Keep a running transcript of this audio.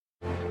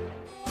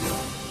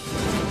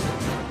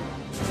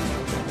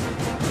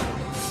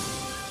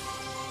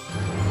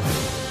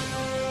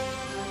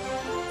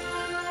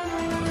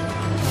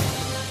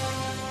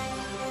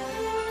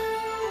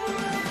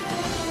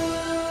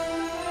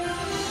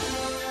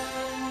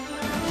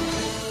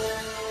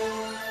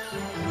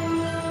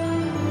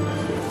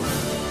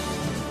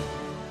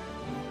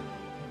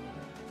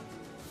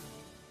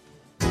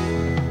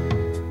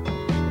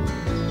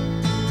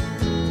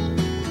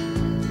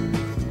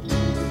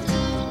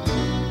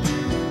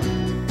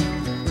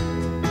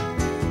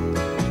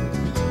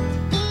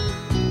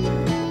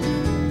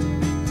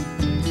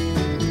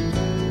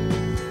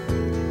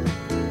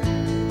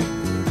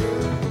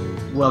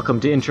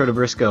welcome to Intro to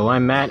Briscoe.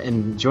 I'm Matt,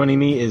 and joining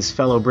me is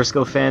fellow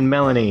Briscoe fan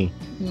Melanie.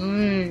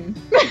 Mm.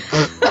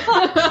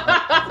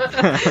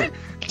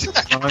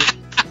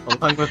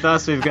 along with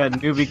us, we've got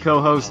newbie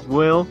co-host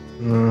Will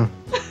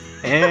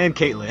and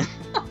Caitlin.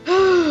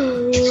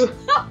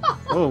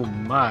 Oh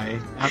my,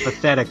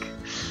 apathetic.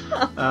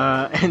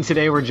 And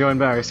today we're joined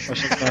by our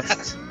special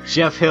guest,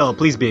 Jeff Hill.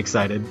 Please be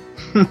excited.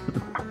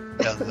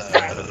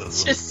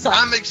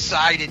 I'm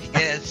excited,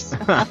 yes.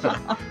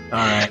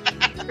 Alright.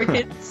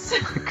 Crickets.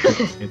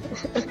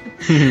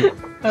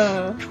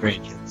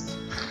 Crickets.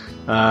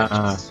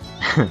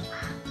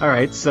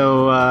 Alright,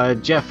 so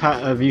Jeff,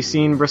 have you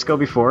seen Briscoe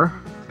before?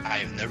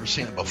 I've never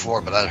seen it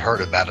before, but I'd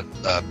heard about it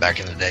back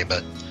in the day,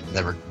 but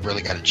never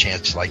really got a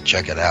chance to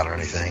check it out or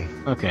anything.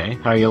 Okay,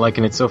 how are you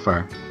liking it so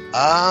far?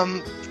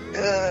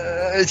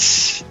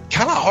 It's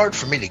kind of hard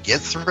for me to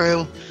get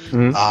through.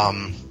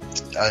 Mm-hmm.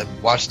 I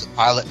watched the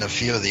pilot and a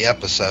few of the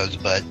episodes,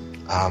 but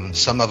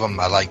some of them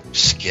I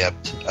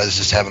skipped. I was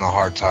just having a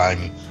hard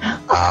time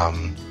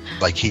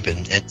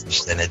keeping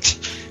interest in it.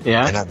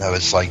 Yeah, and I know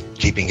it's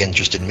keeping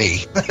interest in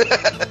me.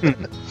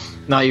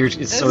 Not your.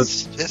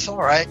 It's all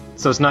right.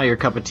 So it's not your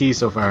cup of tea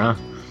so far, huh?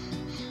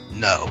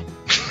 No.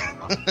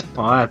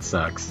 Well, that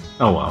sucks.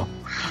 Oh well.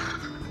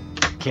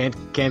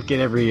 Can't get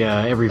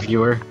every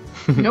viewer.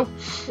 Nope.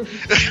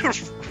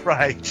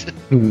 Right.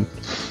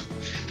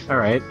 All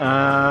right.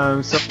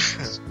 So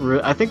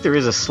I think there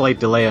is a slight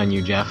delay on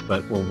you, Jeff,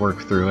 but we'll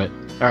work through it.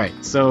 All right.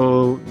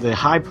 So the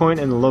high point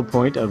and the low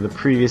point of the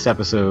previous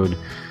episode.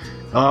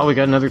 Oh, we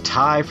got another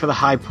tie for the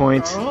high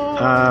point.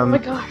 Oh my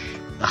gosh.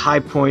 The high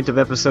point of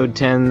episode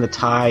 10, the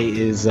tie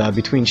is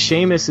between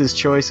Seamus's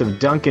choice of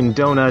Dunkin'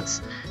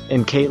 Donuts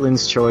and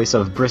Caitlin's choice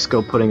of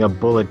Briscoe putting a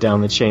bullet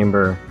down the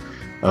chamber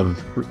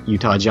of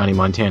Utah Johnny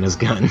Montana's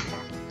gun.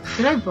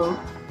 Did I vote?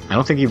 I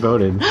don't think you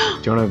voted. Do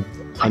you want to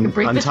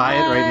untie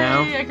it right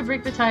now? I can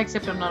break the tie,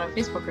 except I'm not on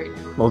Facebook right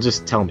now. Well,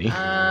 just tell me.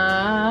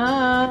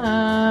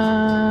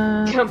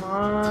 Come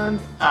on.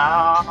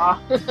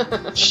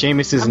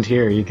 Seamus isn't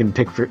here. You can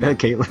pick for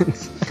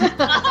Caitlin's.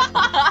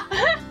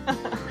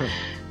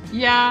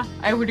 Yeah,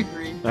 I would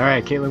agree. All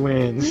right, Caitlin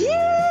wins.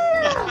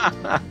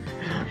 Yeah!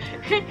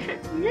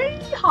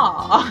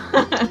 Yeehaw!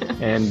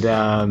 And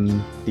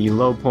the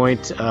low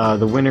point,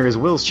 the winner is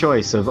Will's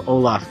choice of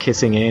Olaf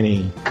kissing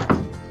Annie.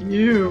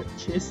 You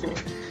kissing.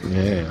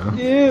 Yeah.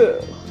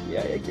 Ew.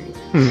 Yeah, I agree.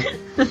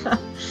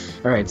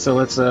 All right, so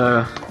let's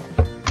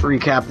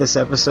recap this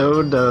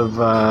episode of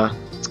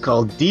it's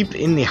called Deep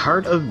in the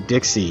Heart of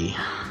Dixie.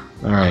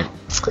 All right.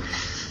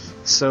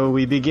 So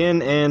we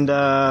begin, and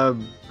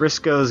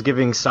Briscoe's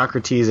giving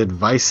Socrates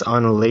advice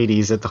on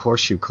ladies at the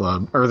Horseshoe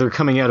Club, or they're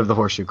coming out of the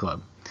Horseshoe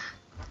Club.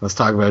 Let's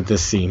talk about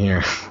this scene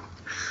here.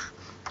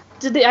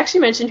 Did they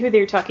actually mention who they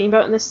were talking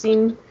about in this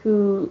scene?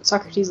 Who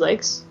Socrates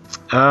likes?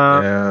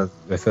 Yeah,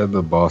 they said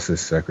the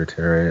boss's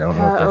secretary. I don't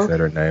know if they said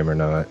her name or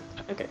not.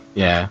 Okay.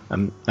 Yeah,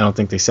 I don't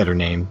think they said her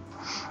name.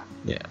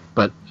 Yeah,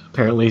 but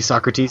apparently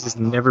Socrates has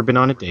never been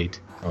on a date.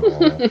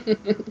 Oh.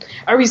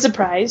 Are we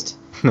surprised?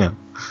 No.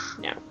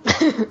 No.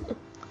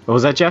 What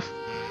was that, Jeff?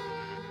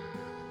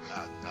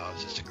 No, I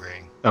was just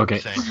agreeing. Okay.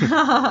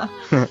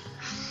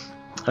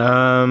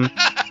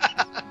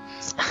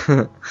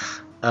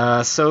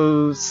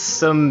 So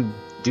some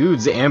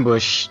dudes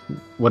ambush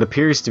what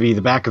appears to be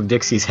the back of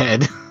Dixie's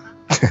head.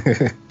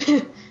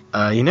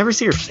 You never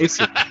see her face.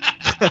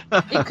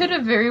 It could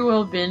have very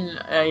well been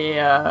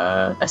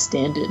a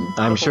stand-in.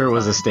 I'm sure it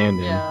was a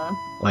stand-in. Yeah.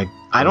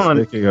 I don't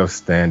know. Speaking of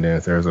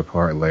stand-ins, there's a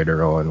part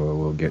later on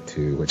we'll get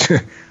to, which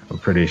I'm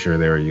pretty sure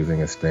they were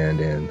using a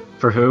stand-in.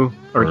 For who?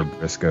 For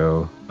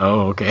Briscoe.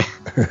 Oh, okay.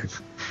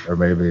 Or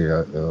maybe,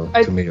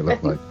 to me it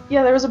looked like...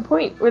 Yeah, there was a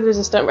point where there's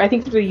a stunt where I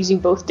think they're using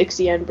both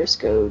Dixie and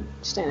Briscoe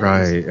stand-ins.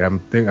 Right.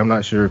 I'm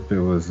not sure if it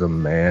was a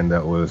man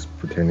that was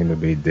pretending to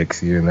be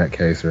Dixie in that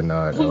case or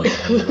not.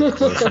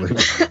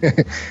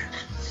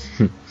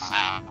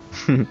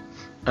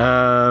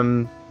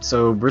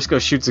 So Briscoe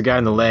shoots a guy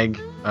in the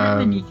leg.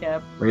 The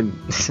kneecap.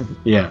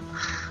 Yeah.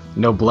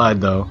 No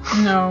blood, though.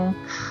 No.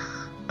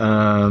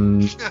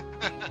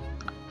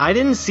 I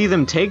didn't see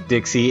them take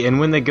Dixie, and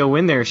when they go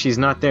in there, she's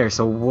not there.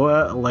 So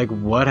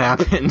what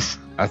happened?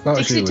 I thought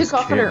Dixie she was took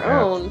off on her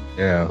kidnapped. own.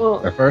 Yeah.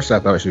 Well, at first I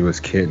thought she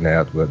was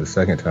kidnapped, but the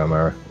second time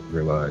I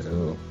realized,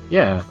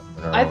 Yeah.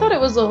 I thought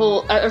it was the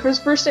whole... At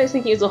first I was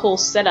thinking it was a whole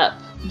setup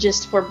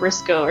just for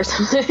Briscoe or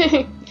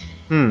something.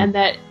 And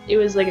that it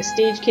was like a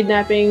stage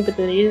kidnapping, but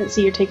then they didn't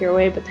see her take her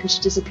away, but then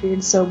she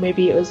disappeared, so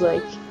maybe it was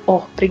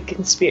big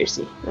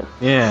conspiracy. No.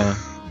 Yeah.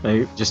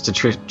 Just to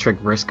trick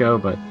Briscoe,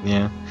 but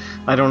yeah.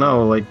 I don't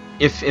know,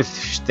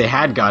 if they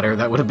had got her,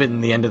 that would have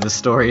been the end of the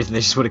story, they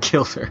just would have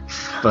killed her.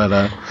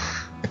 But,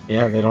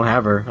 yeah, they don't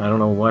have her. I don't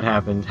know what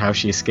happened, how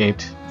she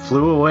escaped.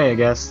 Flew away, I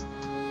guess.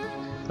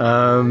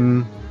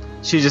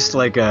 She just,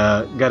 got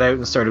out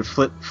and started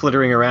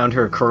flittering around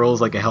her curls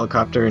like a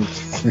helicopter and...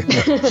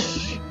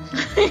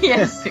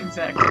 Yes,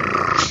 exactly.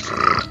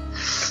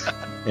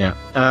 Yeah.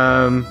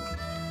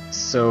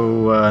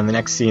 So in the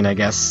next scene, I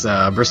guess,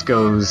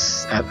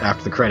 Briscoe's,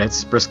 after the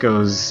credits,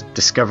 Briscoe's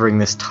discovering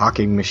this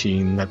talking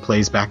machine that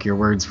plays back your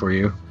words for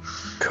you.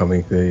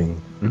 Coming thing.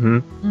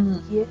 Mm-hmm.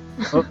 Yeah.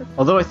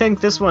 Although I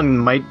think this one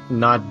might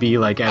not be,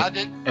 like, out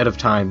of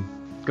time.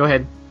 Go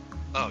ahead.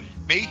 Oh,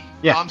 me?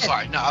 Yeah. Oh, I'm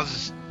sorry. No,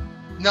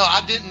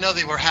 I didn't know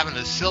they were having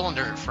a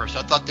cylinder at first.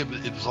 I thought it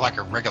was like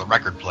a regular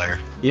record player.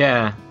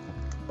 Yeah.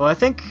 Well, I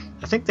think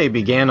they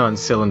began on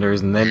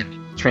cylinders and then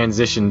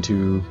transitioned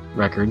to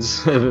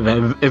records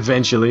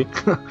eventually.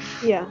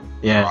 Yeah.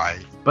 Yeah. Right.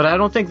 But I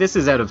don't think this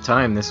is out of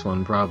time, this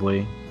one,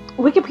 probably.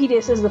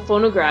 Wikipedia says the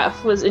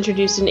phonograph was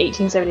introduced in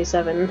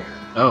 1877.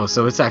 Oh,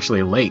 so it's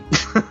actually late.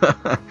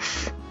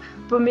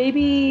 But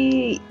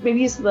maybe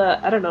it's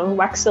I don't know,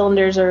 wax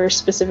cylinders are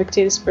specific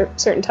to a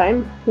certain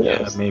time. Who Yeah,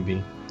 knows?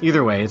 maybe.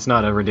 Either way, it's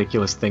not a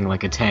ridiculous thing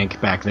like a tank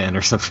back then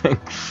or something.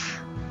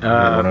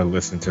 I want to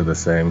listen to the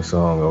same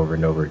song over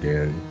and over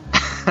again.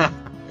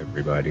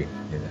 Everybody.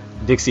 Yeah.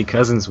 Dixie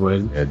Cousins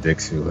would. Yeah,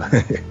 Dixie.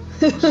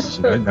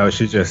 No,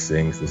 she just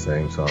sings the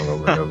same song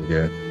over and over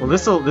again. Well,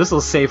 this'll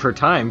save her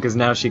time because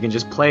now she can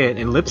just play it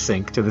and lip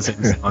sync to the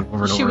same song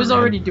over and over. She was again.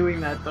 already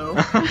doing that, though.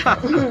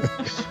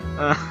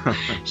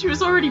 She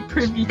was already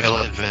privy to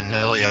Milli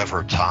Vanilli of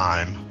her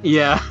time.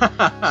 Yeah.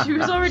 She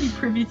was already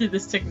privy to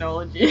this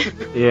technology.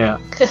 Yeah.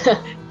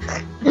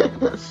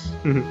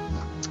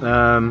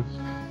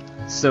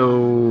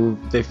 So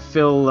they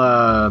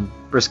fill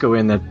Briscoe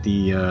in that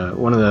the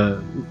one of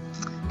the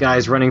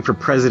guys running for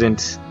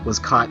president was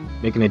caught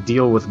making a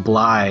deal with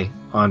Bly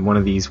on one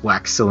of these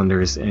wax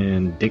cylinders,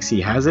 and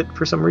Dixie has it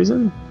for some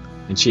reason,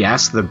 and she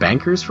asked the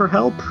bankers for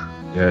help.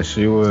 Yeah,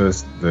 she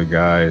was the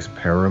guy's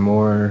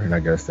paramour, and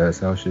I guess that's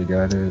how she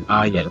got it.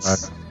 Ah,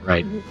 yes.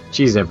 Right.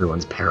 She's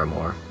everyone's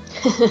paramour.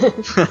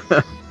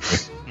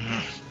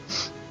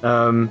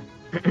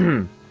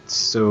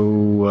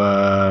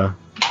 So,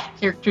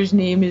 Character's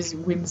name is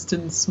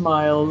Winston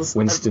Smiles.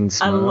 Winston I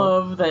Smiles.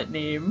 love that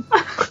name.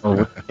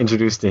 Oh,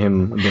 introduced to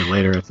him a bit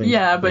later, I think.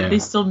 Yeah, but they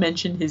still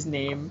mention his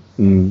name.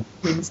 Mm,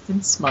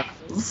 Winston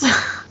Smiles.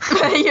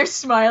 You're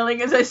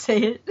smiling as I say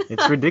it.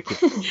 it's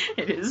ridiculous.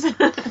 It is.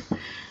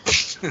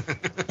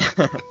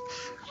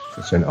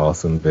 Such an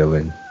awesome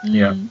villain.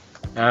 Yeah.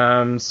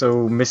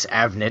 So Miss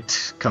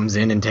Avnet comes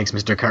in and takes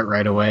Mr.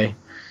 Cartwright away.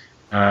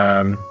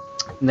 And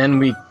then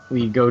we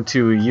go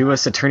to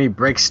U.S. Attorney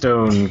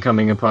Breakstone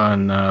coming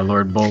upon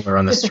Lord Bowler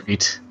on the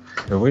street.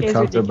 Have we It's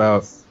talked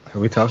ridiculous.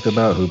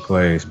 about who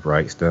plays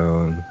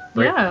Brightstone?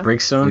 Yeah.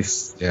 Breakstone?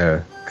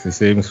 Yeah, because he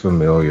seems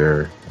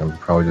familiar. I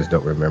probably just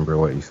don't remember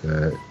what you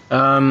said.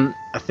 I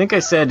think I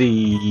said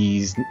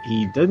he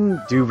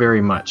didn't do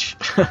very much.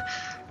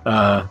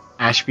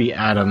 Ashby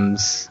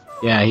Adams.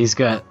 Yeah, he's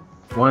got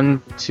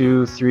 1,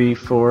 2, 3,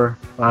 4,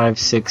 5,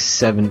 6,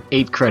 7,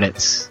 8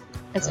 credits.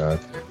 That's it.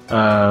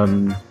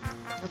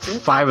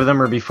 5 of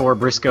them are before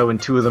Briscoe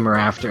and 2 of them are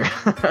after.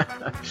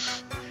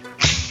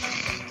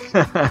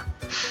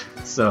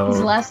 So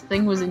His last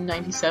thing was in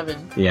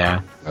 97.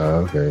 yeah,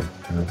 Okay.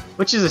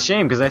 which is a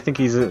shame because I think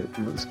he's a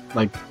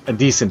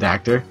decent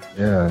actor,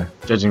 Yeah.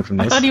 judging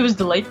from I this. thought he was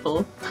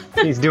delightful.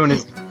 He's doing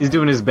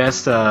his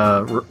best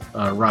Rod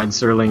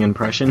Serling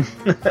impression.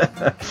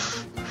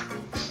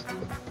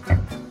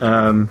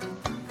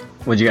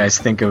 What do you guys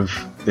think of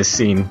this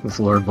scene with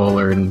Lord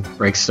Bowler and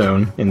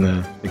Breakstone in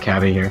the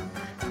cabbie here?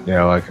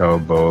 Yeah, I like how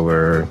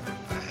Bowler,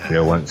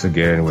 once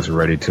again was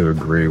ready to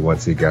agree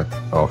once he got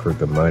offered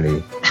the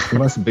money. He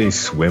must be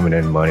swimming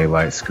in money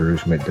like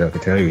Scrooge McDuck. I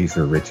tell you, he's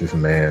the richest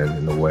man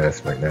in the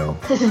West right now.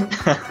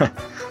 I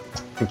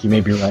think you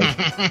may be right.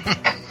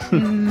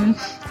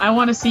 I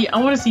want to see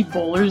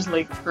Bowler's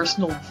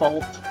personal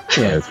vault.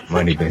 Yeah, It's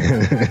money bin.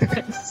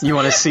 you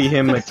want to see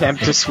him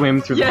attempt to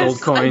swim through the Yes,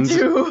 gold coins I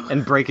do.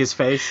 and break his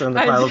face on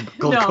the I pile do. of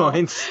gold No.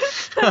 coins?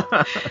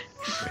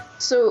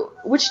 So,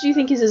 which do you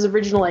think is his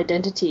original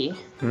identity?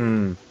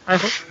 I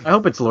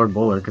hope it's Lord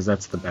Bowler because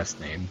that's the best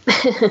name.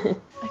 I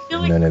feel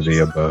like None of the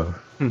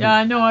above.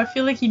 Yeah, no, I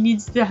feel like he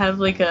needs to have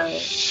a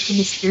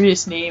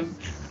mysterious name.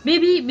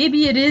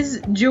 Maybe it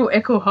is Joe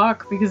Echo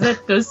Hawk because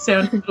that does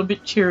sound a little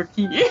bit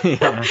Cherokee.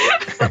 Yeah.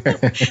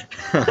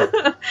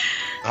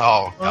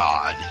 Oh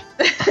God.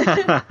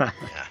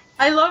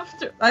 I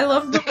loved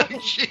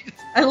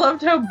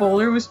how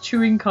Bowler was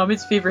chewing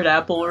Comet's favorite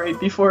apple right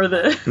before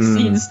the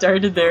scene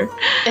started there.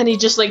 And he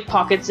just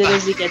pockets it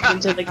as he gets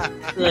into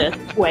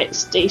the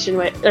stage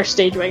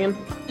wagon.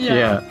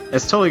 Yeah,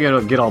 it's totally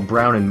gonna get all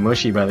brown and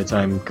mushy by the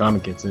time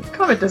Comet gets it.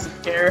 Comet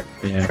doesn't care.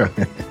 Yeah.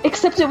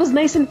 Except it was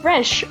nice and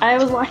fresh. I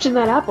was watching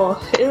that apple.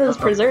 It was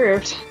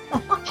preserved.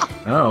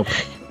 Oh,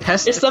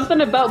 pest. There's something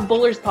about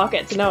Bowler's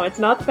pockets. No, it's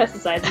not the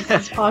pesticides, it's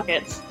his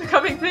pockets. The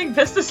coming thing,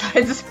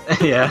 pesticides.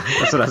 Yeah,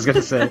 that's what I was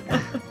gonna say.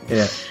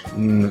 Yeah,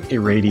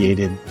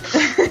 irradiated.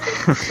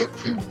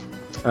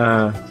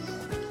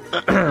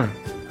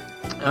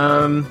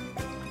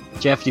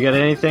 Jeff, you got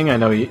anything? I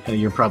know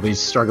you're probably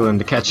struggling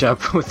to catch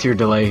up with your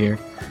delay here.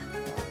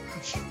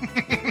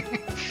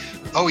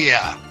 Oh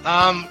yeah.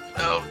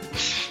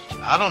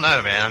 I don't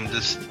know, man.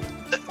 Just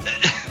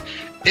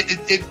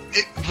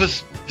it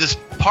was this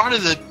part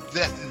of the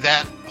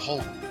that whole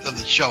of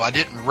the show I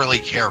didn't really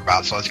care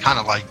about, so I was kind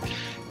of like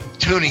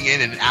tuning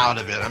in and out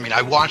of it. I mean,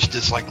 I watched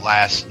this like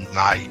last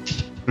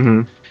night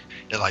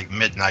at like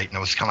midnight, and I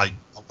was kind of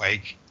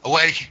like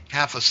awake,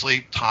 half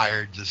asleep,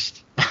 tired.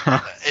 I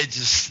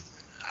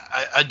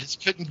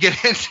just couldn't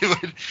get into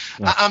it.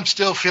 Yeah. I'm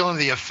still feeling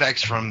the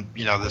effects from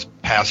this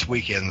past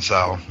weekend.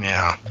 So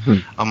yeah,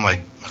 I'm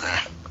like.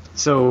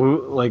 So,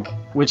 like,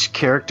 which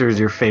character is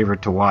your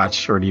favorite to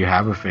watch, or do you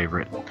have a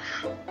favorite?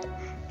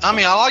 I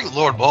mean, I like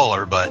Lord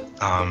Bowler, but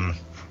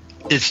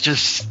it's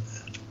just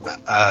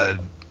I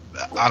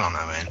don't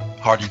know, man.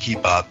 Hard to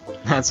keep up.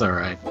 That's all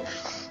right.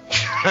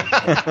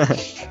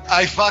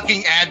 I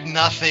fucking add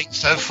nothing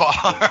so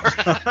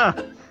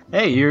far.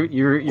 Hey,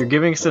 you're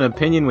giving us an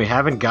opinion we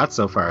haven't got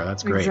so far.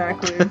 That's great.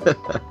 Exactly.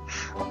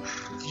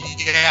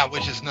 Yeah,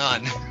 which is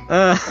none.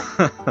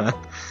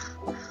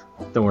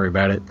 Don't worry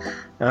about it.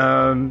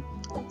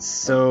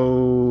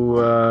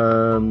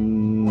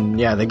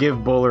 Yeah, they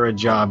give Bowler a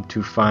job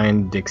to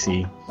find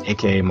Dixie,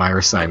 aka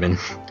Myra Simon.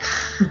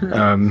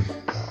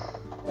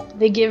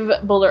 They give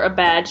Bowler a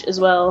badge as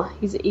well.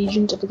 He's an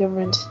agent of the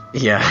government.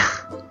 Yeah.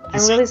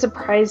 I'm really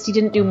surprised he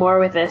didn't do more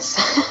with this.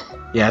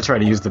 Yeah, try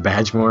to use the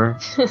badge more.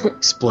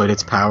 Exploit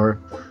its power.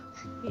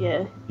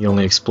 Yeah. He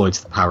only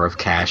exploits the power of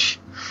cash.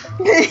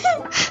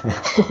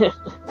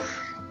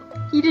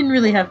 He didn't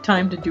really have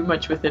time to do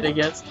much with it, I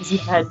guess, because he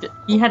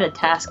had a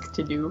task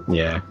to do.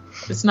 Yeah.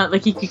 It's not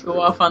like he could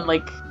go off on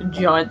like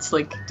jaunts,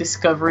 like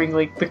discovering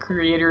like the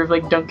creator of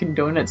like Dunkin'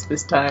 Donuts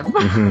this time.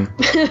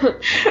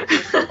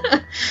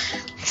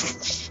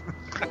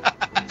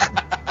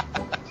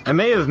 I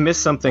may have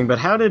missed something, but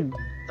how did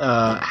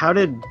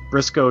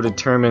Briscoe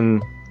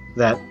determine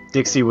that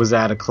Dixie was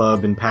at a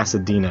club in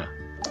Pasadena?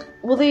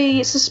 Well,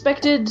 they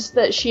suspected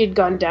that she had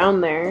gone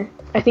down there.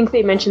 I think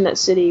they mentioned that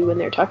city when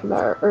they were talking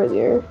about her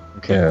earlier.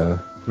 Okay. Yeah.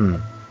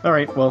 All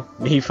right. Well,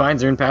 he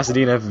finds her in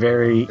Pasadena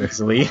very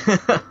easily.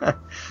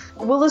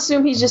 We'll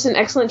assume he's just an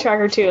excellent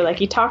tracker too. Like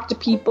he talked to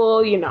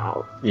people, Yeah.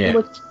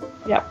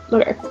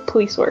 Okay.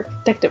 Police work,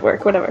 detective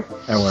work, whatever.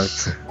 That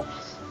works.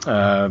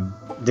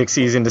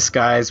 Dixie's in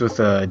disguise with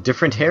a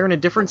different hair and a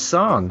different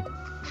song.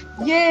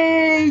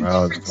 Yay!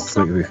 Wow,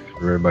 completely threw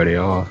everybody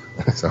off.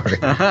 Sorry.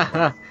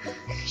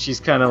 She's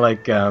kind of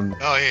like Oh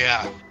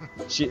yeah.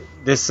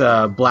 this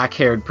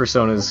black-haired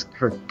persona's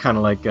her kind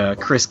of like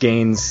Chris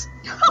Gaines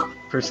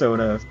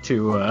persona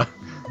to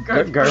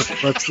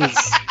Garth Brooks's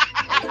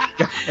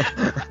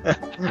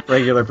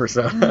regular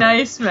persona.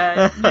 Nice,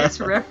 man. Nice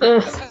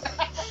reference.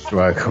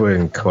 Like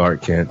when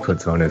Clark Kent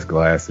puts on his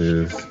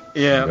glasses,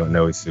 Yeah. you don't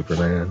know he's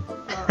Superman.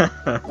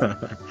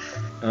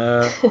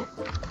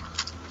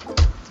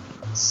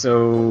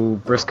 So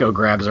Briscoe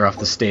grabs her off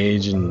the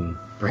stage and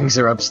brings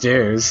her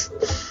upstairs.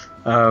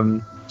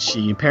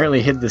 She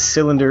apparently hid the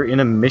cylinder in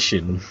a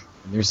mission.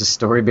 There's a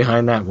story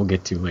behind that we'll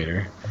get to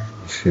later.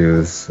 She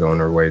was on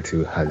her way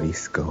to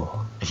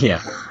Jalisco.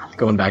 Yeah,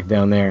 going back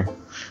down there.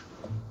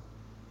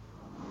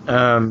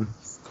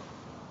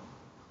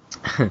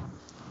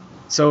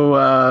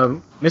 So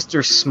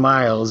Mr.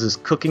 Smiles is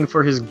cooking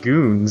for his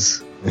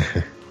goons.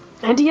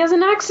 And he has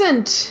an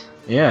accent.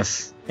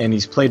 Yes, and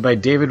he's played by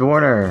David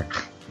Warner.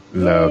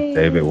 Love Yay.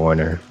 David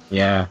Warner.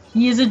 Yeah,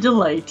 He is a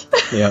delight.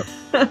 yep.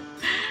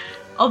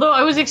 Although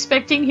I was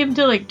expecting him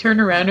to like turn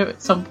around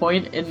at some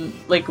point and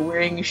like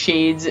wearing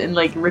shades and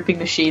like ripping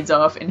the shades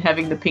off and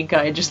having the pink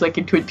eye just like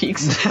in Twin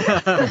Peaks.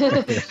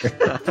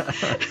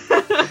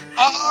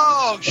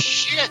 Oh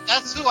shit!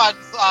 That's who I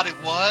thought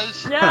it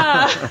was.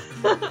 Yeah.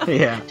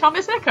 Yeah,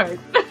 Thomas Eckhart.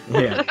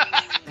 yeah.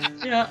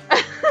 Yeah.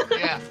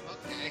 Yeah.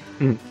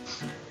 Okay.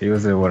 He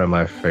was in one of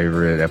my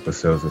favorite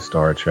episodes of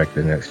Star Trek: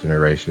 The Next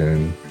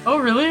Generation. Oh,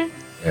 really?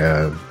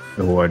 Yeah,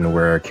 the one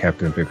where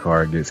Captain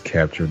Picard gets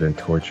captured and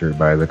tortured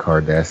by the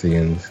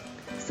Cardassians.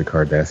 It's the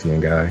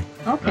Cardassian guy.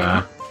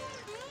 Okay.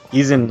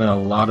 He's in a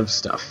lot of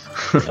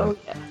stuff. Oh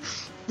yeah.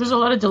 There's a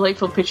lot of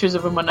delightful pictures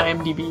of him on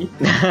IMDb.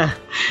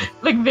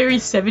 Like very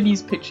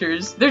 70s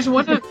pictures. There's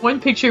one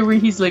picture where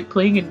he's like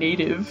playing a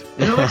native.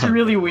 And it looks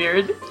really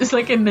weird. Just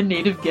like in the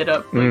native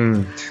getup,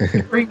 like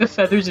wearing the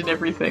feathers and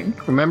everything.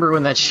 Remember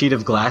when that sheet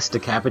of glass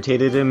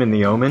decapitated him in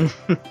The Omen?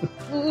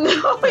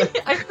 No,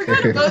 I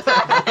forgot about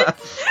that.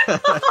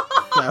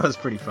 That was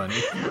pretty funny.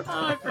 Oh,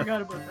 I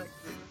forgot about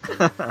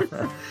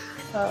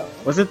that.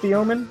 Was it The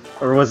Omen?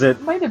 Or was it...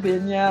 Might have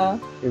been, yeah.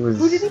 It was...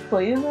 Who did he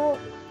play in that?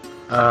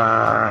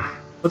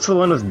 What's the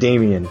one with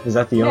Damien? Is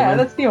that The Omen? Yeah,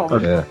 that's the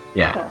Omen.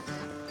 Yeah.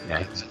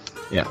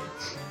 Yeah.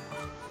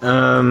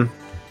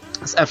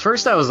 At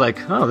first I was like,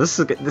 oh,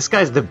 this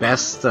guy's the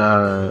best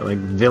like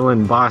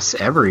villain boss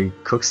ever. He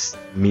cooks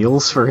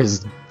meals for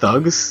his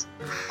thugs.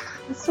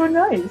 It's so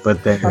nice.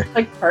 But then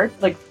like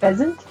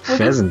pheasant? Was it?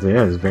 pheasant,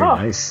 yeah, is very Oh,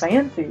 nice.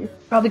 fancy.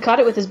 Probably caught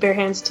it with his bare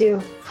hands too.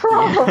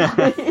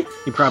 Probably.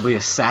 He probably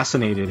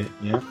assassinated it,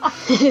 yeah.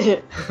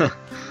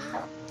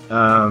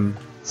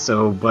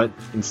 But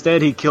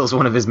instead he kills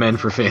one of his men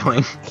for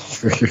failing,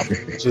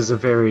 which is a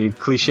very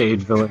cliched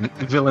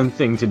villain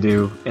thing to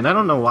do. And I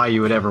don't know why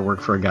you would ever work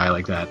for a guy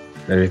like that.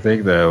 Do you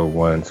think that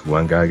once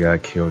one guy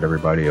got killed,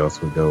 everybody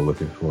else would go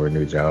looking for a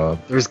new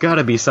job? There's got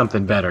to be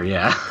something better,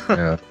 yeah.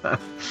 Yeah.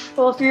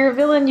 Well, if you're a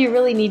villain, you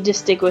really need to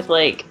stick with,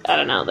 like, I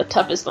don't know, the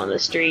toughest on the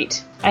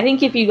street. I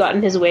think if you got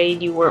in his way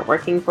and you weren't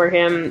working for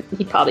him,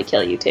 he'd probably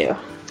kill you too.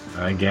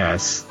 I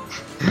guess.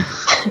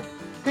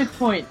 Good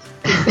point.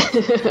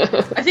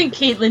 I think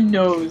Caitlin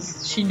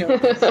knows. She knows.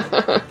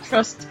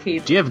 Trust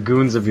Caitlin. Do you have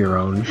goons of your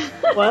own?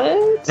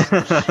 What? What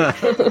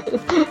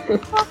are you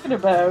talking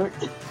about?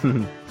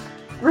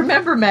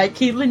 Remember, Matt,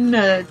 Caitlin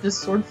does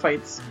sword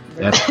fights.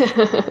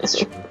 That's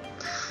true.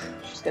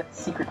 She's got the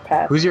secret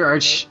path. Who's your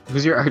arch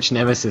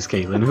nemesis,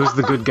 Caitlin? Who's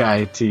the good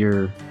guy to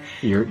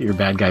your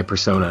bad guy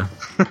persona?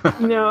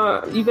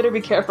 No, you better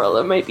be careful.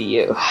 It might be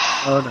you.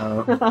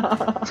 Oh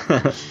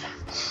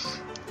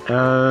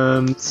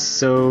no.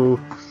 So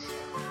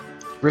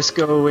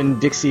Briscoe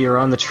and Dixie are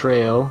on the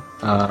trail,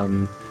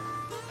 and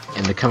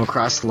they come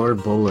across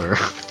Lord Bowler.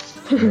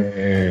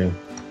 And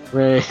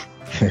Ray.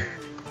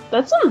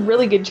 That's some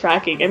really good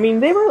tracking. I mean,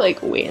 they were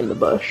like way in the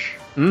bush.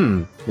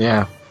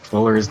 Yeah.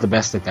 Bowler is the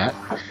best at that.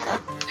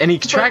 And he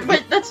tracked.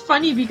 But that's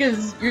funny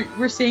because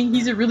we're saying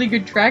he's a really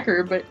good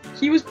tracker, but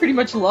he was pretty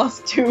much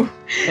lost too.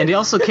 And he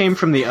also came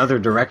from the other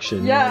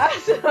direction. Yeah.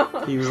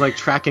 Like, he was like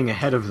tracking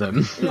ahead of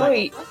them.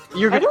 Wait.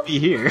 You're gonna be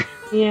here.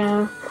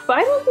 Yeah. But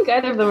I don't think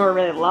either of them were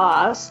really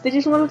lost. They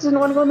just didn't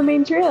want to go on the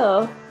main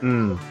trail.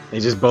 They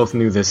just both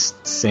knew this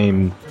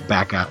same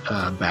back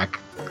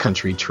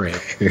country trail.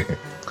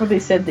 Well, they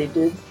said they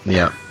did.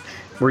 Yeah.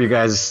 Were you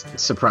guys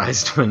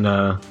surprised when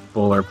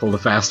Bowler pulled a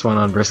fast one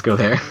on Briscoe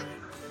there?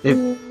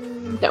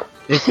 No.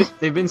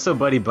 They've been so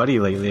buddy-buddy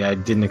lately, I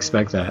didn't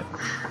expect that.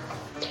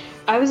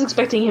 I was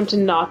expecting him to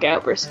knock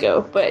out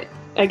Briscoe, but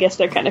I guess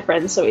they're kind of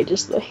friends, so he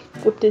just like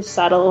whipped his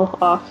saddle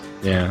off.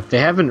 Yeah. They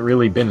haven't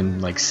really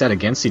been like set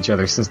against each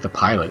other since the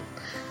pilot.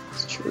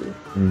 It's true.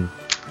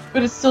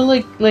 But it's still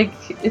like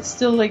it's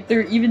still like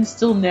they're even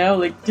still now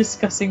like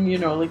discussing, you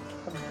know, like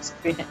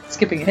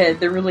skipping ahead,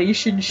 their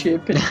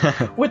relationship and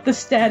what the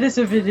status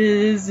of it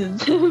is, and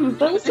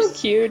That was so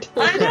cute.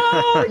 I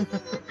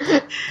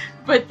know.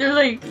 But they're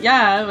like,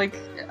 yeah, like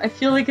I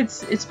feel like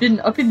it's been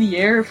up in the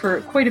air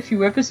for quite a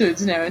few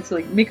episodes now. It's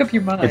like, make up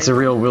your mind. It's a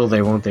real will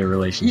they won't they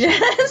relationship.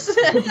 Yes.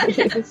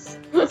 Yes.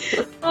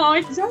 Oh,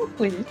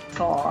 exactly.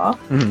 Aw.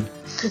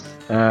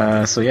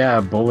 So yeah,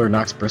 Bowler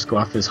knocks Briscoe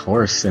off his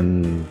horse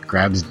and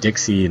grabs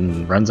Dixie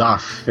and runs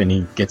off, and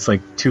he gets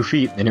like 2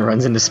 feet, and he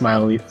runs into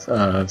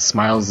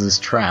Smiles'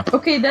 trap.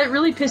 Okay, that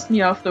really pissed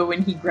me off though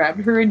when he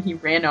grabbed her and he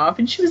ran off,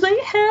 and she was like,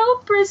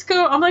 "Help,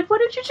 Briscoe!" I'm like, "Why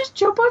don't you just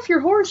jump off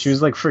your horse?" She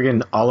was like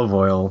friggin' olive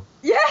oil.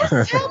 Yes,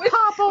 with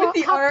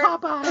the arm.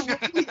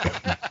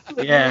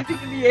 Yeah.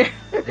 In the air.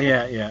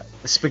 Yeah.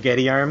 The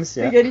spaghetti arms.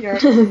 Yeah. Spaghetti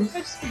arms.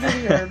 Such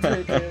spaghetti arms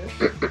right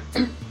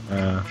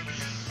there.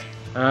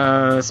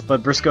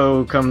 but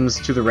Briscoe comes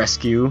to the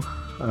rescue,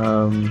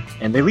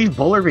 and they leave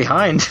Bowler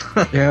behind.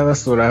 yeah,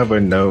 that's what I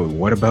would know.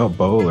 What about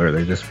Bowler?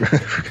 They just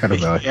forgot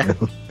about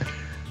him.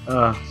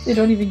 They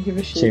don't even give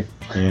a shit.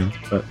 Yeah,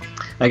 but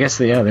I guess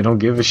they don't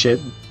give a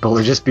shit.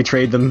 Bowler just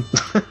betrayed them.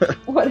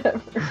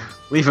 Whatever.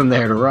 Leave him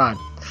there to rot.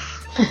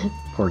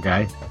 Poor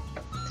guy.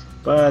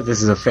 But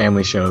this is a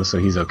family show, so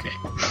he's okay.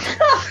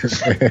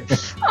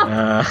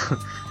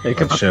 They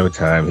come At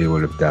showtime, he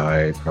would have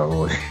died,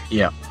 probably.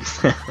 Yeah.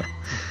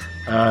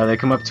 They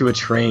come up to a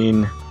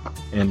train,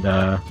 and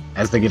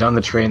as they get on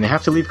the train, they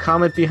have to leave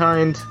Comet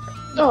behind.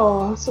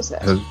 Oh, so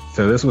sad.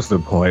 So this was the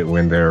point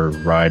when they're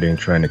riding,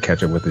 trying to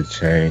catch up with the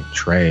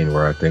train,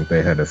 where I think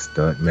they had a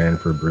stuntman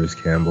for Bruce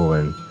Campbell,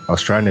 and I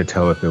was trying to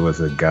tell if it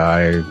was a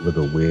guy with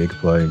a wig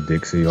playing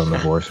Dixie on the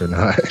horse or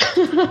not.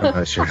 I'm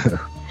not sure.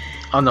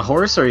 On the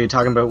horse, or are you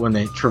talking about when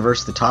they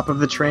traverse the top of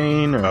the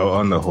train? Or? Oh,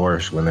 on the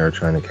horse, when they were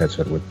trying to catch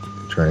up with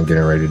the train,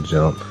 getting ready to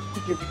jump.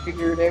 Did you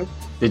figure it out?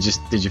 Did you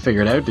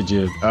figure it out? Did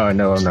you? Oh,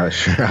 no, I'm not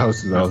sure. I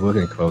was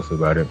looking close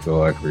about it, feel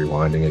like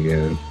rewinding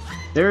again.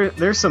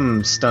 There's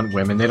some stunt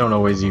women. They don't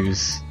always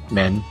use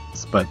men,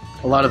 but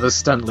a lot of those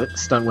stunt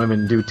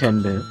women do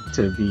tend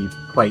to be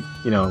quite,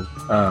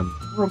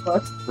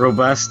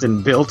 robust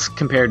and built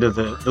compared to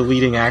the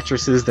leading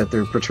actresses that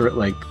they're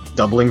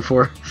doubling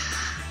for.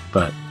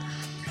 But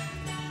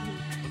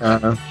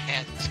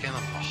Cat skin of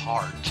a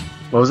heart.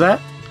 What was that?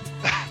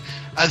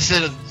 I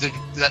said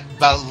that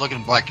about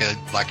looking like a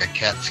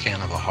cat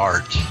scan of a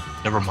heart.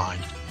 Never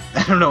mind.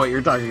 I don't know what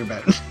you're talking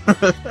about.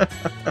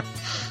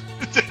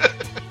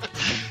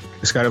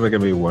 It's kind of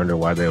making me wonder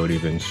why they would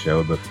even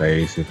show the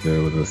face if it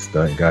was a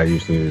stunt guy.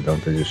 Usually,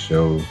 don't they just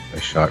show a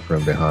shot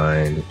from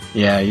behind?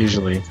 Yeah,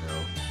 usually. So.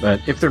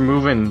 But if they're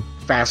moving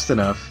fast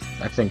enough,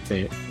 I think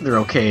they're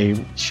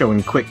okay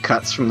showing quick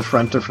cuts from the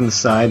front or from the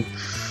side.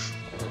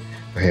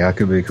 Hey, I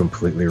could be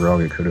completely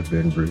wrong. It could have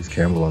been Bruce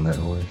Campbell on that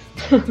horse.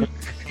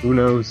 Who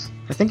knows?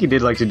 I think he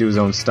did like to do his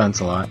own stunts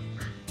a lot.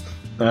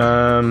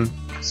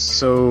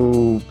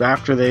 So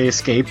after they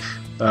escape,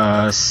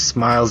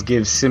 Smiles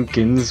gives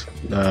Simpkins,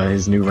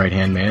 his new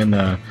right-hand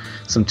man,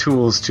 some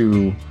tools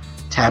to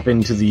tap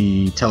into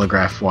the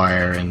telegraph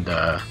wire and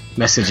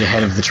message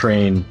ahead of the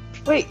train.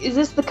 Wait, is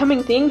this the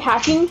coming thing?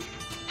 Hacking?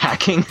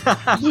 Hacking.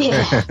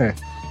 Yeah.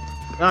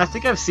 No, I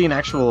think I've seen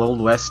actual Old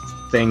West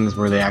things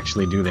where they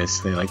actually do this.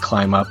 They like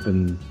climb up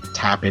and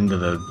tap into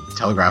the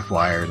telegraph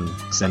wire and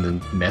send a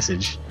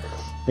message.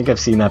 I think I've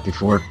seen that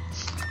before.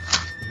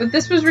 But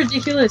this was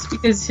ridiculous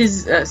because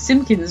his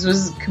Simpkins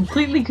was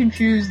completely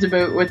confused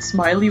about what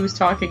Smiley was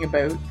talking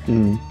about.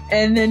 Mm.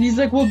 And then he's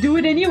like, well, do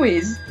it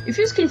anyways. If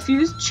he's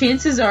confused,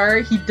 chances are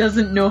he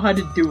doesn't know how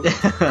to do it.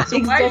 So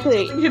why are you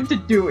telling him to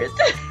do it?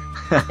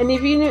 And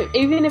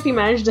even if he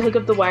managed to hook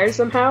up the wires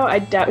somehow, I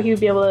doubt he would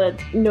be able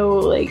to know,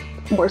 like,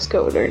 Morse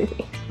code or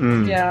anything.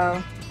 Mm.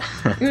 Yeah.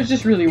 It was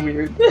just really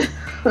weird.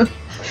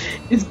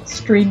 His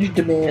strange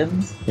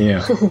demands.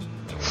 Yeah.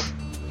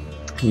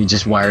 You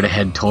just wired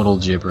ahead total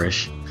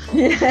gibberish.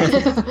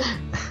 Yeah.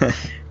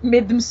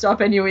 Made them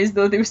stop anyways,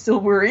 though they were still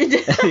worried.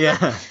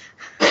 Yeah.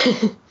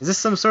 Is this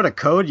some sort of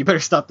code? You better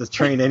stop this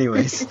train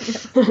anyways.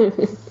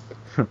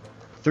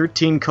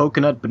 13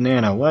 coconut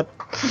banana, what?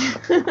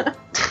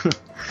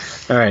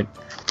 Alright.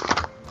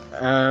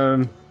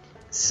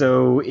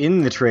 So,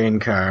 in the train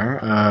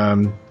car,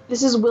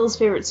 This is Will's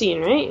favorite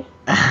scene, right?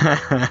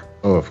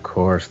 Oh, of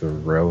course, the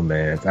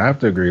romance. I have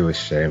to agree with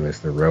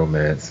Seamus, the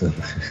romance.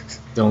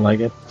 Don't like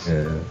it?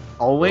 Yeah.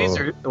 Always,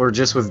 or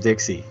just with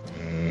Dixie?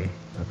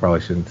 I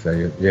probably shouldn't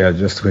say it. Yeah,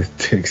 just with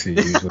Dixie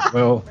usually.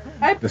 Well,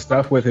 the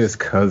stuff with his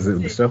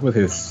cousin, the stuff with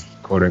his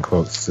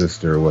quote-unquote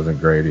sister wasn't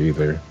great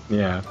either.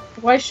 Yeah.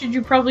 Why should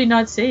you probably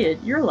not say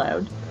it? You're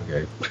allowed.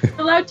 Okay.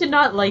 You're allowed to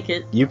not like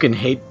it. You can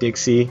hate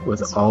Dixie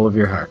with all of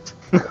your heart.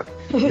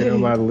 You know,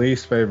 my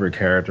least favorite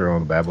character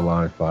on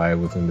Babylon 5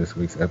 was in this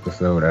week's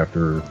episode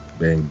after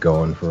being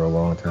gone for a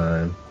long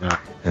time. Yeah.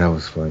 And that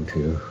was fun,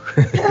 too.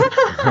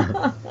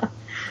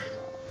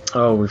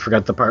 Oh, we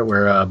forgot the part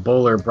where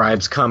Bowler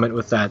bribes Comet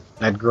with that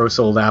gross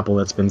old apple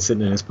that's been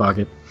sitting in his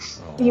pocket.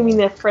 You mean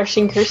the fresh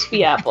and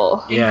crispy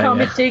apple? And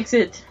Comet takes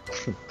it.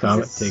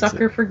 Comet He's a takes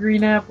sucker it. for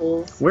green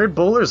apples. Where'd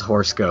Bowler's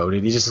horse go?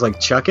 Did he just,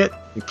 like, chuck it?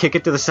 Kick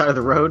it to the side of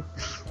the road?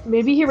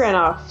 Maybe he ran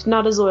off.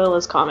 Not as loyal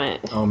as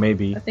Comet. Oh,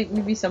 maybe. I think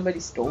maybe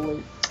somebody stole it.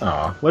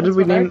 Oh, what did That's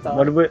we what I name? thought.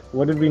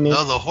 What did we name?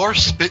 No, the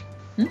horse spit.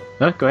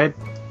 Huh? Go ahead.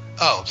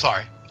 Oh,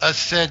 sorry. I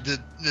said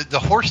the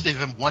horse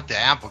didn't even want the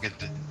apple.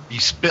 He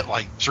spit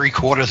like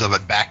 3/4 of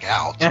it back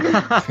out.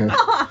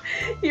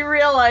 He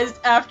realized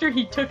after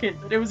he took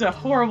it that it was a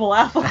horrible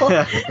apple.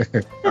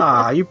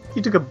 Ah, you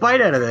took a bite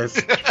out of this.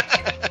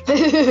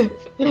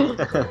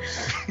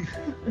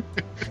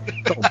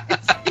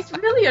 It's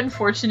really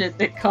unfortunate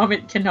that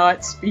Comet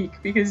cannot speak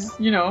because,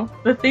 you know,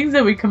 the things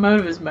that would come out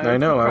of his mouth. I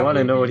know. would I want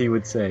to probably know be- what he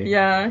would say.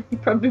 Yeah,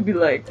 he'd probably be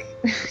like,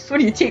 what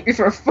do you take me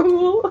for a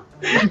fool?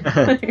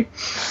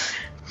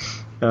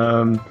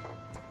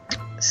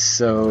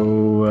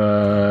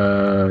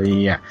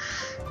 Yeah.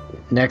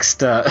 Next,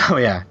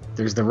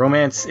 there's the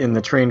romance in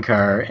the train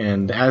car,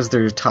 and as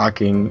they're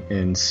talking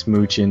and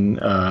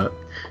smooching,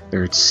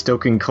 they're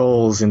stoking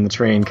coals in the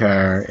train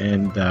car,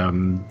 and,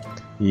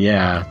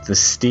 the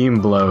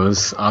steam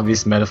blows,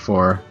 obvious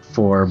metaphor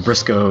for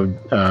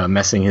Briscoe,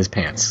 messing his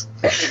pants.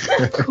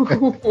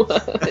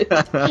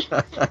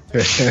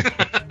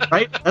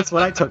 Right? That's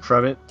what I took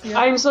from it.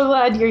 I'm so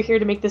glad you're here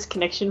to make this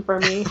connection for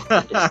me.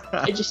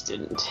 I just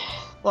didn't.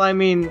 Well, I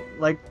mean,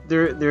 like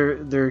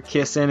they're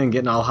kissing and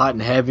getting all hot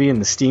and heavy, and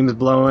the steam's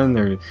blowing.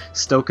 They're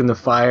stoking the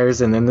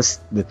fires, and then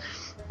the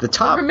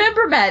top.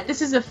 Remember, Matt,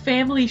 this is a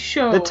family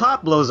show. The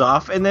top blows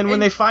off, and then when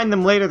And- they find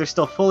them later, they're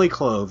still fully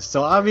clothed.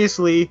 So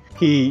obviously,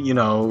 he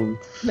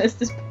Messed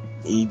his-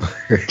 he's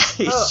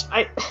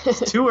Oh,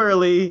 too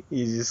early.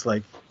 He's just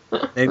like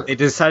they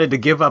decided to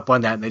give up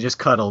on that, and they just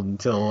cuddled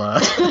until.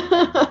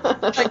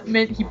 like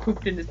meant he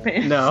pooped in his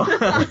pants. No,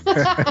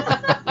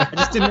 I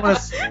just didn't want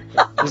to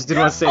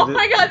say Oh that.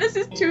 my god, this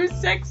is too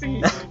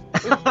sexy.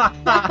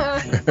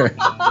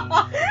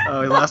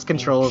 Oh, he lost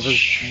control of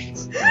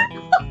his.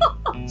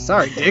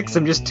 Sorry, Dix.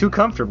 I'm just too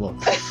comfortable.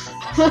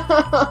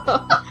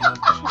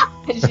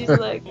 And she's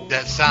like,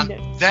 That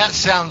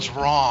sounds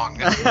wrong.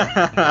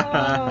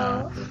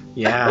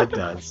 Yeah, it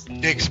does.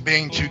 Dick's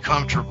being too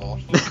comfortable.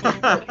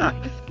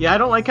 Yeah, I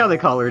don't like how they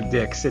call her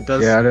Dix. It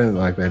does. Yeah, I didn't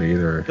like that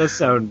either. It does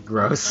sound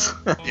gross.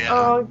 Yeah.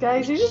 oh,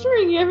 guys, you're just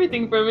ruining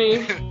everything for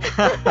me.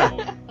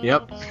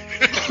 Yep.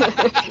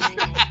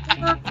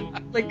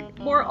 Like,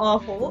 more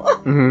awful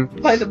Hmm.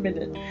 by the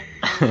minute.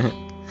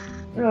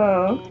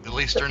 Oh. At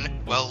least her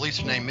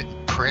name is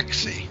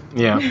Prixie.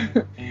 Yeah.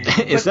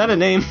 Is that a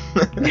name?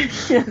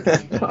 Yes,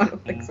 no, I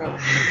don't think so.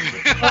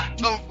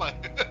 Don't play.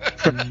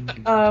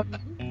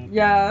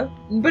 Yeah,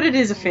 but it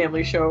is a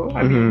family show.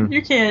 I mean, Mhm.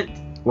 you can't.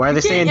 Why are they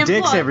You can't saying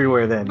dicks imply-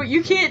 everywhere then? But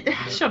you can't.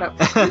 Shut up.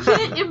 You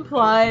can't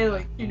imply,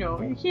 like,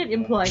 you can't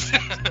imply.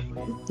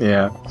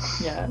 Yeah.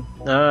 Yeah.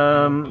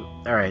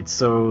 All right.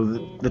 So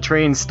the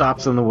train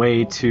stops on the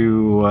way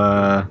to.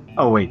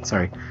 Oh wait,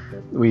 sorry.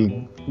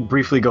 We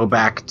briefly go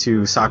back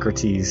to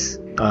Socrates.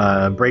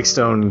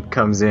 Breakstone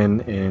comes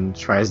in and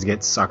tries to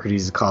get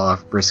Socrates to call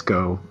off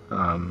Briscoe,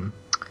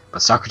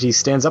 but Socrates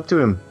stands up to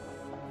him.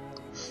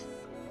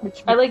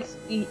 I like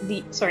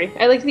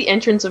I like the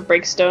entrance of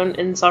Breakstone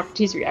and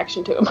Socrates'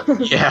 reaction to him.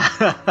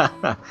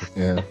 Yeah.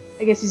 Yeah.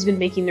 I guess he's been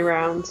making the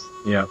rounds.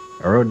 Yeah.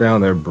 I wrote down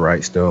there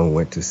Brightstone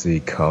went to see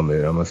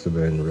Comet. I must have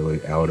been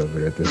really out of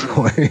it at this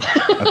point.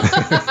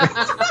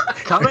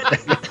 Comet?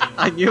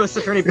 I'm U.S.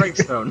 Attorney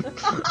Breakstone.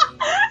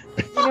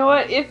 You know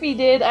what? If he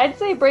did, I'd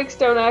say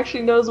Breakstone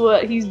actually knows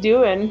what he's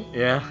doing.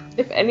 Yeah.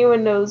 If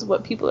anyone knows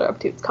what people are up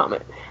to, it's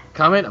Comet.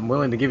 Comet, I'm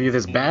willing to give you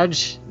this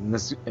badge and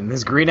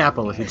this green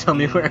apple if you tell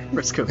me where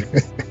Briscoe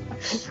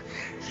is.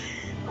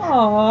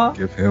 Aww.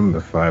 Give him the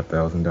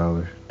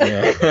 $5,000.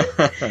 Yeah.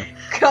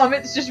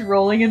 Comet's just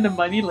rolling in the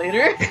money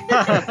later.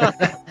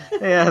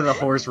 Yeah, the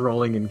horse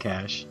rolling in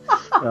cash.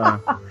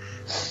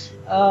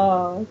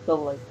 Oh,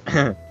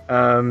 delightful.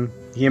 No,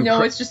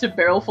 it's just a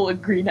barrel full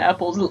of green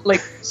apples, like,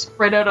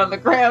 spread out on the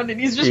ground,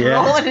 and he's just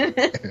rolling in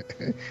it.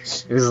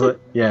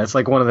 It's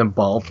like one of them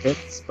ball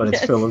pits, but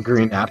it's filled with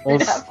green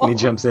apples, and he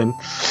jumps in.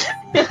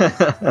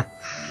 I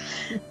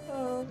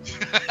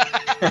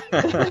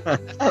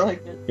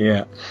like it.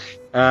 Yeah.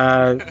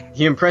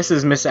 He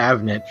impresses Miss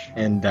Avnet,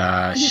 and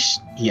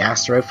he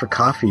asks her out for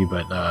coffee,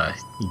 but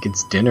he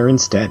gets dinner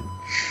instead.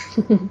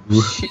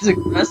 She's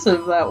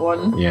aggressive, that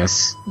one.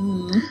 Yes.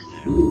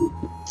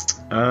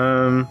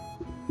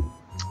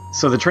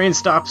 So the train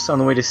stops on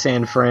the way to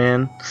San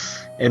Fran,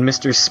 and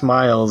Mr.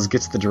 Smiles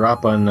gets the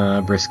drop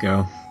on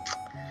Briscoe.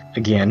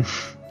 Again.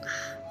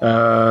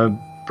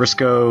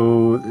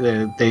 Briscoe,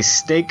 they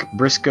stake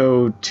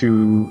Briscoe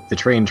to the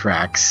train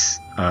tracks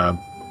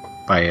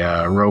by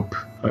a rope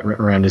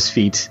around his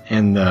feet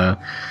and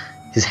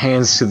his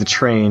hands to the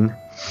train,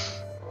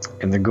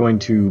 and they're going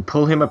to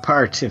pull him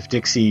apart if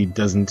Dixie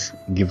doesn't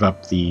give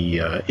up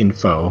the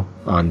info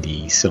on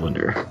the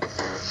cylinder.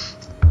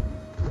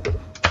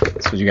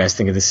 So what do you guys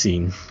think of this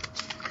scene?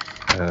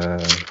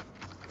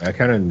 I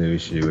kind of knew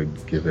she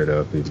would give it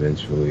up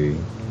eventually.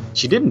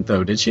 She didn't,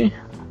 though, did she?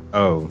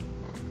 Oh.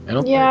 I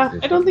don't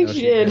I don't think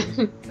she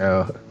did.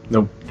 No.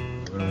 Nope.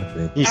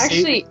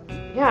 Actually,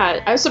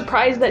 yeah, I was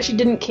surprised that she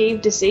didn't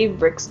cave to save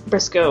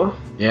Briscoe.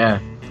 Yeah,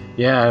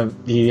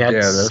 he had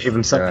to save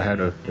himself. Yeah, I had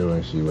a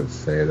feeling she would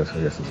say this.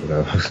 I guess that's what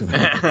I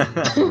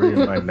was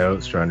reading my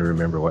notes, trying to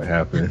remember what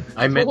happened.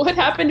 What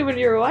happened when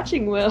you were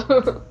watching, Will?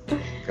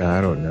 I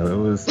don't know. It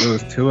was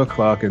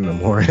 2:00 in the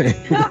morning.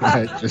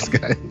 I just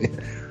got in.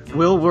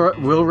 Will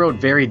wrote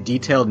very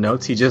detailed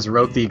notes. He just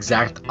wrote the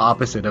exact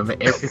opposite of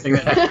everything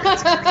that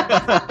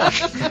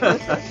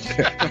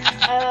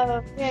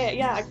happened.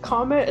 Yeah,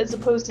 Comet as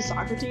opposed to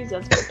Socrates,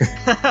 that's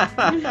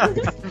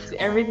perfect.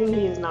 Everything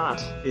he is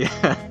not.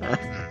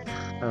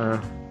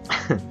 Yeah.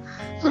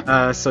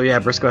 So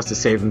Briscoe has to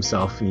save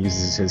himself. He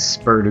uses his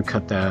spur to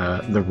cut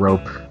the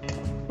rope. I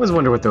always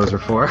wonder what those are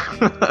for.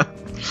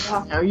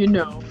 Now you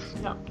know.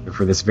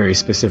 For this very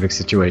specific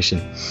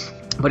situation.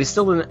 But he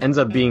still ends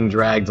up being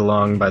dragged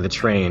along by the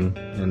train,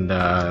 and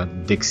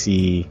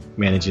Dixie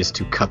manages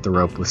to cut the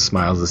rope with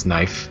Smiles'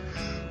 knife.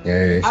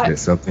 Yeah, she did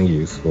something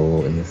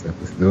useful in this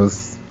episode.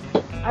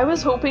 I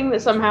was hoping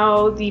that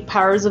somehow the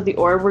powers of the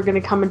orb were going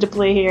to come into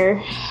play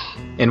here.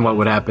 And what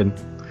would happen?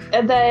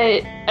 And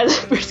that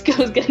as Briscoe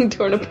was getting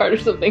torn apart or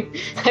something.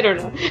 I don't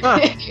know.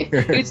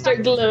 He'd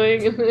start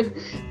glowing. And then,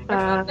 I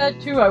thought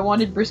that too. I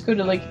wanted Briscoe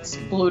to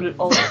explode it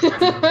all.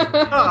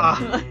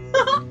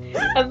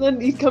 And then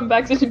he'd come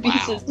back into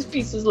pieces. The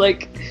pieces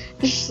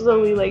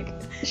slowly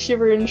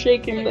shiver and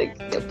shake and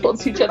pull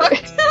to each other.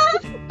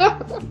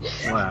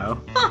 Wow.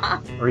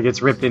 Or he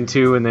gets ripped in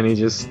two and then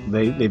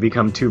they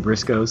become two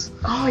Briscoes.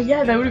 Oh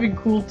yeah, that would have been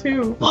cool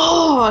too.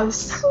 Oh,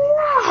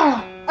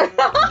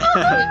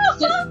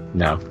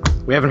 No.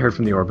 We haven't heard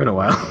from the orb in a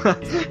while.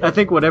 I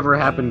think whatever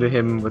happened to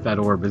him with that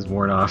orb is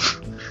worn off.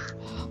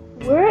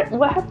 Why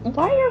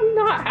are we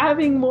not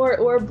having more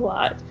orb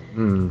plot?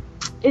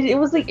 It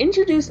was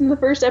introduced in the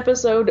first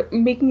episode,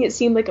 making it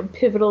seem like a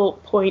pivotal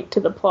point to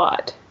the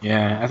plot.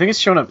 Yeah, I think it's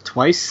shown up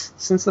twice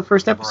since the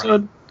first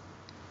episode. Right.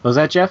 Was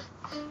that Jeff?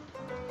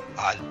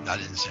 I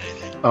didn't say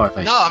anything. Oh, I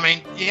thought. No,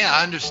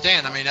 I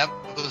understand.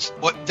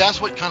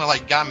 That's what kind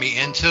of got me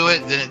into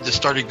it. Then it just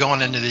started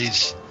going into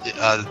these, the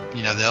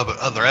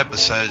other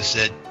episodes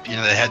that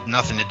that had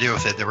nothing to do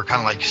with it. They were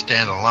kind of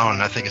standalone.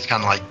 And I think it's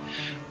kind of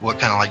what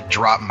kind of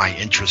dropped my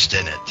interest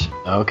in it.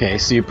 Okay,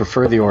 so you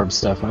prefer the orb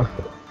stuff, huh?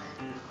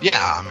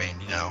 Yeah,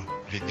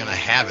 if you're gonna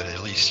have it,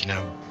 at least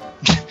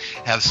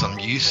have some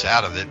use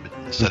out of it, but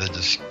instead of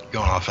just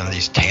going off on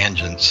these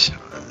tangents.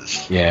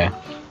 Yeah,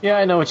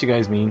 I know what you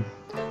guys mean.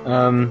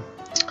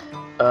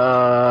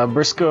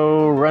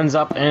 Briscoe runs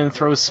up and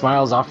throws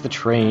Smiles off the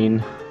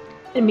train.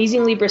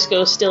 Amazingly,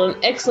 Briscoe is still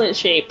in excellent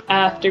shape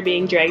after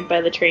being dragged by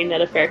the train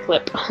at a fair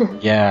clip.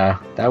 Yeah,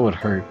 that would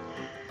hurt.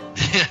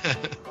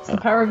 It's the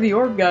power of the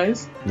orb,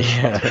 guys.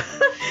 Yeah.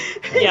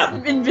 Yeah.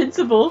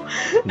 Invincible.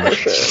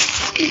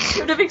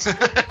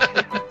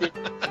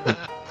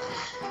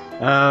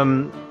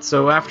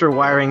 So after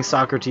wiring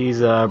Socrates,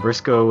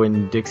 Briscoe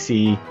and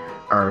Dixie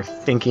are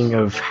thinking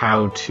of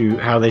how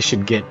they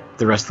should get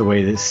the rest of the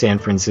way to San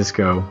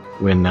Francisco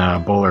when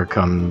Bowler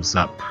comes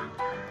up,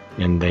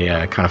 and they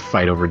kind of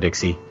fight over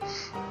Dixie.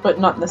 But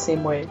not in the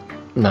same way.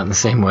 Not in the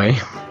same way.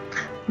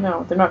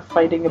 No, they're not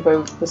fighting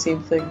about the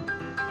same thing.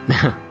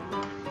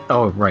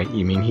 Oh, right.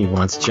 You mean he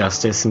wants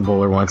justice and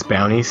Bowler wants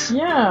bounties?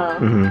 Yeah.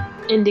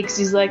 Mm-hmm. And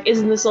Dixie's like,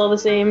 isn't this all the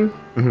same?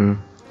 Mm-hmm.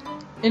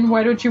 And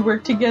why don't you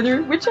work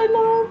together? Which I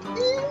love.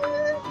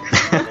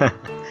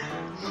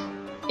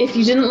 If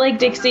you didn't like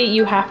Dixie,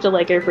 you have to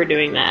like her for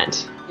doing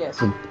that.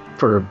 Yes.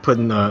 For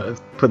putting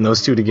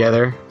those two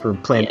together, for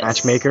playing Yes.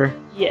 matchmaker.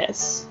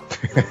 Yes.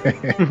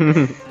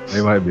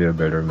 They might be a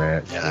better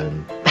match Yeah.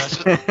 than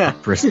That's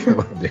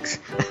Briscoe and Dixie.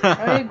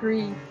 I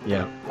agree.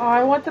 Yeah. Oh,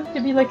 I want them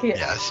to be like a.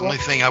 Yeah, it's the only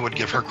thing I would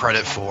give her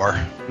credit for.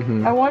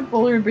 Mm-hmm. I want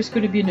Bowler and Briscoe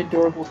to be an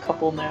adorable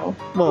couple now.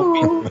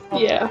 Well,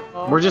 Yeah.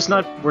 we're just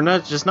not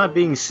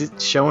being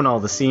shown all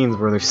the scenes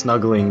where they're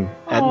snuggling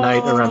at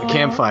night around the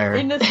campfire.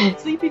 In the same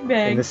sleeping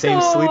bag. In the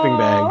same sleeping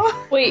bag.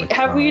 Wait, Like,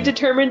 have we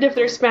determined if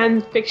there's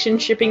fan fiction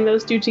shipping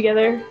those two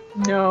together?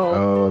 No.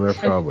 Oh, there I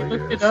probably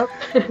looked is. it up.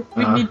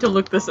 We Uh-huh. need to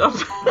look this up.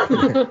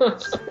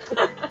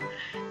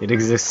 It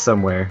exists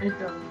somewhere.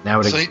 Now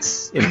it See?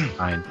 exists in my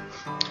mind.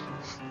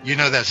 You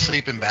know that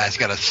sleeping bag's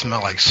got to smell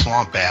like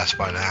swamp ass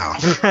by now.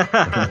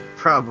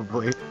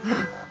 Probably.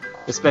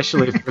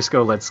 Especially if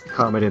Briscoe lets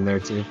Comet in there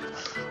too.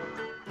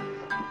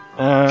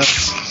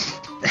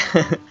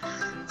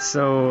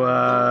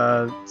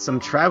 So, some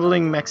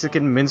traveling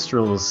Mexican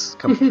minstrels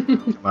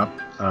come up.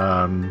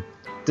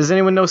 Does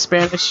anyone know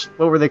Spanish?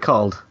 What were they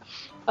called?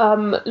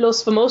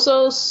 Los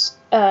famosos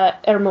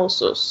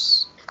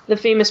hermosos. The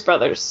famous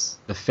brothers.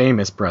 The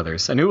Famous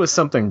Brothers. I knew it was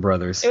something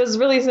brothers. It was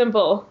really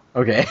simple.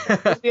 Okay.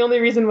 That's the only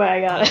reason why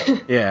I got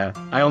it. Yeah,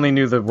 I only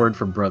knew the word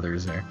for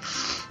brothers there.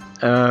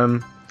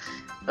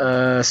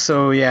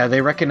 So yeah, they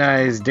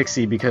recognize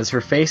Dixie because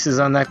her face is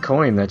on that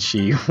coin that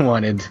she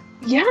wanted.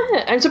 Yeah,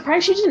 I'm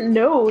surprised she didn't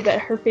know that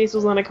her face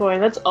was on a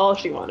coin. That's all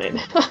she wanted.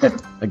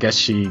 I guess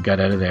she got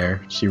out of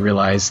there. She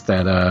realized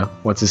that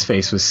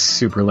what's-his-face was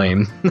super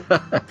lame.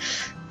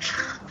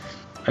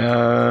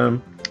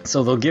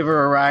 So they'll give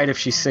her a ride if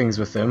she sings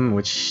with them,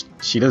 which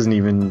she doesn't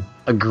even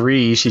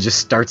agree. She just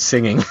starts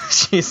singing.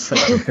 She's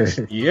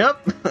like, yep.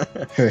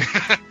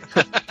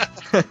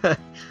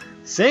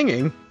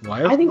 Singing?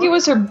 Why? I think it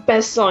was her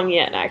best song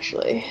yet,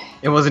 actually.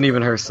 It wasn't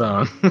even her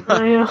song.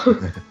 I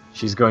know.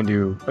 She's going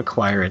to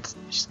acquire it.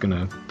 She's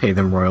going to pay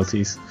them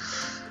royalties.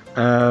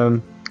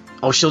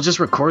 She'll just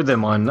record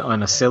them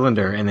on a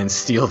cylinder and then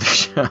steal the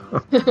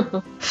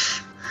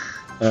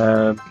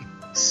show.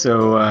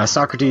 So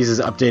Socrates is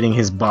updating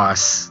his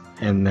boss,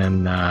 and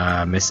then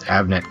Miss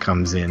Avnet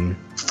comes in.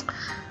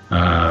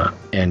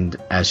 And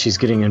as she's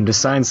getting him to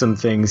sign some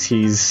things,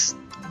 he's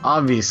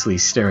obviously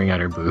staring at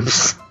her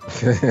boobs.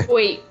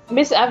 Wait,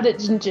 Miss Avnet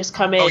didn't just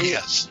come in. Oh,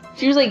 yes.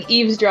 She was like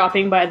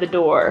eavesdropping by the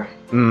door.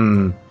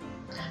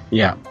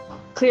 Yeah.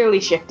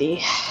 Clearly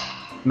shifty.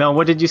 Mel,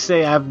 what did you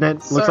say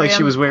Avnet looked like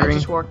she was I wearing?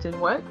 just walked in.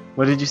 What?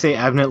 What did you say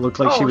Avnet looked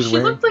like she was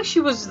wearing? looked like she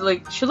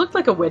looked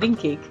like a wedding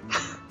cake.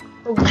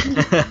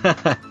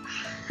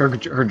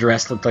 her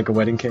dress looked like a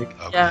wedding cake.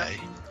 Okay. Yeah.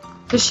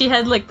 Because she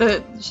had like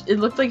it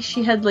looked like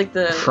she had like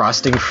the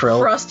Frosting frill.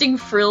 frosting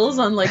frills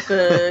on like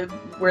the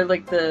where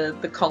like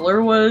the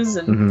collar was,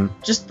 and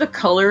just the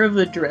color of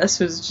the dress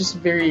was just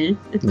very.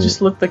 It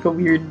just looked like a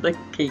weird like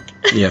cake.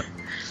 Yep.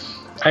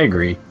 I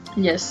agree.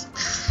 Yes.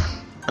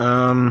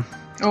 Oh,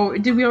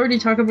 did we already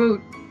talk about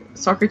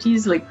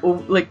Socrates like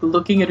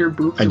looking at her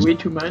boobs way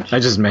too much? I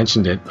just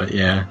mentioned it, but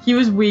yeah. He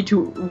was way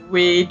too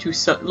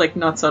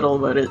not subtle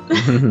about it.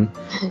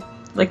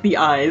 Like the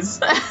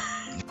eyes.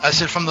 I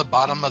said from the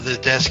bottom of the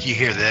desk, you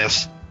hear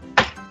this.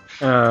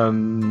 Yeah.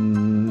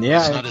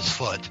 It's not his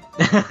foot.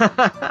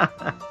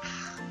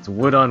 It's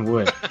wood on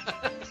wood.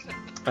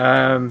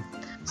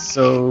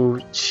 So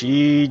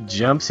she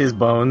jumps his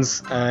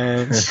bones,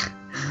 and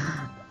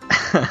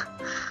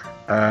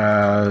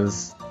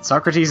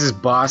Socrates'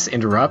 boss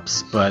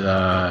interrupts,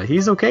 but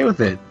he's okay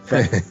with it.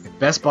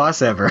 Best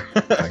boss ever.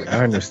 Like,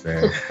 I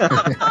understand.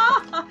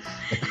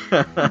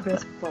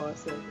 Best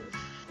boss ever.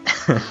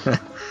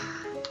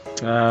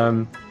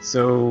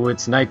 So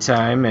it's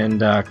nighttime,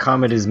 and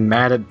Comet is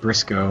mad at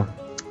Briscoe.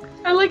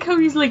 I like how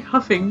he's like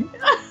huffing.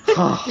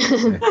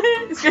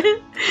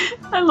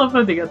 I love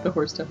how they got the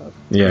horse to huff.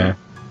 Yeah.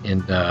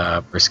 And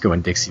Briscoe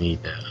and Dixie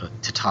need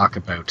to talk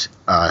about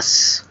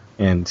us.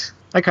 And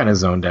I kind of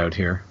zoned out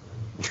here.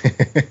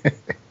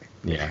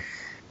 Yeah.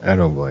 I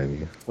don't blame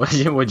you.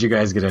 What'd you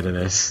guys get out of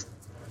this?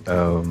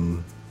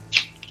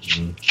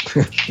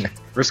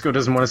 Briscoe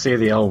doesn't want to say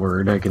the L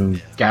word. I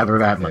can gather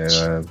that much.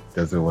 Yeah,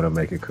 doesn't want to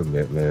make a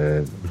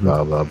commitment.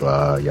 Blah blah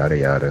blah. Yada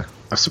yada.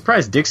 I'm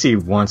surprised Dixie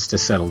wants to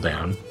settle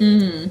down.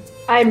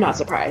 I'm not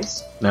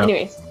surprised. No.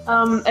 Anyways,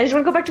 I just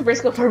want to go back to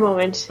Briscoe for a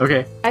moment.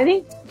 Okay. I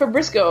think for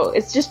Briscoe,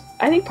 it's just,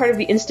 I think part of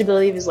the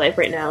instability of his life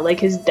right now, like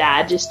his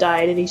dad just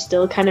died and he's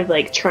still kind of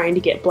like trying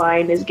to get by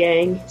in his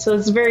gang. So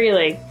it's a very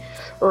like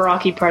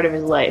rocky part of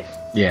his life.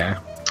 Yeah.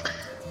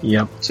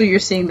 Yep. So you're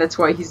saying that's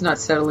why he's not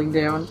settling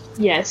down?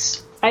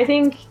 Yes. I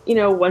think,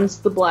 once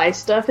the Bly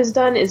stuff is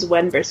done is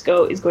when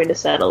Briscoe is going to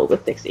settle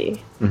with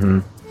Dixie. Mm-hmm.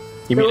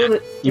 You mean,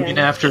 Yeah. mean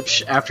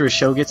after a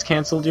show gets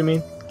canceled, you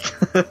mean?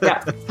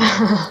 Yeah.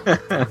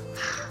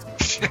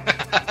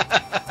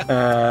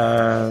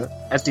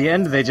 At the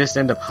end, they just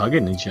end up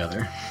hugging each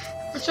other.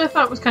 Which I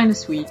thought was kind of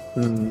sweet.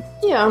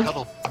 Yeah.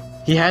 Cuddle.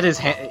 He had his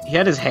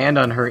hand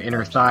on her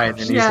inner thigh, and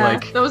he's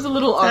like, that was a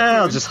little awkward.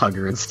 I'll just hug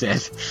her instead.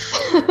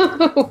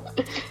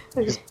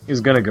 He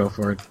was gonna go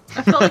for it.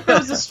 I felt like that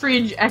was a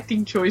strange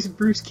acting choice,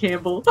 Bruce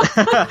Campbell.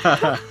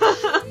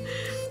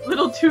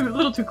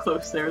 little too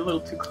close there, a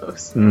little too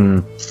close.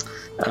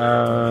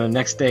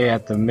 Next day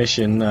at the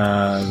mission,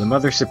 the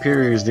Mother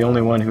Superior is the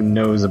only one who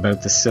knows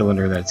about the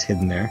cylinder that's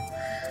hidden there.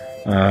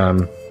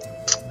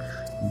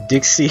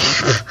 Dixie,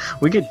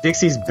 we get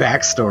Dixie's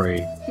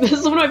backstory. This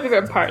is one of my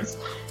favorite parts.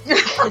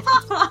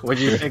 What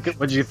do you think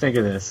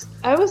of this?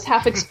 I was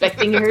half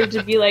expecting her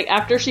to be like,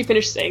 after she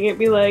finished saying it,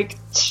 be like,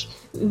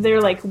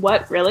 they're like,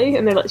 what, really?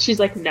 And she's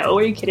like, no,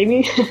 are you kidding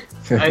me?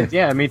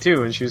 Yeah, me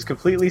too. And she was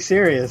completely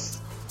serious.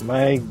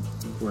 My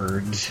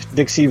word.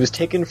 Dixie was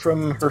taken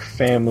from her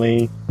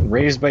family,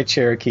 raised by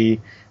Cherokee,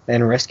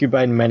 then rescued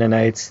by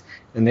Mennonites,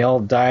 and they all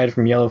died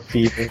from yellow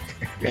fever.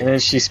 And then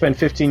she spent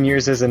 15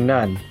 years as a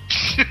nun.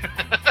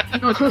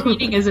 No,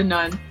 training as a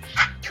nun.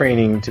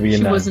 Training to be a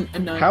nun. She wasn't a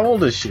nun. How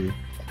old is she?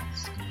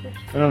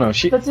 I don't know.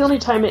 That's the only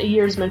time a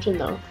year is mentioned,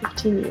 though.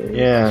 15 years.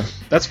 Yeah,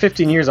 that's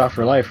 15 years off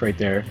her life right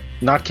there.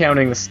 Not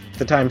counting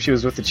the time she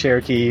was with the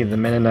Cherokee, the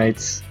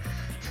Mennonites.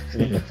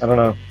 I don't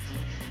know.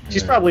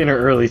 She's probably in her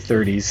early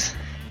 30s.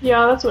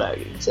 Yeah, that's what I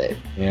would say.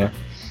 Yeah.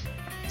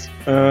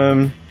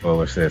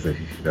 Bowler says that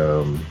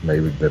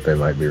maybe that they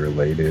might be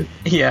related.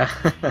 Yeah.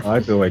 I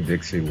feel like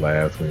Dixie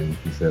laughs when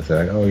he says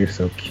that. Oh, you're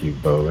so cute,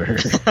 Bowler.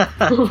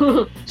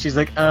 She's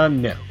like,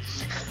 no.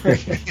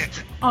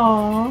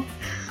 Aww.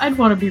 I'd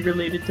want to be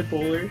related to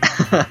Bowler.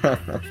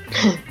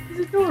 He's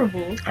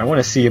adorable. I want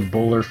to see a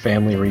Bowler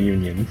family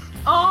reunion.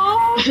 Aww.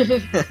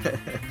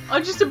 Oh,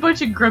 just a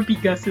bunch of grumpy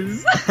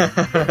Gusses.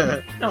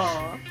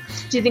 Aww.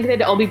 Do you think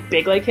they'd all be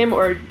big like him,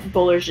 or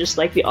Bowler's just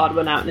like the odd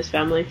one out in his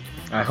family?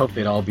 I hope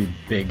they'd all be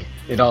big.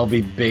 They'd all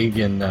be big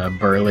and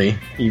burly,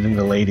 even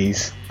the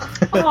ladies.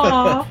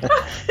 Aww.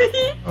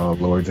 Oh,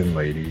 lords and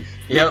ladies.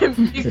 Yep.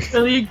 Big,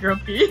 silly, and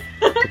grumpy.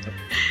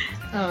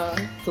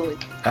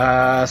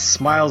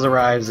 Smiles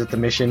arrives at the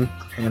mission,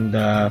 and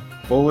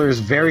Bowler's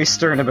very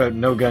stern about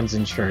no guns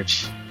in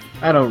church.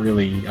 I don't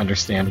really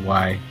understand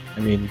why. I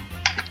mean...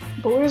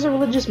 Bowler's a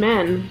religious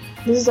man.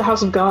 This is the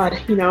house of God,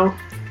 you know.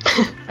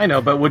 I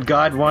know, but would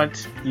God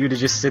want you to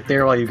just sit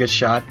there while you get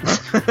shot?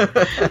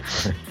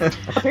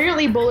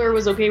 Apparently Bowler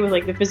was okay with,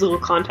 like, the physical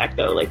contact,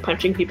 though, like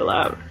punching people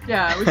out.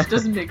 Yeah, which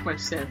doesn't make much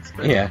sense.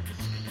 But... Yeah.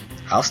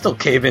 I'll still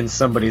cave in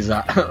somebody's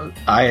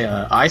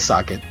eye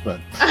socket,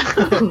 but...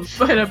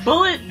 But a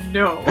bullet,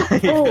 no.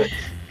 Oh,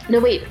 no,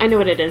 wait, I know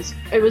what it is.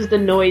 It was the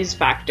noise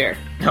factor.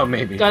 Oh,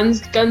 maybe.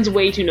 Guns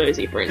way too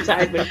noisy for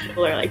inside when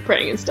people are, like,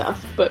 praying and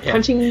stuff. But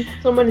punching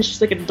someone is just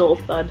like a dull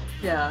thud.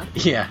 Yeah.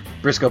 Yeah.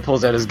 Briscoe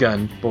pulls out his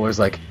gun. Bowler's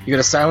like, you got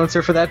a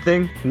silencer for that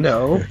thing?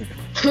 No.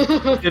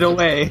 Put it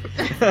away.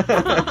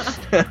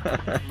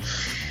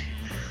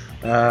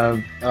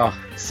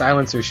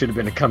 Silencer should have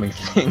been a coming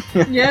thing.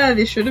 Yeah,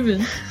 they should have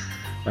been.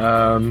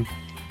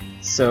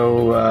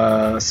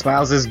 So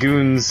Smiles'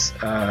 goons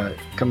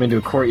come into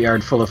a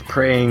courtyard full of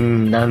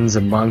praying nuns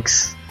and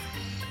monks,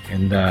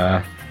 and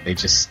they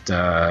just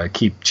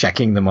keep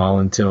checking them all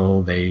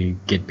until they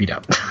get beat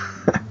up.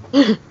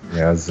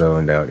 Yeah, I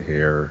zoned out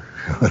here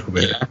a little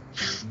bit. Yeah.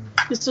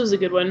 This was a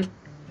good one.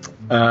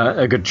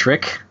 A good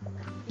trick.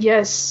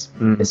 Yes,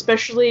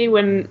 especially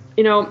when,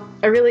 you know,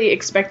 I really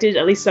expected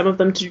at least some of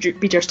them to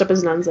be dressed up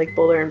as nuns like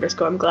Bowler and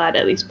Briscoe. I'm glad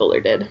at least Bowler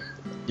did.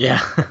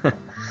 Yeah.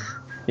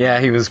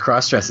 Yeah, he was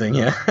cross-dressing,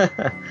 yeah.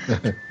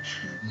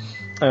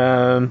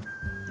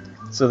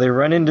 So they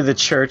run into the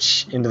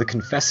church, into the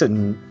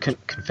confession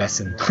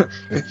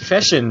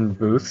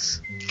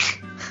booths.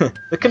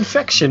 The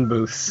confection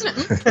booths.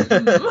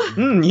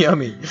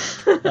 Yummy.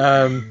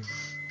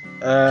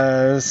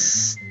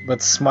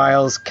 But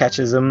Smiles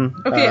catches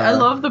him. Okay, I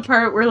love the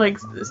part where, like,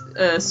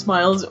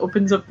 Smiles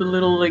opens up the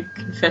little, like,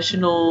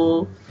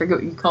 confessional... I forget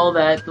what you call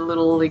that. The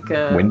little, like...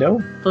 window?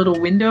 The little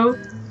window.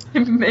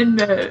 And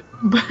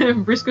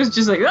Briscoe's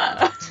just like,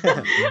 ah!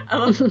 I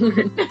love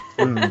the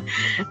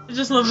I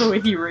just love the way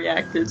he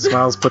reacted.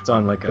 Smiles puts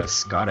on, like, a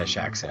Scottish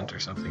accent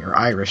or something. Or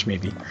Irish,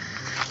 maybe.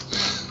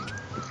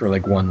 For,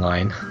 like, one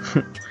line.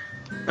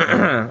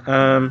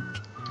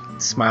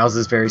 Smiles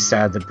is very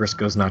sad that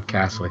Briscoe's not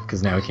Catholic,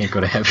 because now he can't go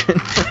to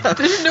heaven.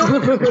 There's no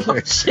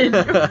option.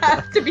 You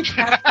have to be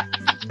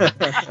Catholic.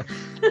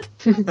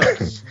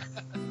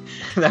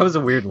 That was a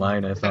weird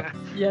line, I thought.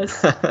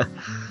 Yes.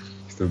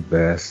 It's the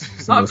best.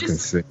 It's the most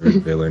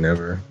considerate villain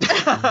ever.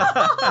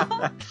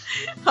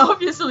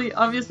 Obviously,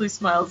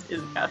 Smiles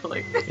is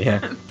Catholic.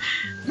 Yeah.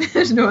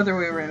 There's no other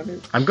way around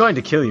it. I'm going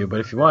to kill you,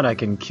 but if you want, I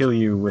can kill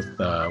you with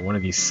one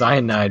of these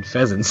cyanide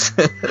pheasants.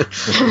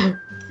 The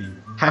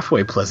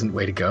halfway pleasant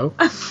way to go.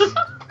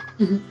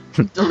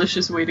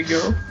 Delicious way to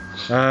go.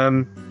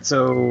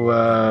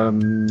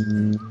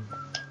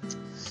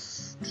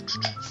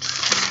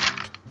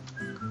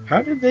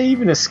 How did they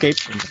even escape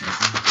from this?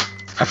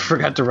 I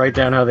forgot to write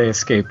down how they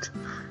escaped.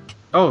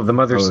 Oh, the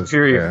Mother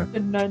Superior The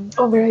nun.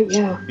 Oh, right,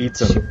 yeah.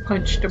 beats She him.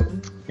 punched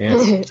him. Yeah,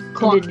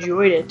 And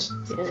enjoyed it.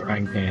 Yeah.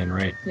 frying pan,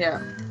 right?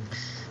 Yeah.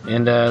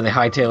 And they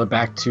hightail it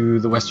back to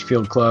the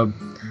Westerfield Club,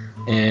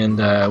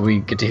 and we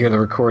get to hear the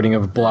recording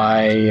of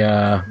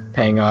Bly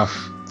paying off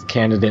the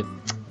candidate.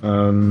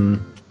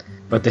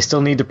 But they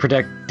still need to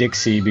protect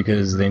Dixie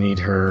because they need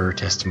her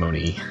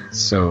testimony.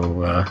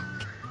 So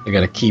they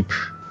got to keep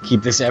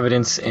this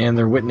evidence and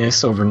their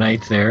witness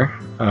overnight there.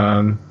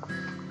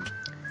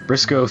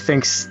 Briscoe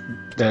thinks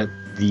that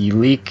the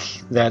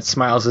leak that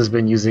Smiles has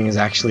been using is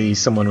actually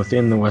someone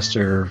within the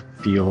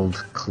Westerfield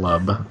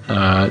Club.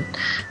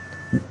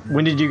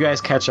 When did you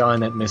guys catch on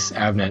that Miss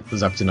Avnet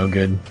was up to no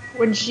good?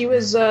 When she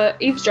was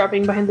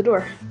eavesdropping behind the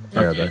door.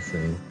 Yeah, that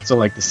scene. So,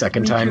 like, the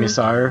second Me time too. you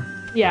saw her?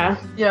 Yeah.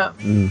 Yeah.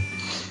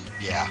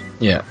 Yeah.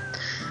 Yeah.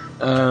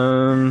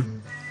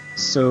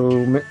 So,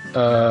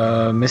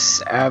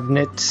 Miss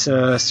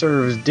Avnet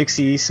serves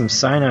Dixie some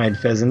cyanide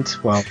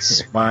pheasant while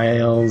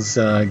Smiles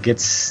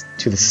gets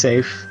to the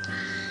safe.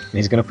 And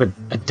he's going to put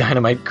a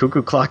dynamite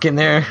cuckoo clock in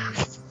there.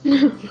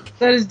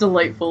 That is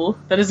delightful.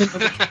 That is a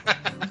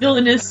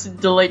villainous,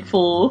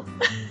 delightful.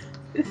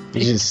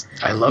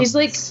 I love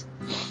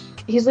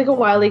He's like a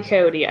Wile E.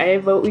 Coyote. I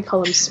vote we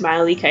call him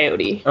Smiley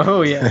Coyote.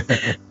 Oh, yeah.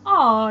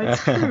 Aw,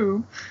 it's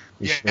true.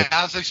 Yeah,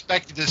 I was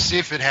expecting to see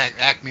if it had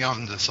Acme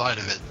on the side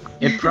of it.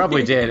 It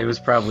probably did. It was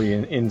probably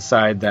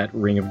inside that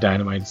ring of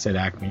dynamite that said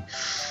Acme.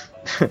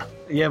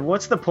 Yeah,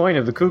 what's the point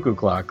of the cuckoo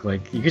clock?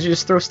 Like, you could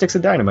just throw sticks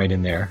of dynamite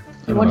in there.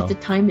 I wanted to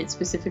time it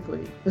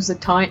specifically. It was a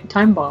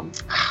time bomb.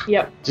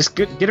 Yep. Just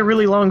get a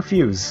really long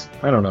fuse.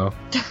 I don't know.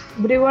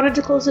 But he wanted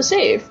to close the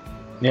safe.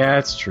 Yeah,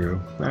 it's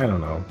true. I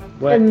don't know.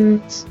 What?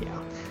 And yeah.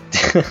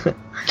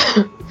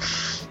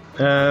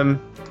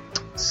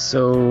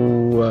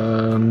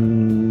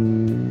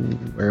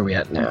 Where are we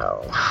at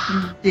now?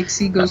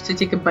 Dixie goes to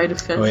take a bite of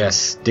pheasant. Oh,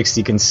 yes.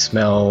 Dixie can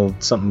smell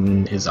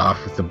something is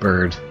off with the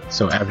bird,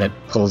 so Avnet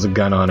pulls a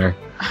gun on her.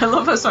 I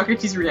love how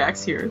Socrates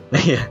reacts here.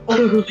 Yeah,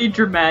 Overly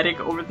dramatic,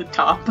 over the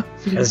top.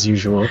 as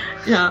usual.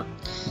 Yeah.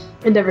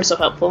 And ever so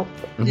helpful.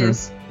 Mhm.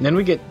 Yes. Then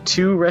we get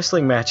 2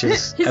 wrestling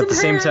matches His at and the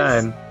same hers.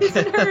 time. His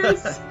and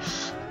hers.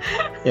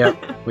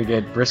 Yep, we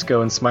get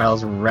Briscoe and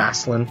Smiles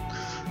wrestling,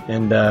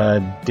 and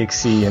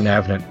Dixie and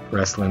Avnet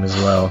wrestling as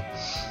well.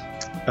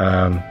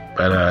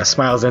 But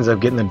Smiles ends up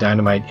getting the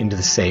dynamite into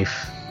the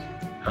safe.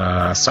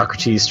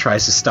 Socrates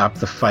tries to stop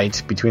the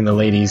fight between the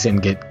ladies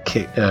and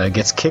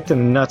gets kicked in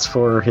the nuts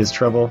for his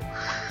trouble.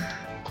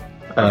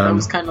 That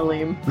was kind of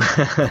lame.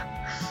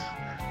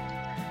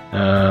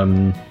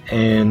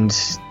 And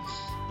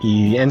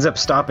he ends up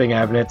stopping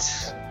Avnet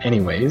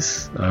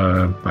anyways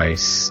by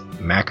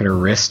smacking her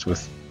wrist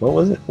with, what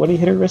was it? What did he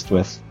hit her wrist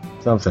with?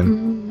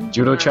 Something.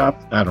 Judo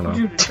chop? I don't know.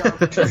 Judo chop.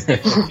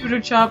 Judo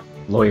chop.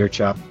 Lawyer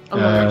chop. A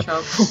lawyer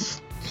chop.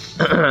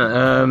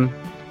 And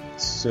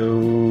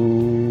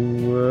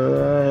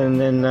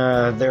then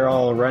they're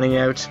all running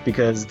out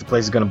because the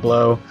place is going to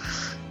blow.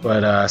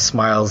 But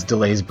Smiles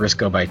delays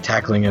Briscoe by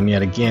tackling him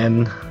yet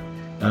again.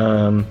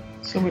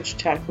 So much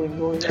tackling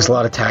going on. There's a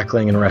lot of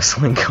tackling and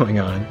wrestling going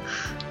on.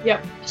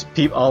 Yep.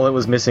 All it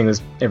was missing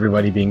was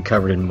everybody being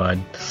covered in mud.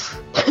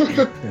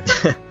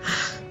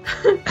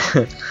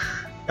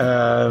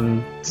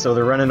 So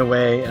they're running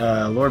away.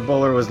 Lord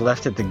Bowler was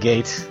left at the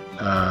gate.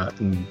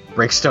 And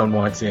Breakstone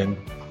wants in,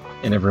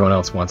 and everyone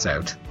else wants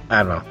out.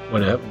 I don't know.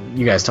 What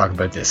you guys talk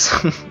about this?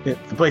 The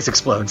place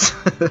explodes.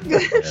 Yeah,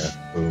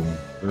 boom.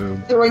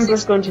 Boom. Throwing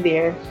Briscoe into the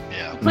air.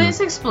 Yeah. The place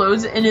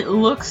explodes and it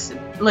looks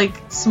like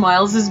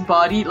Smiles'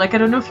 body. Like, I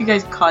don't know if you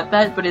guys caught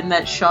that, but in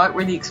that shot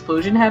where the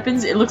explosion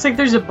happens, it looks like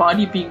there's a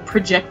body being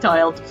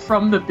projectiled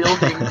from the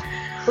building.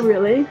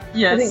 Really?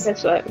 Yes. I think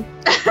that's that.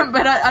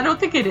 But I don't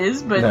think it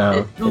is, but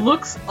No. it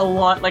looks a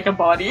lot like a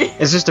body.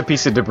 It's just a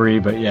piece of debris,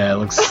 but yeah, it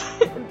looks.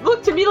 It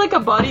looked to me like a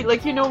body,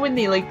 like, you know, when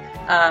they, like,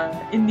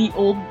 in the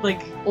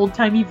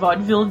old-timey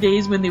vaudeville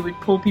days when they would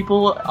pull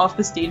people off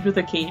the stage with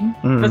a cane.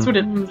 Mhm. That's what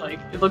it looked like.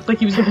 It looked like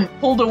he was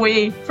pulled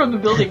away from the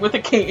building with a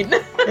cane.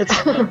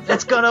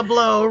 It's gonna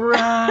blow,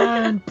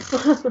 run!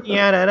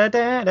 Yeah, da da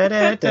da da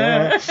da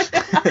da.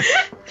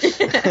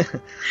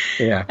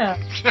 Yeah.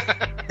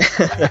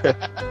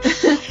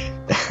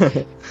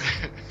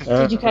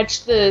 Did you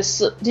catch the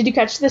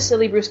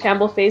silly Bruce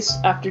Campbell face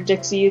after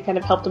Dixie kind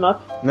of helped him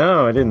up?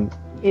 No, I didn't.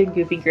 He had a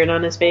goofy grin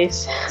on his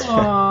face.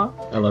 Aww.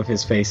 I love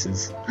his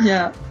faces.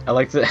 Yeah. I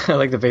like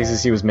the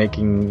faces he was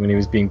making when he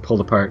was being pulled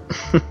apart.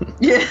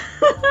 Yeah.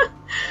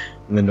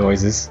 And the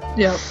noises.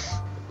 Yeah.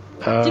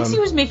 Dixie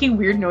was making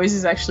weird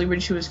noises actually when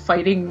she was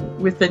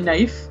fighting with the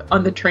knife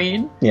on the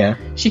train. Yeah.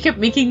 She kept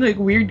making like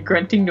weird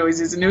grunting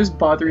noises and it was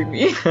bothering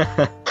me.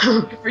 I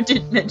never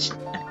did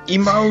mention that.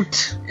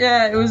 Emote.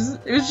 Yeah, it was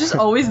just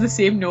always the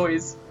same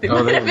noise. They Oh,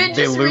 might they- have been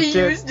they just looped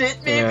it? reused it,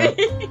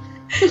 maybe.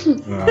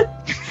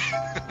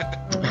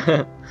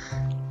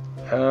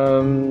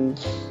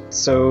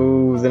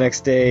 So the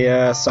next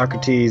day,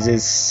 Socrates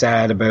is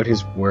sad about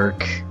his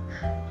work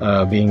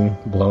being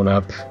blown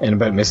up and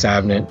about Miss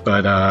Avnet,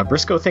 but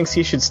Briscoe thinks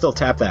he should still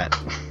tap that.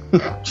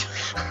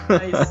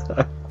 Nice.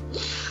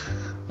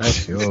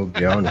 She'll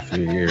be on in a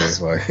few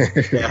years. Like,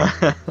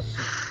 Yeah.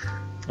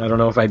 I don't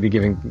know if I'd be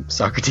giving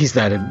Socrates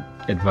that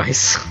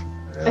advice.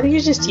 I think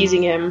he's just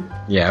teasing him.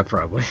 Yeah,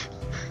 probably.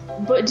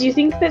 But do you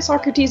think that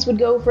Socrates would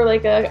go for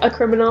like a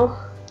criminal?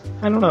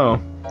 I don't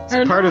know. I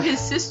don't part know. of- His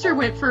sister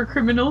went for a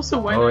criminal, so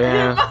why Oh, not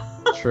yeah.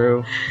 him?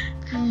 True.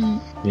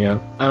 Yeah.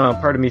 I don't know.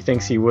 Part of me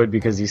thinks he would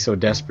because he's so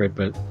desperate,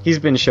 but he's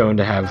been shown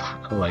to have,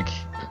 like,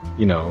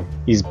 you know,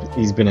 he's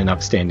been an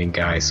upstanding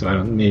guy,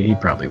 so maybe he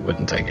probably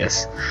wouldn't, I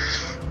guess.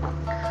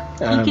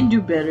 He can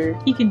do better.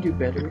 He can do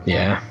better.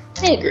 Yeah.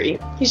 I agree.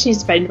 He just needs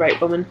to find the right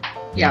woman.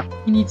 Yeah.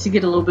 He needs to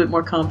get a little bit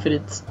more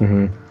confidence.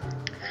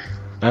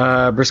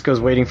 Briscoe's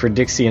waiting for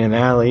Dixie in an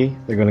alley.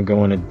 They're going to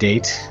go on a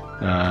date.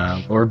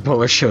 Lord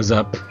Buller shows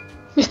up.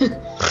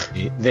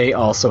 They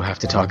also have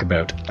to talk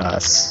about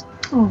us.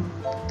 Oh.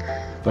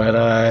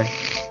 But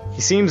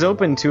he seems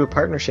open to a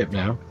partnership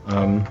now.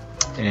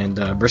 And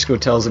Briscoe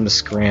tells him to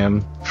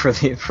scram for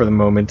the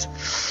moment.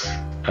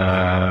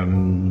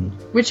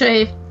 Which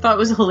I thought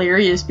was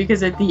hilarious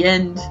because at the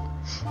end,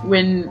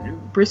 when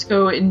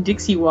Briscoe and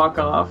Dixie walk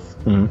off,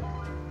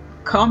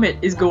 Comet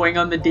is going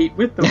on the date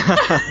with them.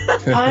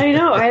 I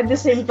know, I had the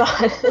same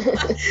thought.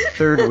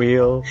 Third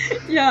wheel.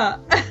 Yeah.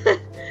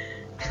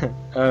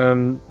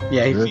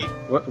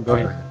 What, go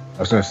ahead. I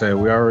was gonna say,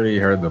 we already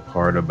heard the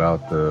part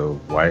about the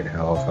White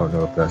House. I don't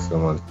know if that's the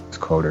one it's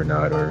called or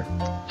not. Or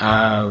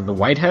The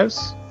White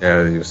House?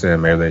 yeah, you were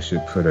saying maybe they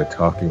should put a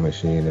talking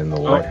machine in the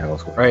White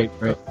House. Right.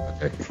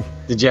 Okay.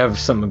 Did you have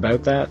something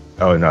about that?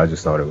 Oh no, I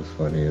just thought it was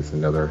funny. It's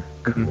another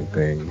common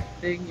thing.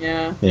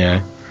 Yeah.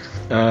 Yeah.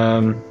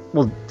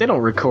 Well, they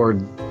don't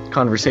record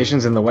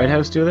conversations in the White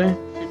House, do they?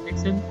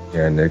 Nixon?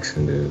 Yeah,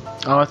 Nixon did.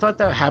 Oh, I thought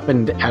that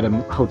happened at a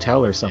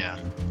hotel or something. Yeah.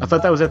 I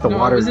thought that was at the No,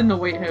 Water... it was in the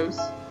White House.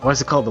 What's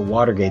it called? The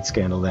Watergate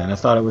scandal then. I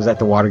thought it was at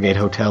the Watergate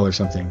Hotel or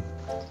something.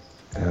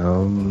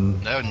 No,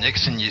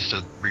 Nixon used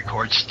to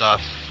record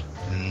stuff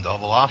in the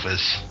Oval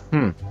Office.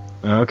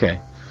 Okay.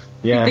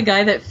 Yeah. The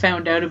guy that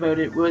found out about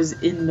it was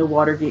in the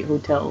Watergate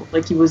Hotel.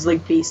 Like, he was,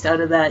 like, based out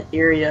of that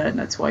area, and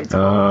that's why it's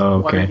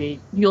called Watergate.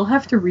 You'll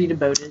have to read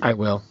about it. I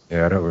will.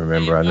 Yeah, I don't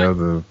remember. I know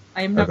the.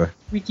 I am not Okay.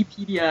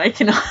 Wikipedia. I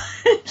cannot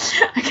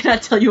I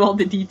cannot tell you all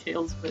the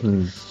details, but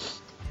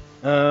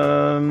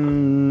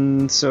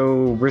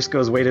So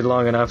Briscoe's waited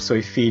long enough, so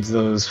he feeds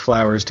those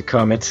flowers to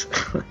Comet.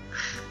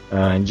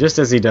 And just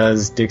as he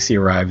does, Dixie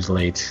arrives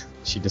late.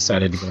 She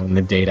decided to go on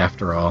the date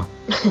after all.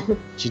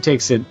 She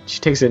takes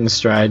it in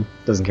stride.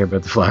 Doesn't care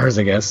about the flowers,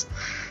 I guess.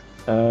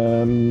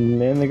 And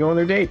they go on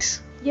their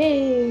date.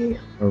 Yay!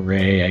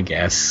 Hooray, I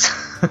guess.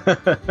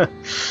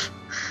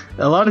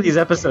 A lot of these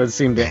episodes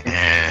seem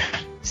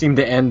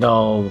to end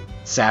all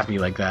sappy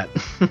like that.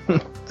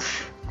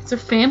 it's a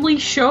family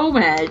show,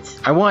 Matt.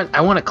 I want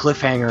a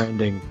cliffhanger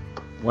ending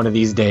one of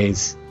these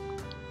days.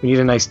 We need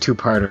a nice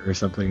two-parter or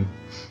something.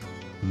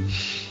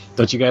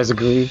 Don't you guys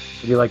agree?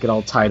 Would you like it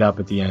all tied up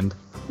at the end?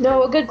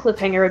 No, a good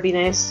cliffhanger would be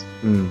nice.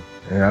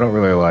 Yeah, I don't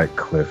really like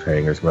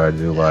cliffhangers, but I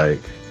do like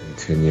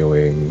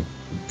continuing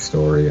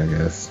story, I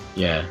guess.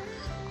 Yeah.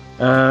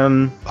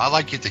 I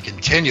like it to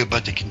continue,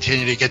 but to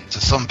continue to get to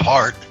some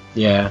part.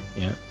 Yeah.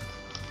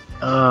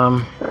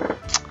 All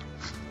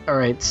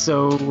right.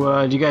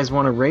 So, do you guys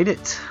want to rate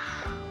it?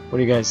 What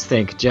do you guys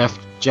think, Jeff?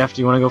 Jeff,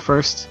 do you want to go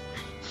first?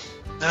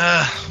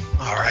 All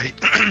right.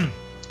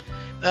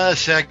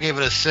 So I gave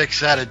it a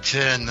 6 out of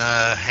 10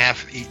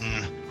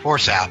 half-eaten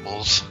horse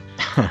apples.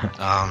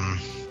 I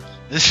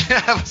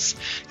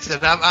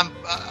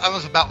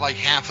was about like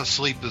half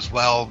asleep as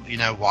well,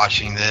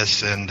 watching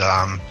this, and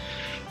I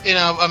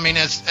mean,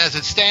 as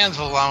it stands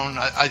alone,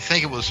 I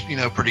think it was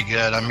pretty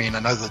good. I mean, I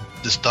know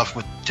the stuff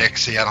with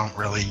Dixie I don't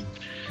really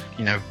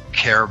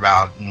care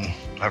about, and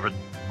I would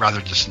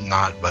rather just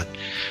not. But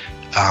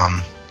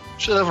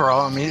so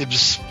overall, I mean, I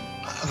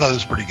thought it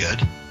was pretty good.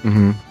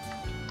 Mm-hmm.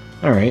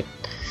 All right.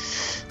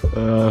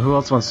 Who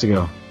else wants to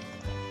go?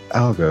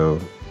 I'll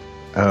go.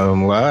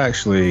 Well, I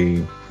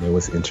actually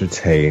was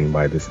entertained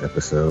by this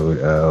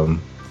episode.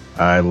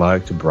 I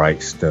liked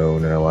Brightstone,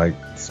 and I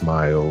liked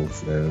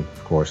Smiles, and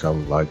of course I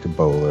liked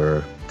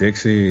Bowler.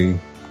 Dixie,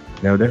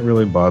 didn't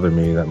really bother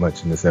me that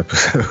much in this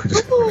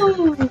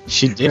episode.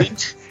 She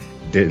didn't.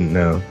 Didn't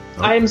know.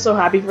 I am so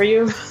happy for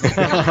you.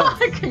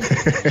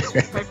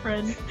 my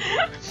friend.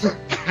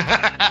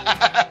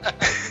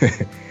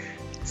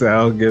 So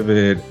I'll give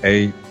it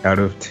 8 out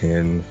of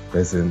 10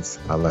 pheasants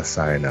a la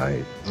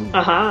cyanide.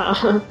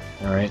 Aha.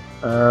 All right.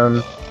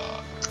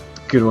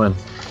 Good one.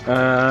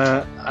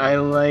 I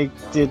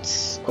liked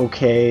it.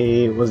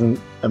 Okay, it wasn't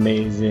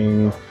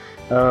amazing.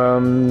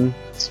 I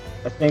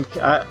think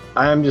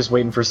I'm just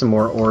waiting for some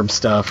more Orb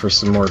stuff or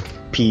some more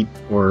Pete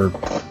or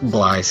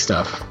Bly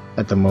stuff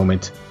at the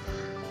moment.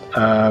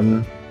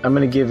 I'm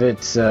gonna give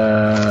it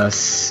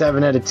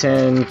 7 out of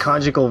 10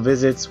 conjugal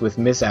visits with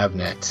Miss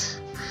Avnet.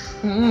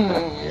 Who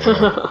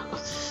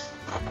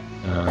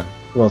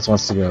else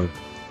wants to go?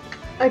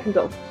 I can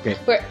go. Okay.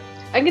 Wait,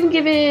 I'm gonna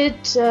give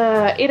it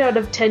 8 out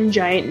of 10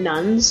 giant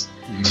nuns.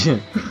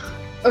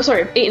 Oh,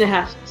 sorry,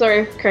 8.5.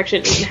 Sorry,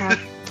 correction, 8.5.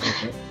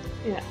 Okay.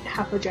 Yeah,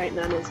 half a giant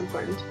nun is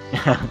important.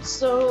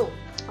 So,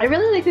 I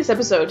really like this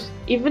episode,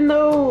 even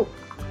though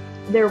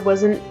there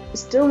wasn't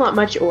still not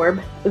much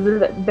orb.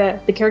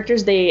 The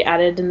characters they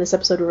added in this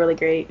episode were really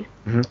great.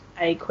 Mm-hmm.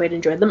 I quite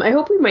enjoyed them. I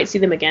hope we might see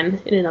them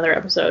again in another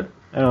episode.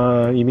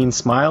 You mean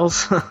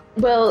Smiles?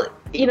 Well,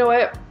 you know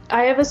what?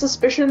 I have a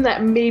suspicion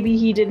that maybe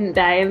he didn't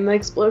die in the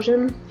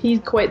explosion. He's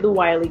quite the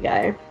wily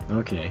guy.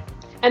 Okay.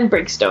 And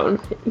Breakstone.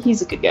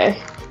 He's a good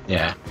guy.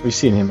 Yeah, we've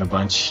seen him a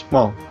bunch.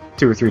 Well,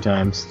 2 or 3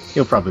 times.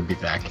 He'll probably be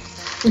back.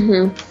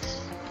 Mm-hmm.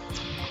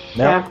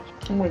 No? Yeah.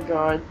 Oh my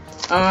god.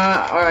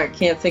 I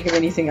can't think of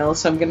anything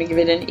else, so I'm gonna give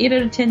it an 8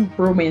 out of 10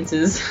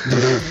 romances.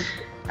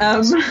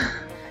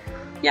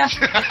 Yeah.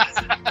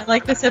 I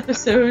like this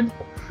episode.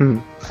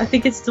 I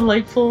think it's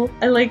delightful.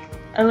 I like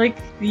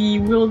the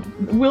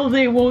will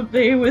they, won't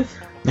they with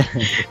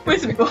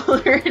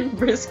Bowler and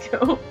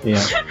Briscoe.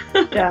 Yeah.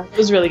 Yeah, it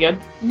was really good.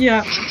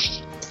 Yeah.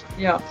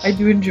 Yeah, I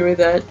do enjoy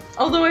that.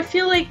 Although I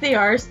feel like they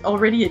are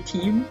already a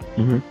team.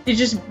 Mm-hmm. They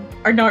just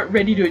are not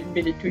ready to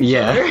admit it to each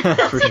other. Yeah,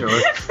 for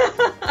sure.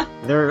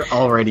 They're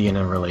already in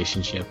a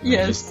relationship. They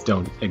Yes. just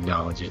don't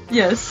acknowledge it.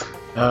 Yes.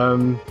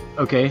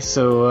 Okay,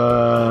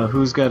 so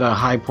who's got a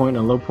high point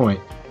and a low point?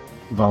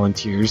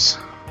 Volunteers.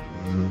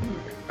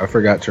 I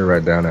forgot to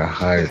write down a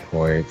high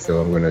point,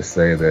 so I'm going to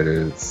say that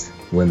it's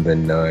when the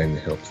nun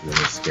helps them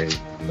escape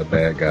from the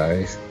bad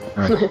guys.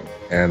 All right.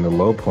 And the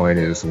low point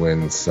is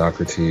when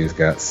Socrates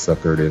got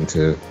suckered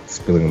into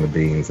spilling the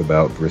beans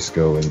about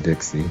Briscoe and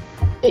Dixie.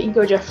 There you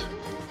go, Jeff.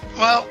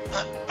 Well,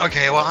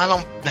 okay, well, I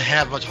don't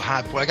have much of a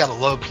high point. I got a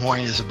low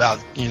point is about,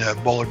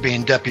 Bowler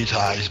being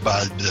deputized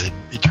by the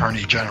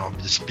Attorney General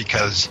just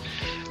because,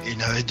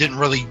 it didn't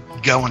really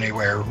go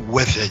anywhere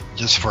with it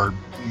just for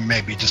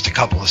maybe just a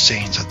couple of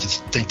scenes. I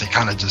just think they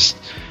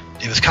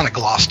it was kind of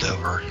glossed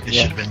over. It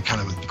should have been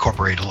kind of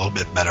incorporated a little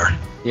bit better.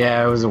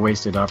 Yeah, it was a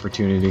wasted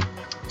opportunity.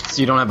 So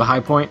you don't have a high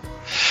point?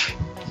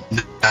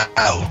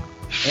 No.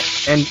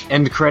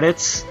 End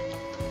credits?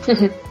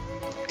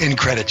 In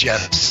credits,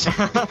 yes.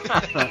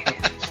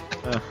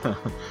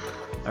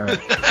 All right.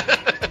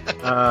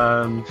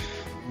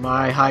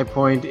 My high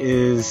point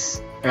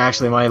is...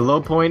 Actually, my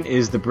low point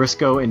is the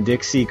Briscoe and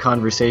Dixie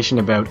conversation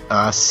about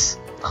us.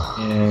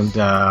 And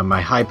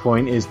my high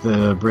point is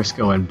the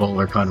Briscoe and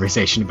Bowler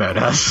conversation about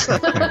us.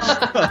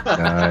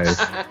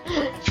 Nice.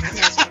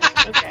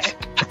 Okay.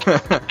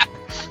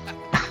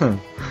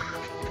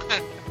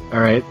 All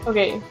right.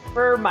 Okay,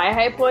 for my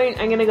high point,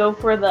 I'm gonna go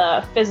for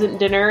the pheasant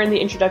dinner and the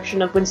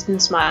introduction of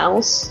Winston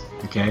Smiles.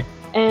 Okay.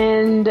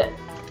 And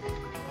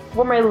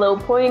for my low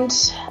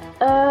point,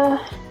 I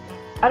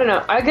don't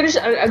know. I'm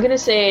gonna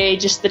say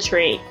just the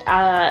train.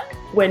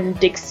 When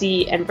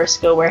Dixie and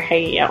Briscoe were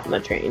hanging out on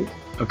the train.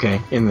 Okay.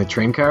 In the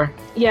train car?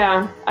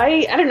 Yeah,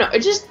 I don't know.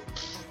 It just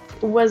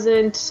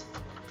wasn't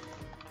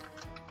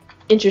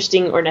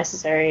interesting or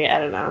necessary. I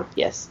don't know.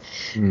 Yes.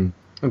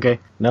 Okay.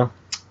 No.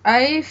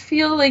 I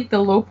feel like the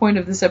low point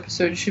of this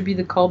episode should be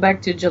the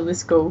callback to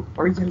Jalisco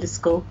or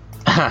Jalisco.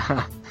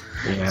 Yeah.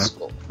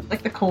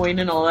 Like the coin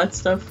and all that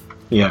stuff.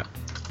 Yeah.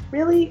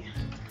 Really?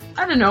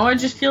 I don't know, I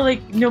just feel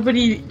like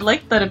nobody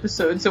liked that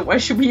episode, so why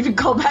should we even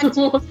call back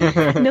to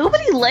it?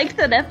 Nobody liked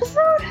that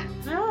episode?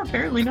 No,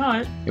 apparently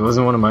not. It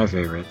wasn't one of my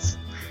favorites.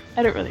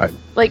 I don't really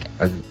like.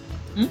 I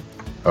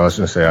was going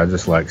to say, I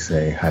just like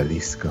saying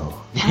Jalisco.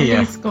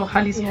 Yeah. Jalisco.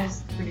 Yeah.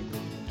 Is pretty cool.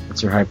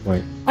 What's your high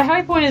point? My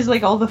high point is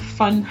like all the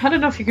fun, I don't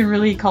know if you can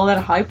really call that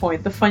a high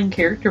point, the fun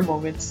character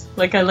moments.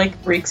 Like I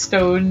like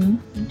Breakstone,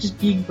 just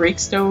being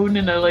Breakstone,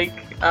 and I like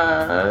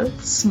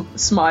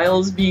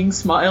Smiles being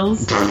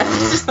Smiles. I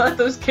just thought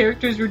those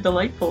characters were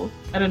delightful.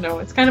 I don't know,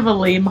 it's kind of a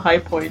lame high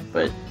point,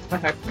 but it's my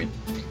high point.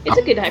 It's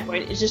a good high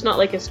point. It's just not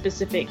like a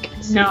specific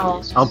scene. No.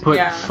 It's just I'll put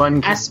Yeah.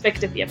 fun...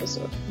 aspect of the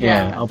episode.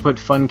 Yeah, I'll put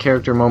fun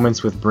character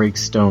moments with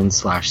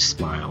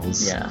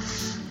Breakstone/Smiles. Yeah.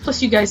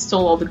 Plus you guys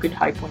stole all the good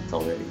high points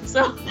already,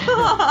 so...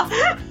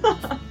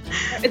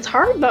 It's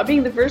hard not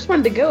being the first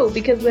one to go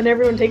because then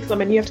everyone takes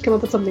them and you have to come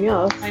up with something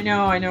else. I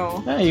know.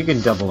 You can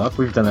double up.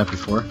 We've done that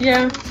before.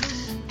 Yeah.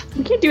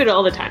 You can't do it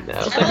all the time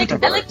though. So I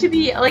like to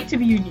be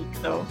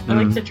unique though. I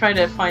like to try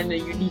to find a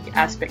unique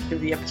aspect of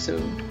the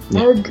episode.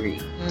 Yeah. I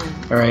agree.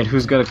 All right,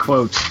 who's got a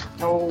quote?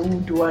 Oh,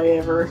 do I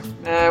ever?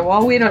 Well,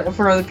 I'll wait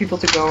for other people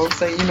to go.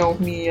 So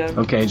me.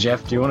 Okay,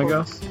 Jeff, do you want to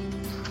go?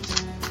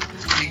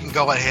 You can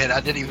go ahead.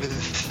 I didn't even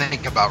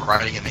think about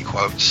writing any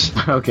quotes.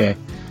 Okay.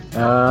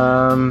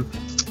 I'll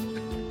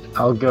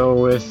go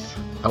with,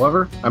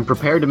 however, I'm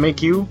prepared to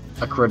make you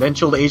a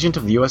credentialed agent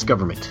of the U.S.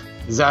 government.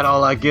 Is that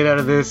all I get out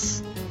of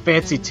this?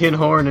 Fancy tin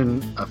horn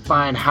and a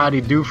fine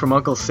howdy-do from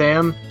Uncle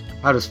Sam?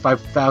 How does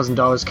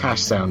 $5,000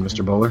 cash sound,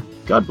 Mr. Bowler?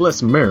 God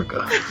bless America.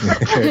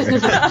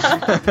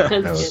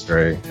 That was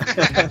great.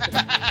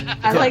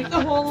 I like the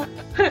whole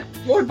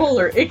Lord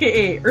Bowler,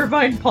 a.k.a.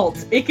 Irvine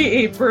Pultz,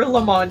 a.k.a. Burr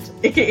Lamont,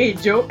 a.k.a.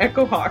 Joe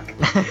Echo Hawk.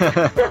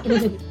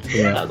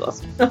 Yeah. That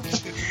was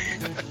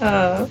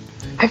awesome.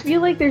 I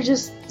feel like there's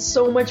just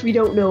so much we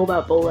don't know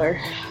about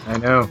Bowler. I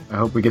know. I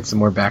hope we get some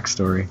more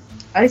backstory.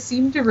 I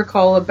seem to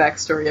recall a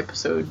backstory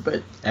episode,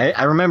 but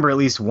I remember at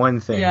least one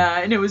thing. yeah,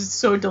 and it was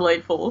so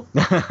delightful.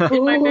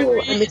 In my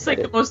memory, it's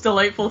like the most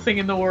delightful thing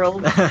in the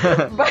world.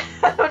 But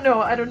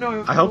I don't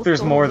know. I hope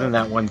there's more than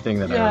that one thing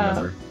that I Yeah.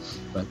 remember.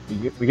 But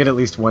we get at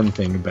least one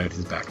thing about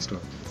his backstory.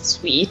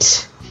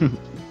 Sweet.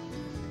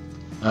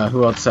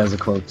 Who else has a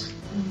quote?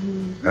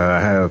 I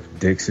have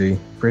Dixie.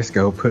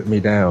 Briscoe, put me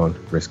down.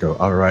 Briscoe,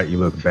 all right, you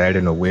look bad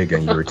in a wig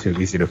and you were too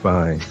easy to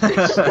find.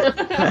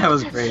 That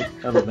was great.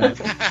 I love that.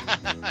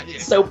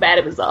 So bad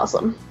it was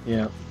awesome.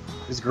 Yeah.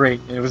 It was great.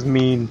 And it was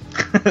mean.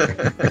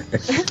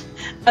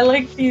 I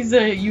like these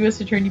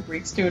U.S. Attorney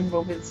Breakstone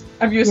moments.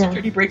 I'm U.S. Yeah.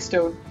 Attorney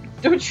Breakstone.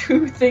 Don't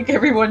you think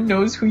everyone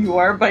knows who you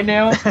are by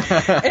now?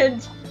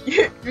 And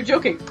you're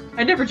joking.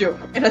 I never joke.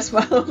 And I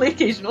smile only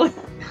occasionally.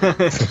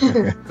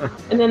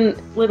 And then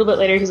a little bit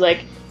later, he's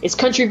like, "It's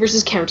country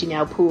versus county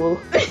now, Pool."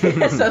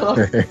 Yes, I love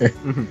it.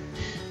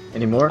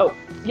 Any more? Oh,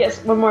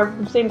 yes, one more.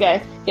 Same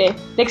guy. Okay.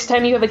 Next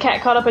time you have a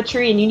cat caught up a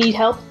tree and you need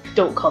help,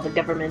 don't call the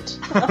government.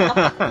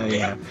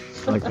 Yeah.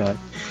 I like that.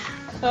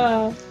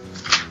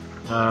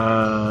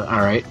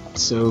 Alright.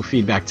 So,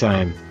 feedback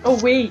time. Oh,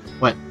 wait.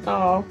 What?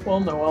 Oh, well,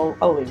 no,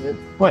 I'll leave it.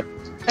 What?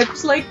 I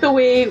just like the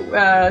way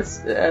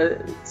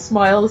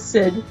Smiles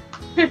said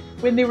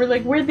when they were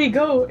like, "Where'd they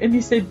go?" And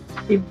he said,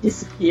 "They've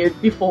disappeared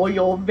before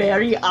your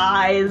very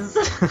eyes."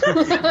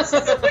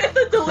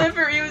 The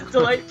delivery was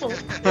delightful.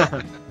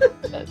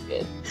 That's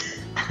good.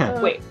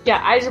 Wait, yeah,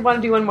 I just want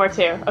to do one more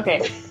too.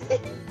 Okay.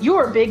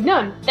 You're a big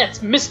nun. That's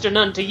Mr.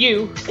 Nun to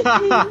you.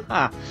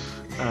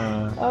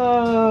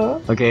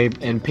 Okay,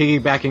 and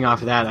piggybacking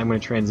off of that, I'm going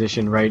to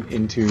transition right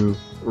into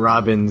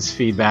Robin's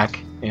feedback.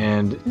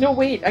 And No,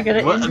 wait, I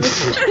gotta What?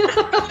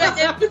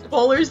 end with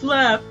Bowler's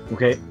laugh.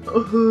 okay,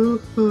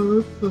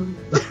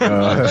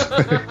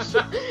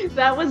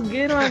 That was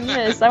good one,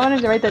 yes. I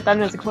wanted to write that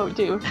down as a quote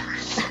too.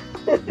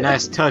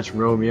 nice touch,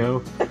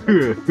 Romeo.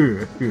 I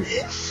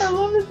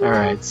love it. All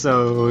right,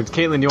 so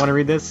Caitlin, do you want to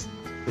read this?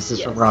 This is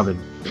Yes. from Robin.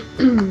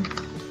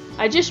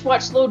 I just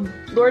watched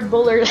Lord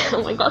Bowler.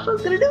 Oh my gosh, I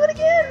was gonna do it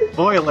again.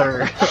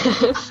 Boiler.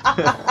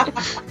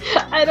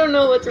 I don't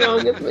know what's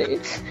wrong with me.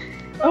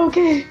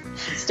 Okay,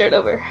 start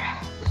over.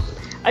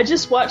 I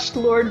just watched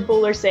Lord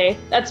Bowler say,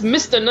 "That's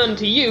Mr. Nun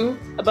to you,"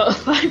 about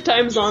 5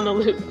 times on the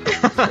loop.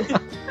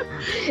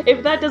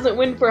 If that doesn't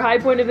win for high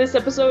point of this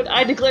episode,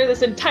 I declare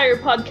this entire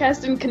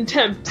podcast in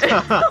contempt.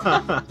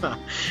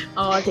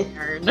 Oh,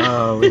 darn.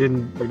 Oh, we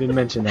didn't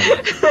mention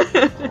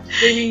that.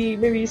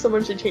 Maybe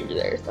someone should change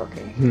theirs.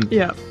 Okay.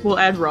 Yeah, we'll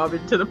add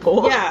Robin to the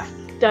poll. Yeah,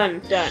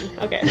 done.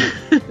 Okay.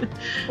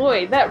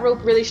 Boy, that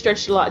rope really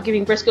stretched a lot,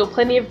 giving Briscoe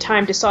plenty of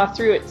time to saw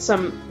through it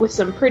with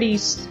some pretty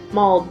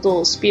small,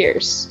 dull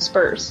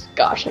spurs.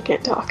 Gosh, I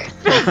can't talk.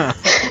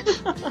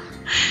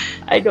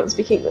 I don't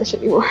speak English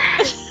anymore.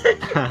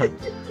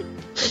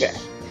 Okay.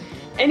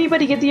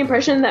 Anybody get the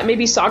impression that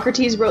maybe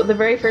Socrates wrote the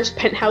very first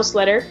Penthouse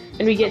letter,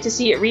 and we get to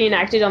see it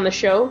reenacted on the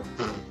show?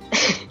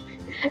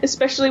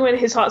 Especially when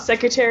his hot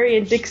secretary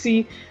and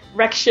Dixie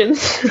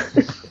Rections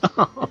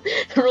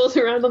rolled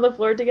around on the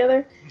floor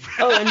together.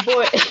 Oh,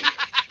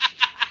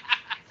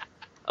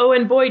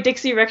 and boy,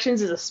 Dixie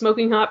Rections is a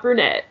smoking hot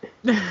brunette.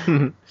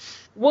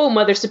 Whoa,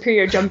 Mother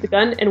Superior jumped the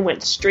gun and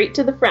went straight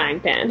to the frying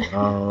pan.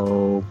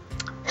 Oh,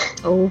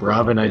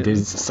 Robin, I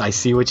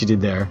see what you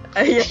did there.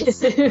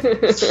 Yes.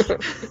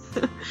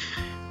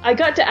 I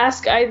got to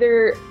ask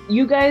either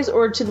you guys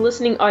or to the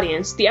listening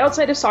audience, the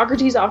outside of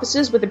Socrates'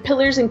 offices with the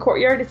pillars and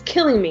courtyard is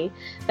killing me.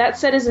 That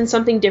set is in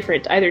something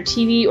different, either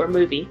TV or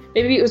movie.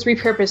 Maybe it was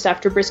repurposed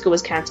after Briscoe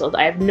was cancelled.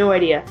 I have no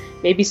idea.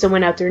 Maybe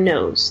someone out there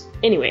knows.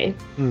 Anyway.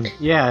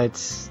 Yeah,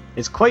 it's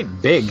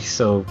quite big,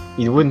 so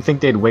you wouldn't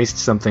think they'd waste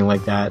something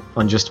like that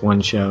on just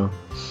one show.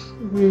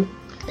 Mm-hmm.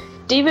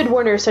 David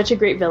Warner is such a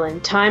great villain.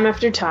 Time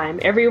after time.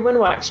 Everyone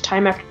watch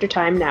Time After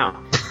Time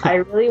now. I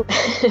really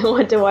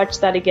want to watch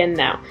that again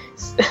now.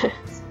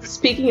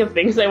 Speaking of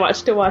things I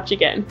watched to watch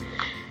again.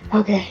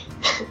 Okay.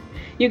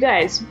 You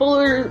guys,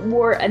 Bowler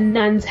wore a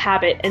nun's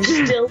habit and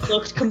still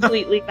looked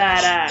completely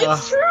badass.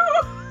 It's true!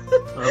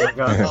 Oh my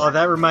god. Oh,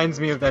 that reminds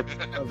me of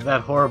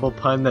that horrible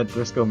pun that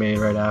Briscoe made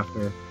right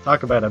after.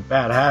 Talk about a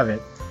bad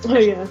habit. Oh,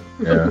 yeah.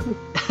 Yeah.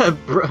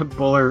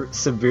 Bowler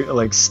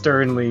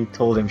sternly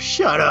told him,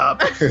 "Shut up."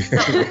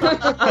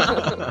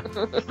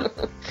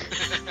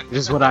 This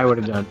is what I would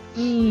have done.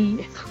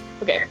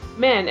 Okay,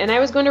 man, and I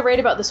was going to write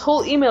about this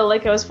whole email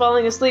like I was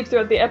falling asleep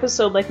throughout the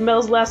episode, like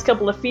Mel's last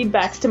couple of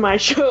feedbacks to my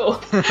show.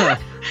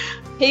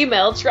 Hey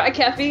Mel, try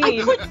caffeine.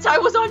 I couldn't. I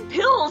was on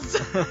pills.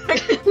 I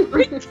couldn't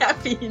drink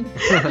caffeine.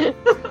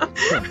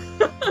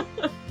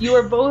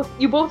 You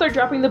both are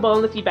dropping the ball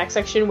in the feedback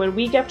section when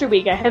week after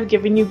week I have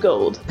given you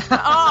gold.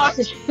 Oh,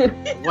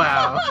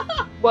 Wow.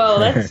 Well,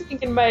 that's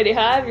thinking mighty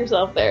high of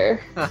yourself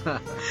there.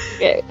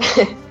 Okay.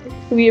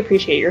 We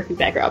appreciate your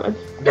feedback, Robin.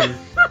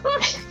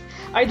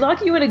 I'd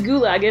lock you in a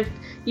gulag if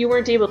you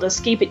weren't able to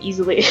escape it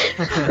easily.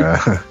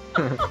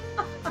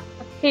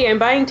 Hey, I'm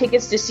buying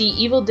tickets to see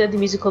Evil Dead the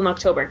Musical in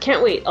October.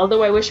 Can't wait,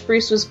 although I wish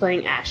Bruce was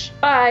playing Ash.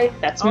 Bye!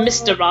 That's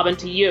Mr. Robin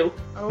to you.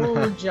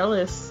 Oh,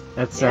 jealous.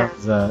 That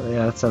sounds,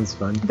 that sounds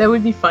fun. That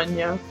would be fun,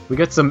 yeah. We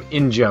got some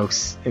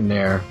in-jokes in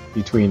there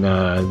between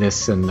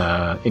this and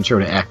Intro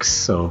to X,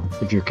 so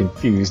if you're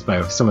confused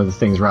by some of the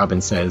things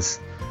Robin says,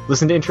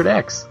 listen to Intro to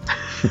X.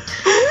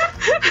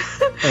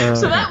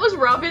 So that was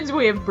Robin's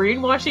way of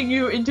brainwashing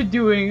you into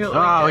doing it.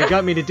 Oh, he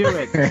got me to do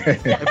it.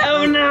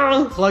 Oh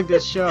no! Plugged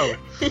his show.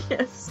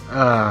 Yes.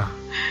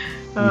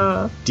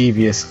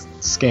 Devious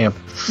scamp.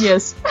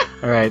 Yes.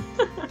 Alright,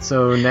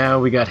 so now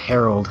we got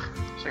Harold.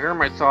 So here are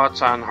my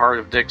thoughts on Heart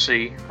of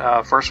Dixie.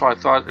 First of all, I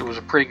thought it was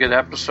a pretty good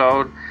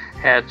episode.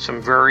 Had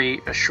some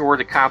very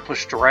assured,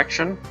 accomplished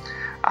direction.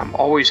 I'm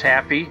always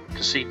happy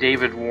to see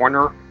David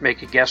Warner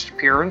make a guest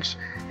appearance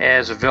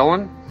as a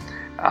villain.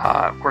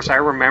 Of course, I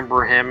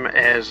remember him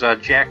as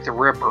Jack the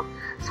Ripper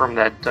from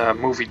that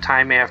movie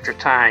Time After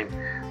Time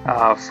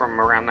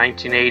from around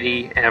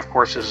 1980, and of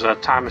course as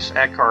Thomas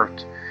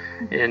Eckhart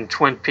in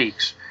Twin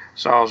Peaks.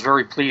 So I was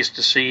very pleased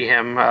to see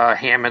him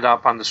ham it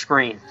up on the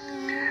screen.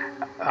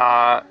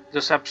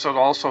 This episode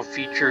also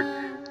featured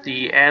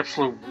the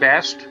absolute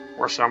best,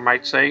 or some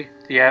might say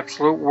the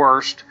absolute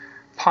worst,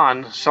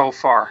 pun so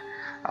far.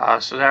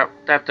 So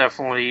that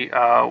definitely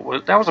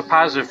was a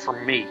positive for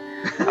me.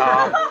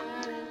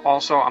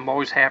 Also, I'm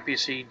always happy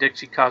to see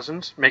Dixie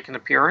Cousins make an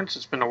appearance.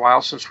 It's been a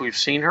while since we've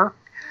seen her.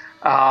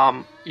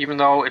 Even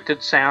though it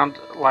did sound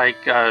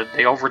like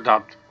they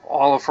overdubbed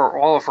all of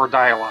her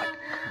dialogue.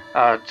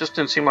 Just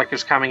didn't seem like it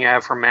was coming out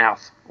of her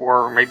mouth.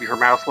 Or maybe her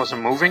mouth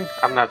wasn't moving.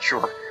 I'm not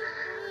sure.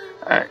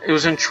 It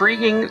was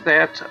intriguing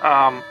that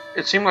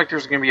it seemed like there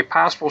was going to be a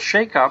possible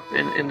shakeup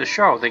in the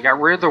show. They got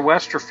rid of the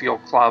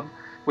Westerfield Club,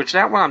 which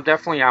that one I'm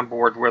definitely on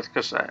board with,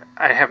 because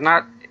I have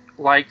not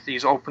liked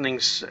these opening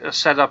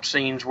setup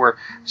scenes where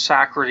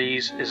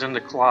Socrates is in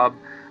the club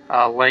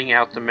laying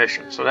out the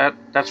mission. So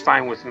that's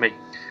fine with me.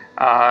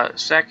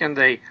 Second,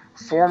 they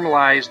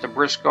formalized the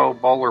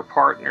Briscoe-Bowler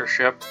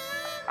partnership.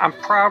 I'm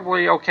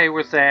probably okay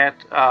with that.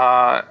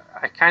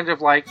 I kind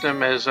of like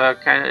them as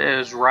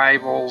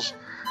rivals,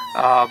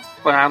 but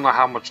I don't know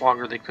how much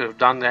longer they could have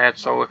done that.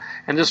 So,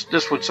 and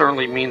this would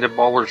certainly mean that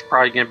Bowler's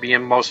probably going to be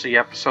in most of the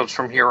episodes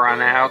from here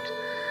on out,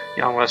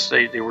 unless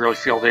they really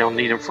feel they don't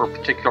need him for a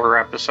particular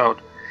episode.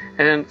 And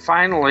then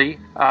finally,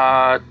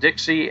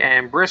 Dixie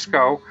and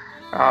Briscoe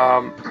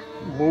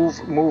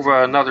move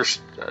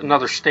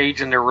another stage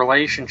in their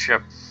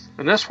relationship.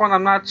 And this one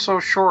I'm not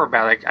so sure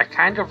about. I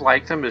kind of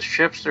like them as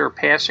ships that are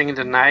passing in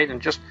the night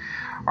and just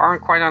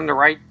aren't quite on the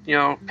right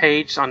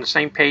page, on the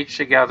same page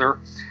together.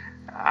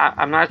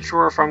 I'm not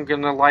sure if I'm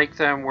going to like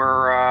them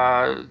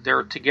where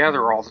they're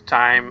together all the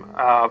time,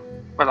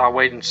 but I'll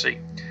wait and see.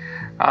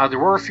 There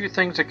were a few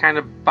things that kind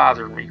of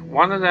bothered me.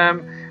 One of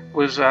them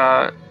was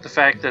the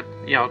fact that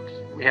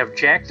we have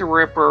Jack the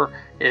Ripper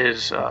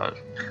does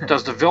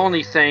the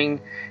villainy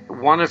thing.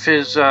 One of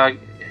his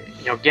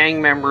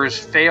gang members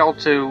failed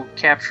to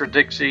capture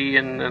Dixie,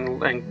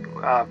 and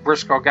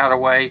Briscoe got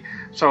away,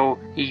 so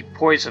he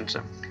poisons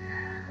him.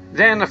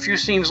 Then a few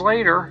scenes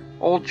later,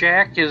 old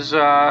Jack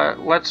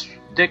lets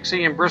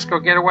Dixie and Briscoe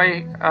get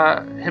away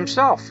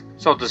himself.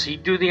 So does he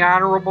do the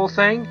honorable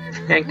thing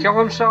and kill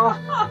himself?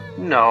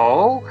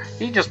 No,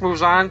 he just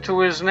moves on to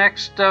his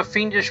next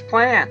fiendish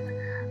plan.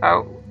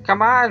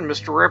 Come on,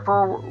 Mr.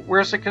 Ripper,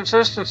 where's the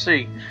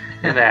consistency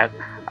in that?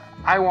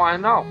 I want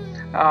to know.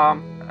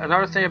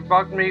 Another thing that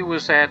bugged me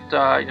was that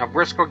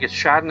Briscoe gets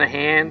shot in the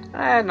hand.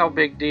 No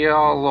big deal,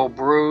 a little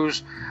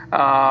bruise.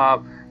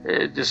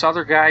 This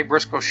other guy,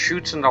 Briscoe,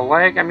 shoots in the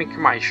leg. I mean,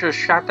 come on, he should have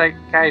shot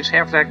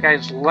half of that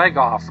guy's leg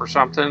off or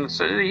something.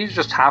 So he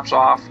just hops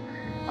off.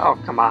 Oh,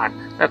 come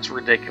on, that's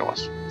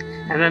ridiculous.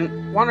 And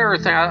then one other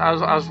thing,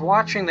 I was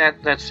watching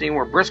that scene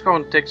where Briscoe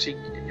and Dixie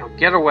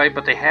get away,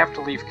 but they have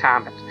to leave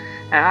Comet.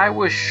 And I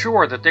was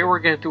sure that they were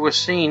going to do a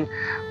scene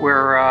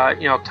where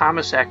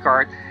Thomas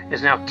Eckhart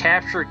has now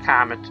captured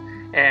Comet,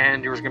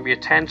 and there was going to be a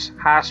tense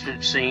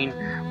hostage scene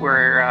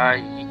where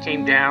he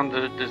came down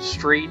the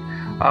street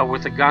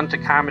with a gun to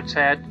Comet's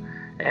head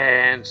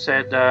and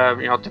said,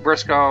 to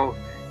Briscoe,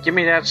 give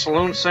me that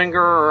saloon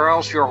singer or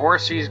else your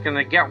horsey's going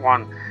to get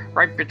one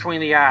right between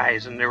the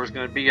eyes. And there was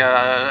going to be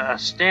a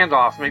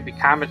standoff. Maybe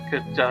Comet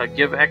could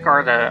give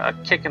Eckhart a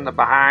kick in the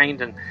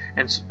behind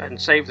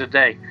and save the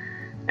day.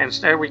 And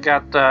instead we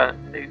got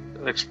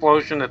an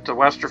explosion at the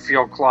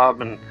Westerfield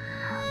Club, and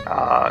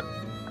I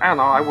don't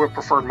know, I would have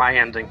preferred my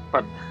ending,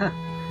 but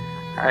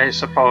I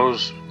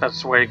suppose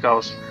that's the way it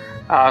goes.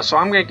 So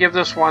I'm going to give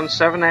this one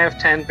 7 out of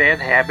 10 bad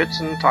habits,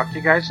 and talk to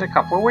you guys in a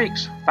couple of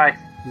weeks. Bye.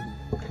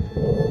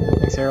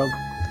 Thanks, Harold.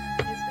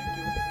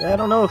 I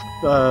don't know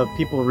if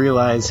people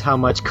realize how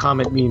much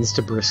Comet means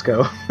to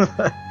Briscoe.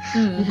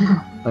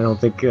 I don't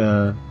think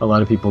a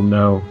lot of people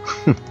know.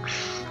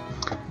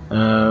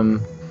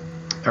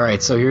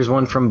 Alright, so here's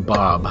one from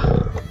Bob.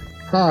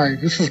 Hi,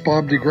 this is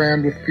Bob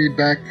DeGrand with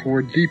feedback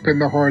for Deep in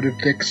the Heart of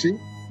Dixie.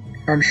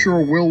 I'm sure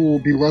Will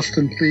be less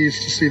than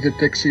pleased to see that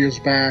Dixie is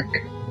back.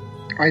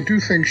 I do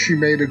think she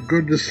made a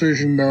good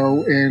decision,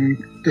 though,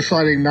 in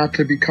deciding not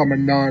to become a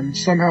nun.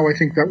 Somehow I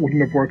think that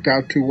wouldn't have worked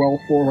out too well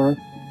for her.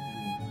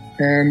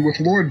 And with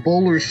Lord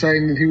Bowler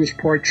saying that he was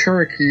part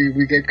Cherokee,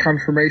 we get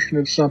confirmation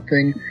of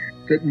something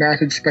that Matt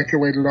had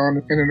speculated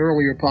on in an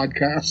earlier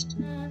podcast.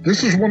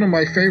 This is one of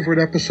my favorite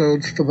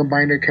episodes for the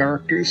minor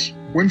characters.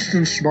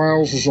 Winston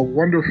Smiles is a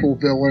wonderful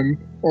villain,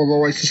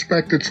 although I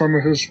suspect that some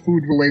of his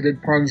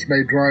food-related puns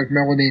may drive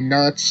Melanie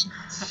nuts.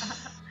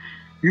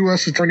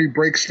 U.S. Attorney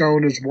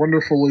Breakstone is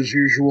wonderful as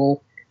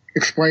usual,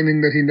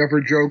 explaining that he never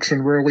jokes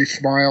and rarely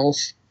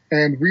smiles.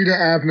 And Rita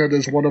Avnet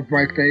is one of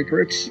my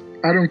favorites.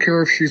 I don't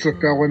care if she's a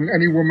felon.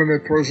 Any woman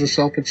that throws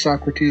herself at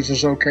Socrates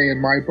is okay in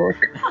my book.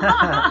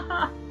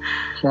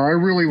 So I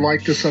really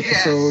like this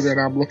episode, and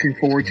I'm looking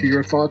forward to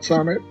your thoughts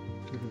on it.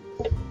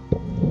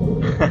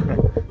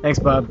 Thanks,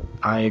 Bob.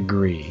 I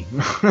agree.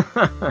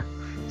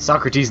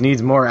 Socrates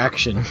needs more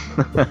action.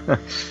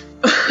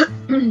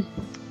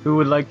 Who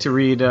would like to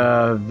read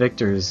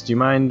Victor's? Do you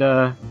mind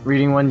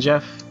reading one,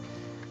 Jeff?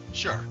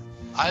 Sure.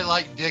 I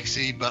like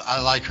Dixie, but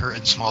I like her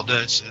in small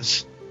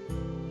doses.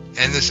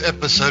 And this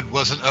episode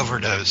was an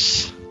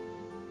overdose.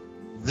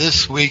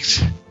 This week's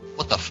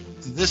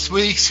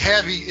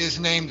heavy is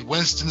named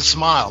Winston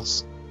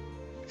Smiles,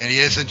 and he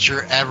isn't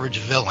your average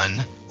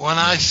villain. When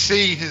I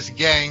see his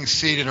gang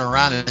seated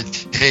around a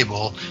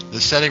table, the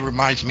setting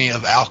reminds me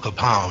of Al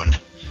Capone.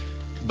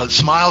 But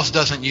Smiles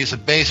doesn't use a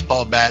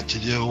baseball bat to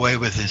do away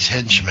with his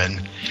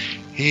henchmen.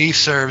 He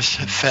serves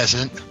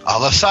pheasant a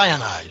la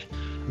cyanide.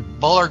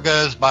 Bowler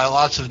goes by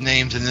lots of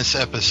names in this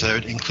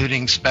episode,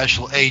 including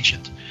Special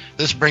Agent.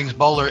 This brings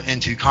Bowler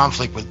into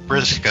conflict with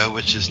Briscoe,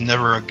 which is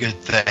never a good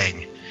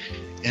thing.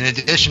 In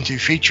addition to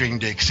featuring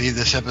Dixie,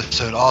 this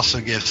episode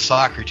also gives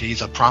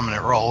Socrates a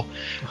prominent role,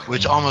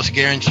 which almost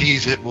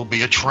guarantees it will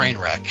be a train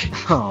wreck.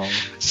 Oh.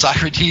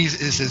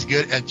 Socrates is as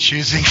good at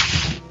choosing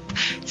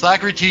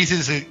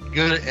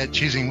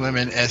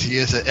women as he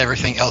is at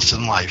everything else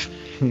in life.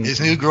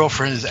 His new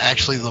girlfriend is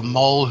actually the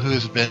mole who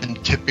has been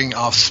tipping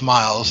off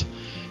Smiles,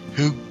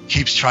 who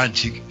keeps trying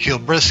to kill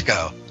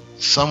Briscoe.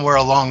 Somewhere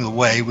along the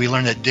way, we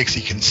learn that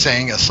Dixie can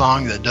sing a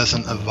song that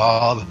doesn't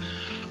involve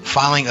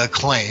filing a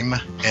claim,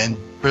 and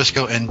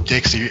Briscoe and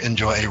Dixie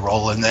enjoy a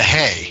roll in the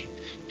hay.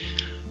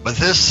 But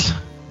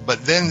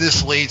then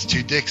this leads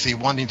to Dixie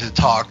wanting to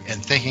talk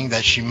and thinking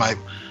that she might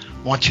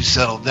want to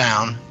settle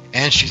down,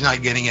 and she's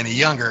not getting any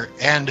younger,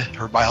 and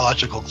her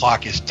biological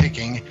clock is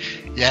ticking.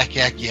 Yak,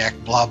 yak, yak,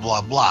 blah,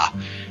 blah, blah.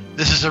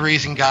 This is the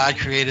reason God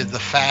created the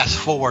fast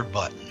forward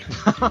button.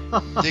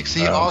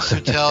 Dixie also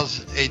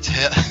tells a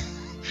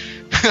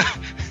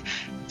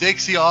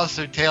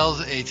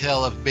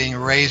tale of being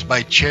raised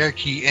by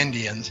Cherokee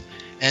Indians,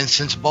 and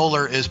since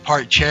Bowler is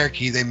part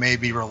Cherokee, they may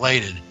be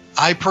related.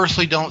 I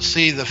personally don't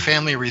see the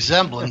family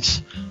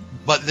resemblance,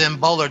 but then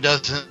Bowler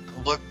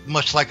doesn't look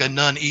much like a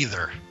nun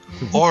either,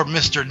 or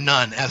Mr.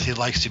 Nun, as he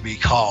likes to be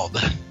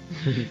called.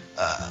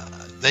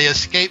 They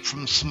escape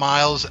from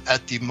Smiles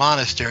at the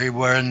monastery,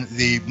 wherein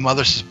the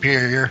Mother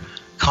Superior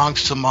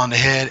conks him on the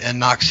head and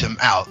knocks him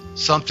out,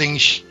 something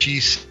she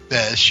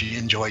says she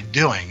enjoyed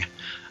doing.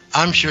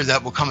 I'm sure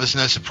that will come as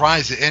no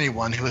surprise to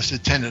anyone who has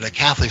attended a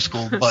Catholic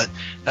school, but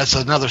that's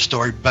another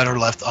story better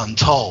left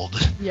untold.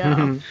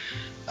 Yeah.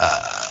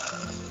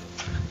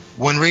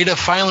 When Rita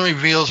finally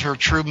reveals her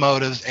true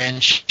motives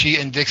and she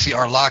and Dixie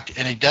are locked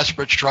in a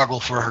desperate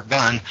struggle for her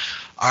gun,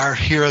 our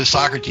hero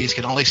Socrates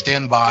can only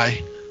stand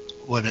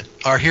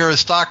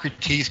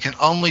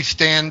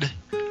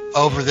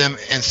over them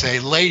and say,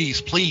 "Ladies,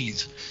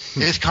 please."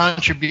 His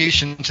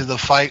contribution to the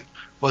fight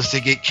was to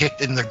get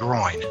kicked in the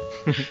groin.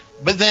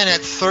 But then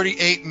at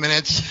 38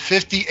 minutes,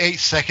 58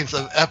 seconds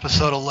of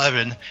episode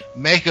 11,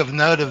 make of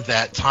note of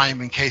that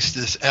time in case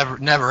this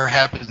never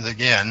happens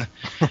again,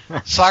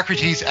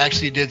 Socrates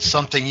actually did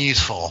something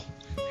useful.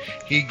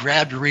 He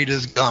grabbed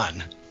Rita's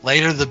gun.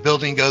 Later the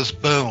building goes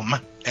boom,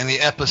 and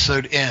the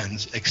episode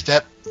ends,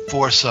 except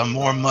for some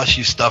more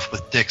mushy stuff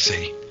with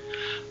Dixie.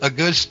 A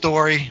good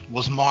story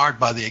was marred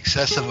by the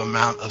excessive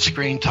amount of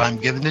screen time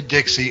given to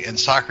Dixie and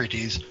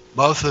Socrates,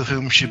 both of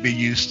whom should be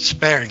used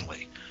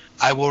sparingly.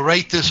 I will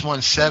rate this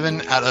one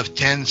 7 out of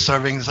 10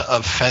 servings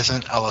of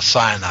pheasant a la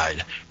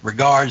cyanide.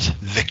 Regards,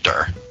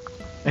 Victor.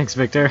 Thanks,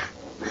 Victor.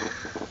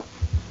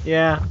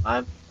 Yeah,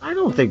 I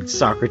don't think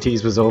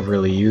Socrates was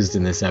overly used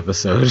in this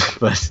episode,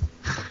 but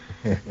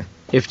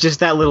if just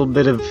that little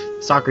bit of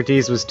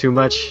Socrates was too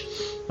much,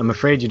 I'm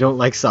afraid you don't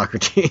like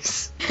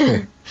Socrates.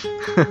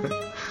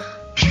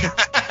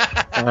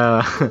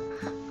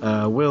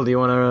 Will, do you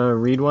want to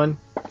read one?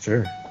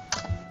 Sure.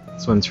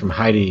 This one's from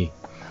Heidi.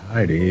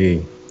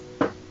 Heidi.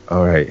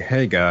 Alright,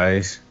 hey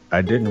guys.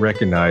 I didn't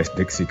recognize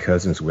Dixie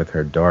Cousins with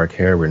her dark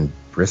hair when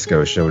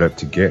Briscoe showed up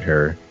to get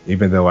her,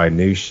 even though I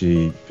knew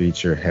she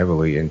featured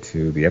heavily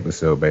into the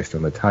episode based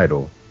on the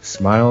title.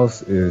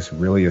 Smiles is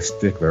really a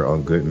stickler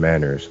on good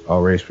manners.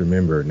 Always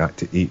remember not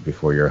to eat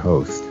before your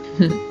host.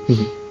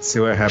 See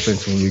what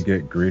happens when you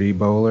get greedy,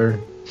 Bowler?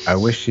 I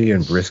wish she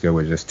and Briscoe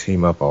would just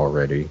team up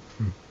already.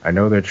 I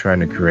know they're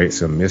trying to create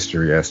some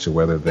mystery as to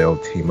whether they'll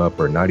team up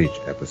or not each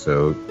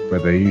episode,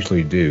 but they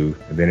usually do,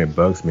 and then it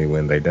bugs me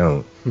when they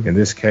don't. In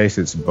this case,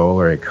 it's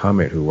Bowler and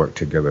Comet who work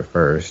together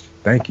first.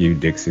 Thank you,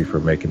 Dixie, for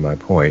making my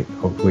point.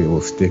 Hopefully it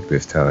will stick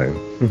this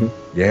time.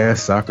 Yeah,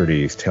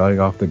 Socrates, telling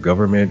off the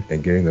government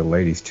and getting the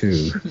ladies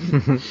too.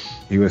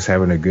 He was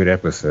having a good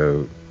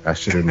episode. I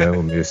should have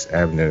known Miss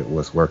Abnett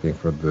was working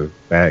for the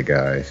bad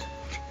guys.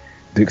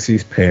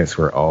 Dixie's pants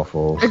were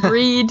awful.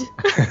 Agreed.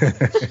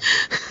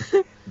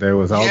 There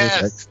was all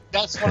Yes,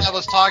 that's what I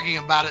was talking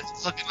about.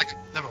 It's looking like.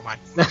 Never mind.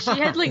 She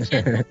had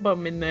mum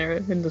bum in there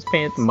in those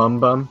pants. Mum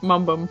bum?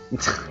 Mum bum.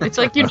 It's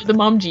like, the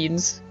mom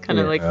jeans. Kind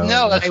of like.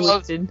 No, that's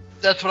high-waisted.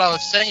 That's what I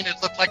was saying. It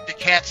looked like the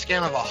cat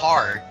skin of a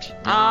heart.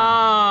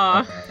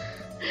 Ah. Oh,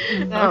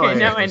 Okay,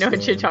 now I know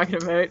what you're talking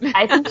about.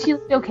 I think she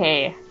looked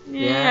okay.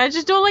 Yeah, I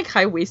just don't like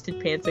high-waisted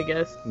pants, I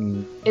guess.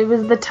 It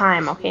was the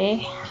time,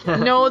 okay?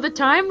 No, the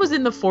time was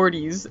in the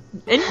 40s.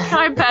 Any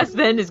time past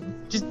then is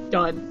just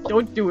done.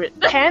 Don't do it.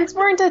 Pants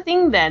weren't a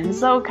thing then,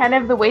 so kind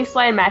of the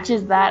waistline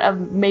matches that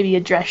of maybe a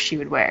dress she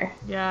would wear.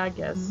 Yeah, I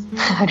guess.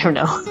 I don't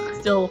know.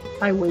 Still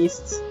high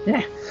waists.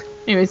 Yeah.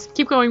 Anyways,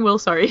 keep going, Will.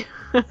 Sorry.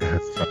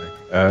 That's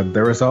fine.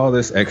 There was all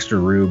this extra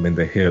room in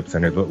the hips,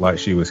 and it looked like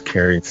she was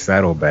carrying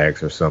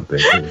saddlebags or something.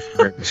 It was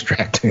very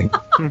distracting.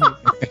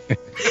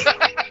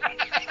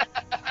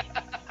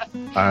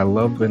 I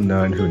love the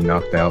nun who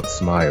knocked out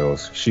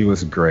Smiles. She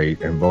was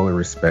great, and Bowler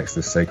respects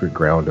the sacred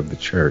ground of the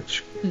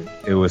church.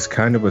 It was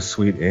kind of a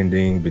sweet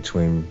ending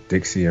between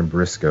Dixie and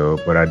Briscoe,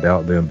 but I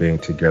doubt them being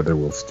together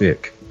will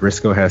stick.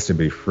 Briscoe has to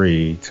be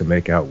free to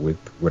make out with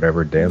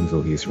whatever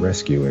damsel he's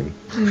rescuing.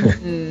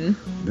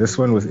 This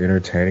one was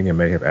entertaining and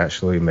may have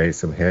actually made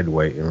some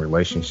headway in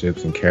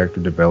relationships and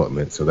character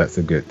development, so that's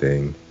a good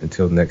thing.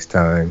 Until next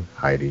time,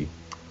 Heidi.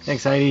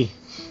 Thanks, Heidi.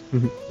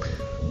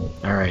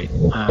 Alright,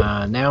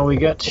 now we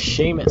got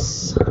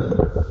Seamus.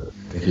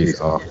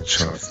 He's off the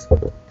charts.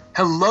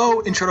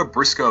 Hello, Intro to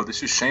Briscoe.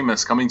 This is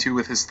Seamus coming to you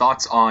with his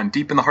thoughts on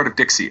Deep in the Heart of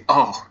Dixie.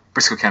 Oh,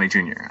 Briscoe County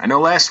Jr. I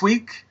know last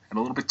week had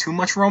a little bit too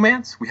much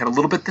romance. We had a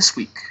little bit this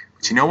week.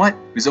 But you know what?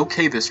 It was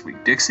okay this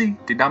week. Dixie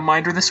did not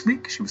mind her this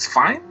week. She was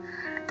fine.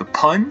 The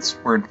puns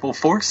were in full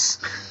force.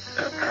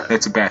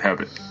 That's a bad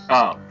habit.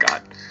 Oh,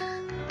 God.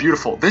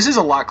 Beautiful. This is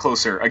a lot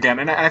closer, again,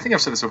 and I think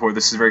I've said this before,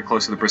 this is very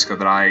close to the Briscoe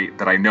that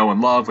I know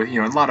and love, with,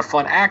 a lot of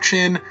fun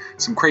action,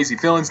 some crazy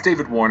villains.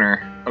 David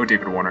Warner. Oh,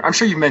 David Warner. I'm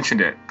sure you've mentioned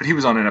it, but he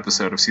was on an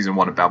episode of season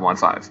 1 of Babylon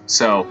 5.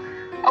 So,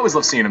 I always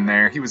love seeing him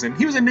there. He was in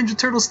Ninja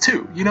Turtles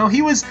 2.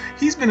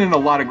 He's been in a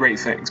lot of great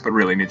things, but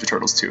really Ninja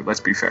Turtles 2,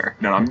 let's be fair.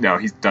 No,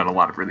 he's done a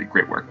lot of really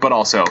great work. But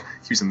also,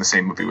 he was in the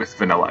same movie with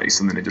Vanilla Ice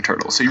and the Ninja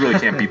Turtles, so you really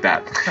can't beat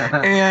that.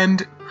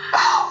 And,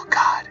 oh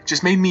God, it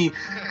just made me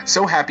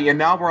so happy. And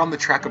now we're on the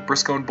track of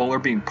Briscoe and Bowler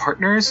being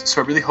partners,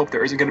 so I really hope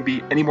there isn't going to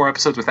be any more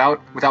episodes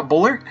without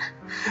Bowler.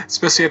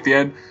 Especially at the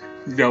end,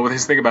 with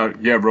his thing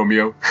about, yeah,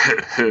 Romeo.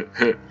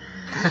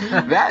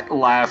 That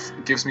laugh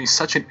gives me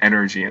such an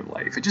energy in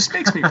life. It just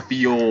makes me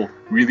feel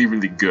really,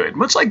 really good.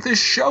 Much like this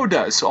show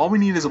does. So all we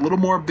need is a little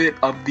more bit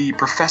of the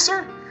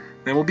professor,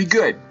 then we'll be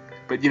good.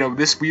 But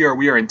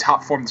we are in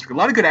top form this week. A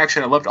lot of good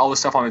action. I loved all the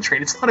stuff on the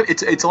train.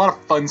 It's a lot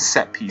of fun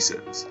set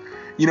pieces.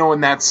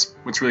 And that's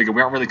what's really good.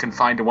 We aren't really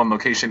confined to one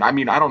location. I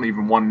mean, I don't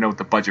even want to know what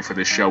the budget for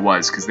this show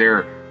was, because they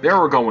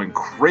were going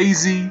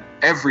crazy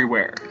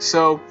everywhere.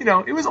 So,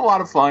 it was a lot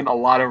of fun, a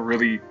lot of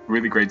really,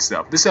 really great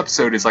stuff. This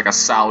episode is like a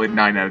solid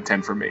 9 out of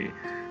 10 for me,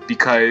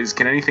 because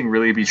can anything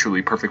really be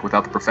truly perfect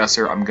without the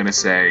professor? I'm going to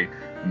say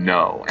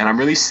no. And I'm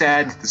really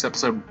sad that this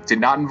episode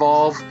did not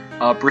involve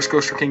Briscoe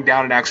shrinking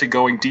down and actually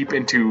going deep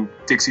into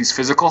Dixie's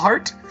physical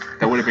heart.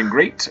 That would have been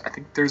great. I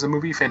think there's a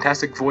movie,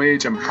 Fantastic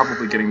Voyage. I'm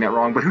probably getting that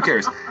wrong, but who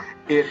cares?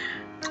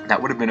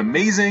 That would have been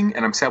amazing,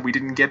 and I'm sad we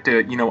didn't get to,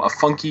 a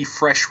funky,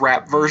 fresh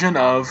rap version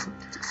of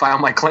File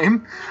My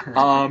Claim.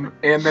 And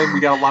then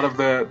we got a lot of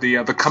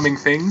the coming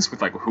things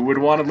with, like, who would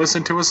want to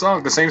listen to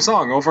the same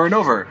song over and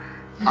over?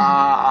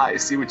 I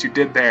see what you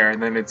did there.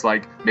 And then it's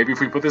like, maybe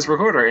if we put this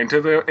recorder into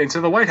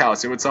the White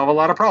House, it would solve a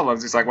lot of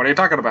problems. It's like, what are you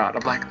talking about?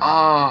 I'm like,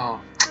 oh,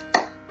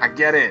 I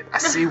get it. I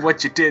see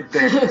what you did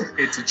there.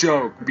 It's a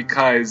joke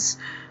because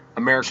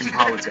American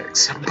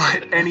politics.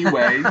 But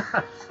anyway,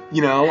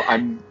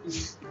 I'm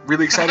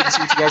really excited to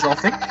see what you guys all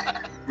think.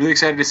 Really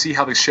excited to see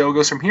how the show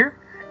goes from here.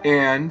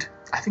 And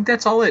I think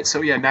that's all it.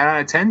 So yeah, 9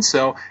 out of 10.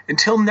 So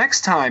until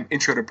next time,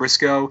 Intro to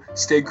Briscoe.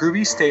 Stay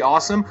groovy, stay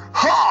awesome.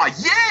 Ha!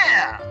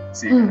 Yeah!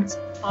 See you guys.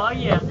 Oh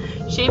yeah.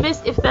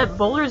 Seamus, if that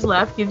bowler's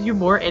laugh gives you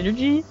more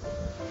energy,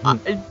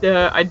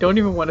 I don't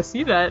even want to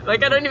see that.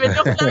 Like, I don't even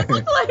know what that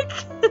would look like.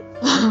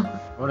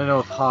 I want to know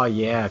if "ha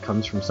yeah"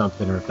 comes from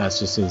something, or if that's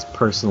just his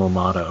personal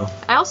motto.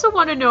 I also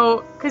want to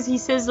know, because he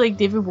says, like,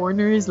 David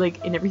Warner is,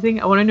 like, in everything.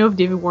 I want to know if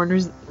David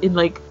Warner's in,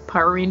 like,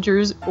 Power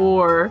Rangers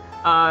or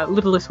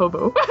Littlest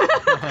Hobo.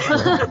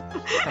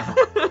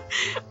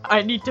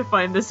 I need to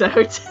find this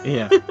out.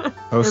 Yeah.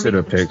 Posted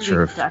a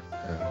picture of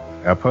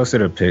I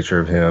posted a picture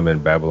of him in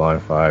Babylon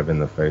 5 in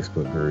the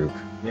Facebook group.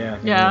 Yeah.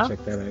 Yeah.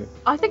 Check that out.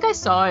 I think I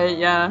saw it,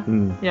 yeah.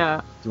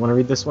 Yeah. Do you want to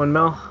read this one,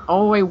 Mel?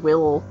 Oh, I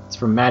will. It's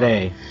from Matt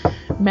A.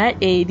 Matt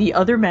A, the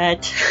other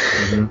Matt.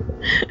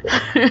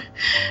 Mm-hmm.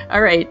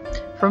 Alright,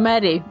 from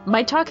Matt A.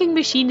 My talking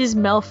machine is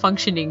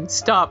malfunctioning.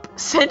 Stop.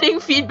 Sending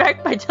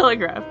feedback by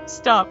telegraph.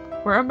 Stop.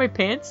 Where are my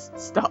pants?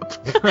 Stop.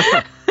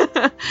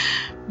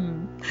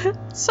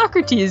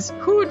 Socrates,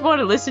 who would want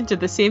to listen to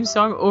the same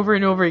song over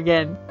and over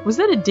again? Was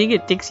that a dig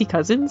at Dixie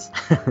Cousins?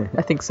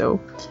 I think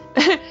so.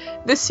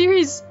 The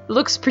series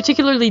looks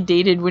particularly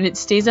dated when it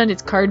stays on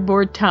its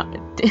cardboard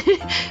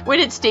when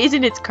it stays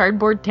in its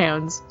cardboard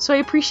towns. So I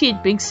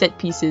appreciate big set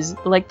pieces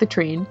like the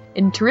train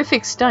and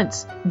terrific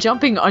stunts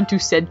jumping onto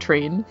said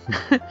train.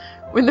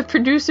 When the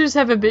producers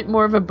have a bit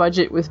more of a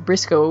budget with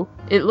Briscoe,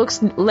 it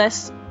looks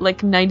less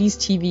like 90s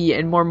TV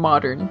and more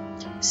modern.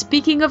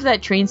 Speaking of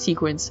that train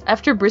sequence,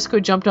 after Briscoe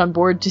jumped on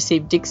board to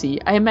save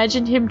Dixie, I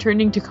imagined him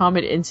turning to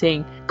Comet and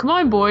saying, "Come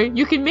on, boy,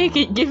 you can make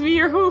it, give me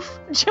your hoof,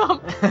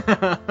 jump."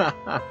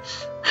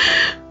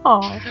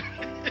 Aww.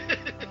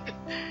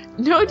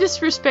 No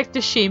disrespect to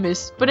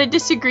Seamus, but I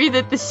disagree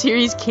that the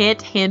series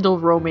can't handle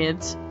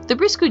romance. The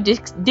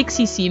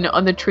Briscoe-Dixie scene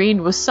on the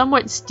train was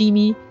somewhat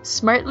steamy,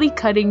 smartly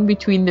cutting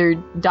between their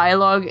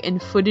dialogue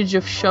and footage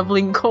of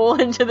shoveling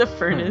coal into the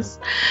furnace.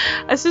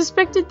 I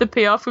suspected the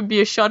payoff would be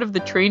a shot of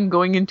the train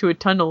going into a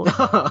tunnel,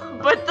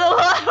 but the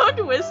loud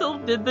whistle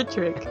did the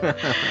trick.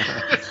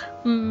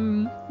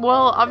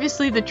 Well,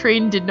 obviously the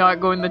train did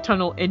not go in the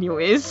tunnel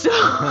anyways,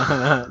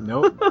 so...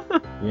 Nope.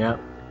 Yeah.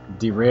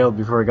 Derailed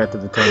before it got to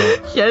the tunnel.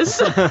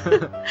 Yes.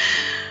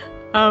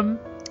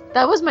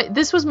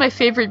 This was my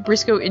favorite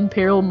Briscoe in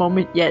peril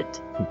moment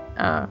yet.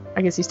 I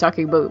guess he's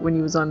talking about when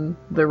he was on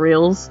the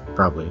rails.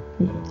 Probably.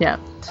 Yeah.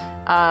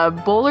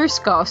 Bowler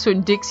scoffs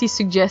when Dixie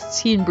suggests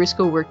he and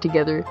Briscoe work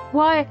together.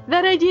 Why,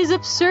 that idea is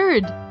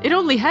absurd. It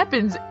only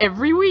happens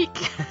every week.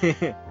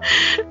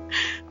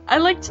 I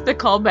liked the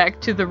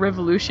callback to the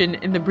revolution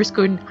in the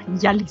Briscoe and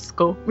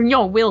Jalisco.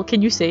 No, Will,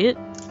 can you say it?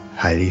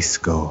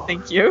 Jalisco.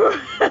 Thank you.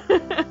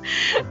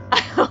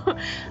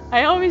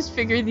 I always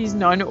figure these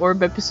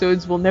non-orb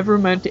episodes will never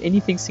amount to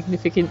anything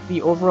significant in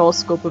the overall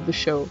scope of the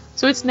show,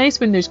 so it's nice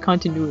when there's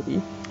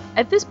continuity.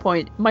 At this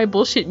point, my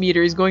bullshit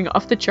meter is going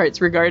off the charts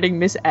regarding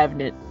Miss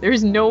Avnet.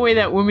 There's no way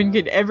that woman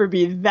could ever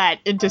be that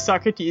into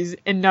Socrates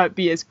and not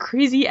be as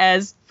crazy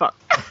as fuck.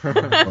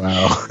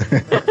 Wow.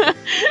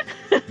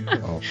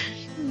 Oh.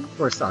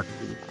 Poor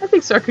Socrates. I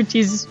think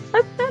Socrates,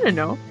 I don't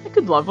know, I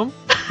could love him.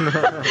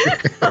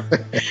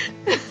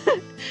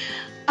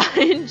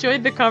 I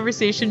enjoyed the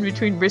conversation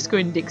between Briscoe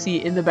and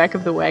Dixie in the back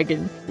of the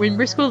wagon, when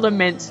Briscoe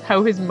laments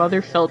how his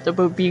mother felt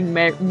about being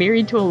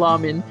married to a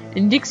lawman,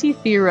 and Dixie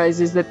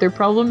theorizes that their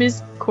problem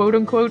is,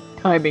 quote-unquote,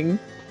 timing.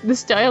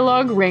 This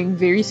dialogue rang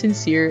very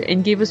sincere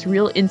and gave us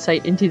real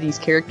insight into these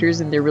characters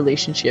and their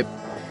relationship.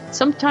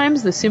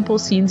 Sometimes the simple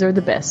scenes are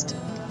the best.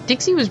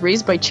 Dixie was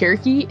raised by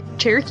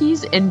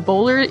Cherokees, and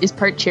Bowler is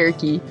part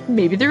Cherokee.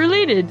 Maybe they're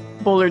related.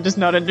 Bowler does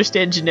not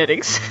understand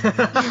genetics.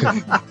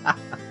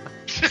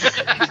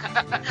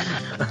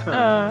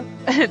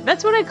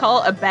 That's what I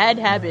call a bad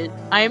habit.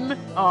 And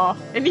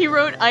he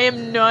wrote, I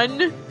am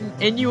none,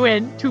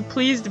 N-U-N, too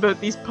pleased about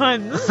these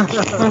puns.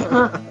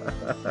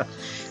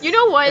 You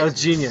know what? That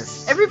was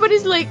genius.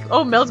 Everybody's like,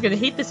 oh, Mel's gonna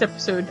hate this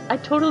episode. I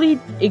totally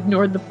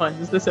ignored the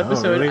puns this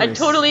episode. Really? I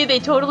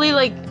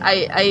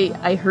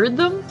heard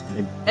them,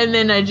 and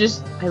then I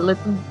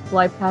let them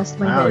fly past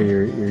my head.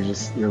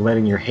 You're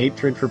letting your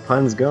hatred for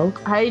puns go?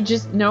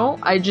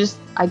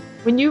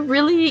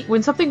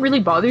 when something really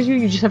bothers you,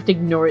 you just have to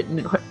ignore it, and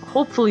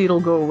hopefully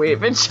it'll go away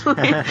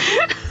eventually.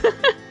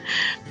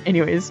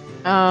 Anyways,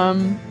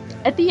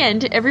 at the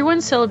end, everyone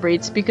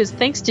celebrates because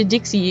thanks to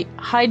Dixie,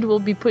 Hyde will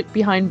be put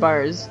behind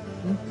bars.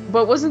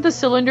 But wasn't the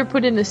cylinder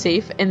put in the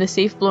safe and the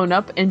safe blown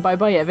up and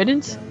bye-bye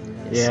evidence?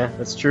 Yeah,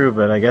 that's true,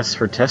 but I guess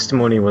her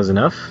testimony was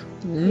enough.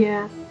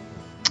 Yeah.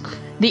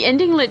 The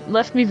ending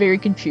left me very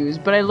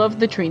confused, but I loved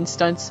the train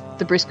stunts,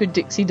 the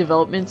Briscoe-Dixie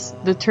developments,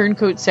 the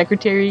turncoat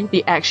secretary,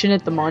 the action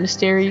at the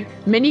monastery,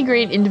 many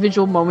great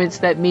individual moments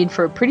that made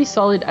for a pretty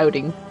solid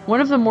outing. One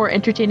of the more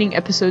entertaining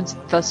episodes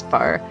thus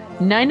far.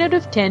 9 out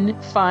of 10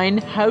 fine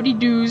howdy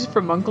doos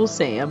from Uncle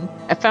Sam.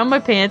 I found my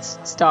pants.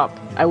 Stop.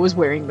 I was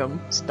wearing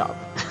them. Stop.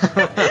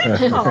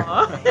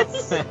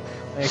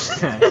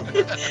 Thanks.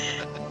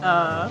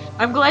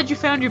 I'm glad you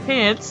found your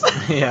pants.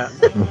 Yeah.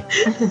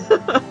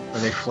 Are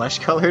they flesh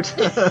colored?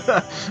 They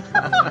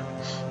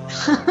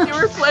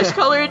were flesh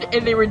colored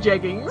and they were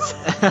jeggings.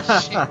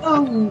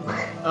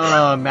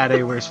 Oh, Matt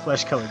A wears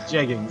flesh colored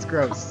jeggings.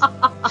 Gross.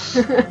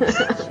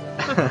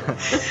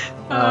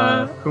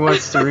 Who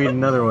wants to read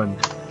another one?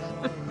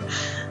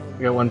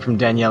 We got one from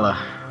Daniela.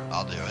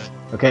 I'll do it.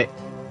 Okay.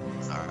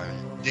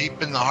 Alright.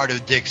 Deep in the Heart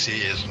of Dixie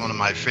is one of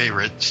my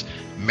favorites,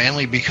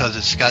 mainly because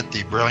it's got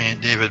the brilliant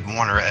David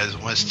Warner as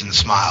Winston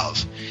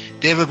Smiles.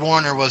 David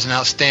Warner was an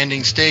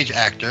outstanding stage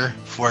actor,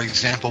 for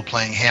example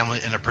playing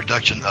Hamlet in a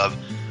production of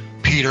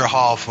Peter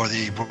Hall for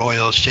the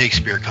Royal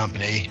Shakespeare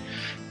Company,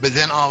 but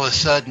then all of a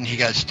sudden he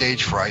got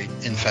stage fright,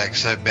 in fact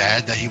so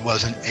bad that he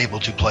wasn't able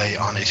to play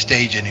on a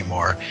stage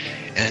anymore,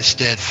 and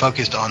instead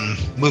focused on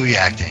movie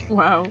acting.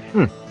 Wow.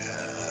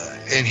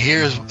 And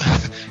here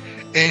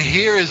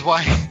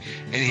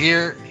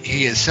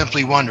he is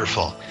simply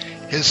wonderful.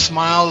 His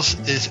smiles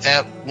is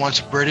at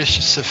once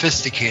British,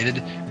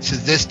 sophisticated,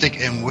 sadistic,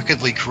 and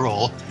wickedly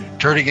cruel,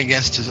 turning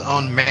against his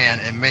own man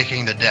and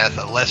making the death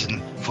a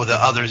lesson for the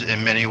others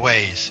in many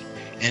ways.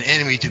 An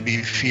enemy to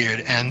be feared,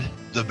 and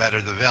the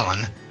better the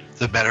villain,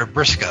 the better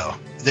Briscoe.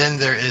 Then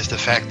there is the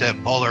fact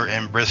that Bowler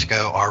and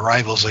Briscoe are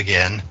rivals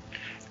again,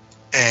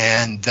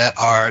 and that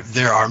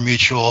there are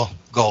mutual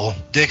goal.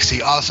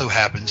 Dixie also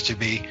happens to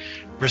be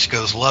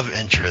Briscoe's love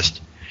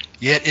interest.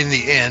 Yet in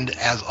the end,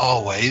 as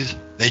always,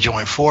 they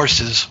join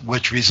forces,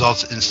 which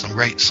results in some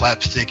great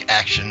slapstick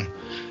action,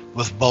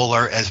 with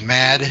Bowler as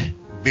mad,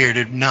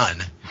 bearded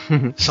nun.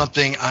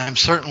 Something I'm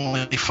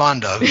certainly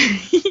fond of.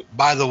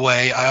 By the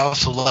way, I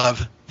also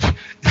love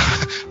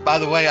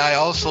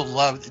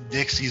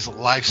Dixie's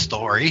life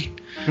story.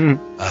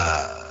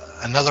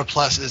 Another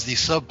plus is the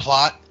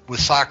subplot with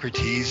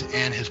Socrates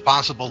and his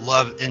possible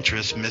love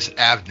interest, Miss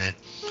Avnet.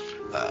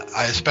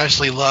 I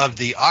especially love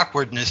the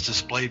awkwardness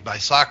displayed by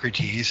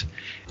Socrates,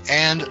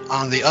 and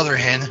on the other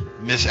hand,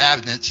 Miss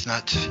Avnet's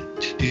not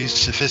too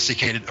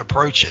sophisticated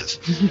approaches.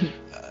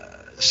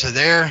 So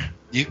there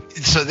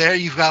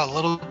you've got a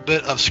little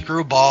bit of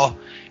Screwball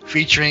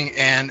featuring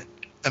an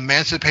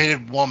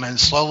emancipated woman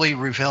slowly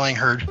revealing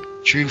her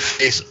true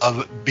face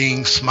of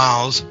being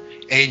Smiles,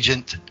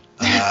 agent.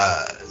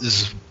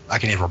 I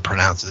can't even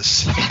pronounce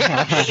this.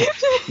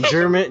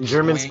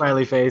 German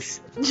smiley face.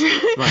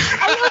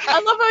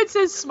 I love how it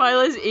says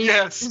Smiley's agent.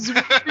 Yes.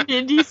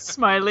 Andy's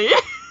Smiley.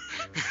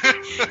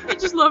 I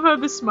just love how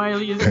the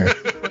smiley is.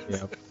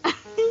 Yep.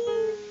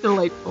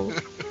 Delightful.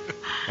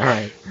 All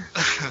right.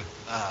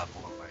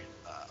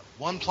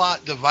 One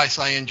plot device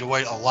I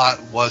enjoyed a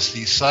lot was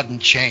the sudden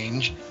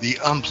change, the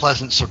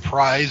unpleasant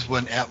surprise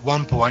when at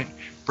one point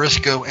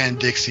Briscoe and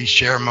Dixie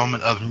share a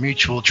moment of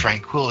mutual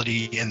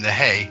tranquility in the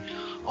hay,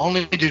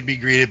 only to be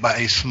greeted by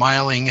a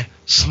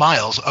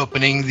Smiles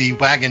opening the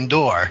wagon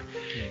door.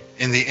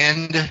 In the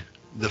end,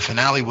 the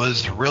finale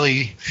was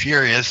really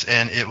furious,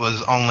 and it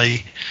was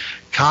only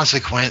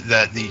consequent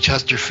that the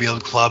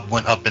Chesterfield Club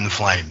went up in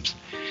flames.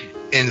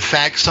 In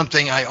fact,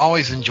 something I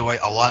always enjoy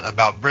a lot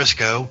about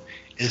Briscoe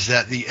is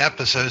that the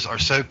episodes are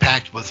so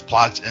packed with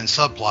plots and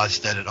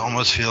subplots that it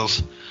almost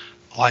feels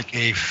like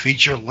a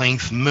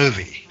feature-length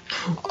movie.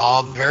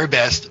 All the very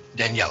best,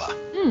 Daniela.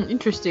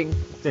 Interesting.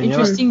 Daniela?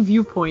 Interesting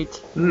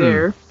viewpoint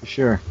there. For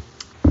sure.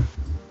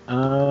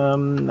 All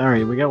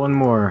right, we got one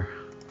more.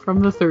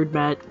 From the third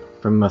Matt.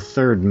 From a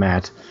third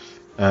Matt.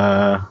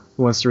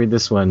 Who wants to read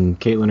this one?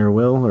 Caitlin or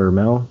Will or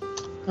Mel?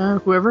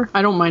 Whoever.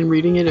 I don't mind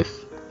reading it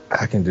if...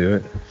 I can do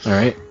it. All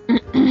right.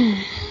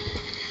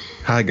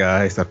 Hi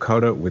guys, I've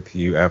caught up with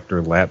you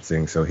after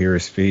lapsing, so here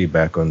is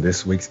feedback on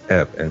this week's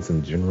ep and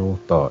some general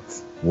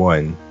thoughts.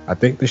 1. I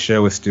think the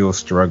show is still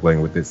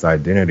struggling with its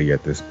identity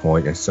at this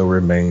point and so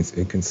remains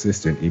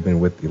inconsistent even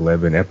with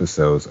 11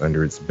 episodes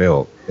under its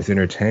belt. As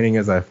entertaining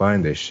as I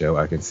find this show,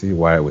 I can see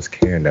why it was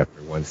canned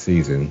after one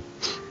season.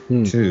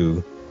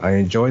 2. I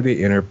enjoy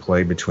the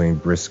interplay between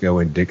Briscoe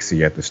and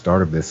Dixie at the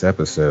start of this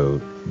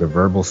episode. The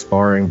verbal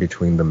sparring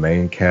between the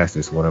main cast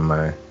is one of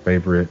my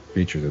favorite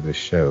features of this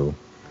show.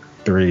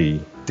 3.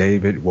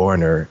 David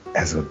Warner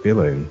as a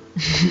villain.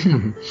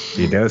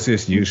 He does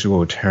his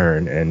usual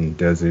turn and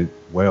does it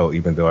well,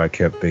 even though I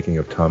kept thinking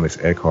of Thomas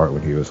Eckhart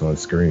when he was on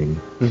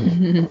screen.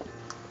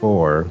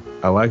 4.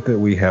 I like that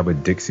we have a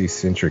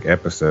Dixie-centric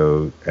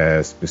episode,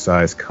 as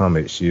besides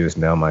Comet, she is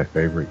now my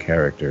favorite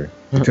character.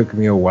 It took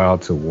me a while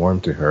to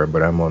warm to her,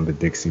 but I'm on the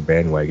Dixie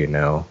bandwagon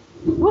now.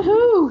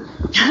 Woohoo!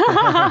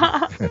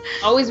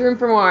 Always room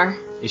for more.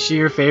 Is she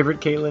your favorite,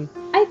 Caitlin?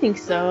 I think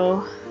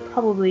so.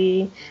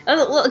 Probably.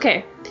 Well,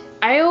 okay.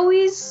 I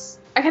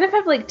kind of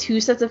have like two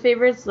sets of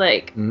favorites,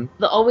 like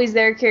the always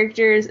there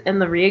characters and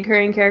the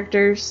reoccurring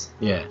characters.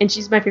 Yeah. And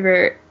she's my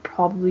favorite,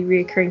 probably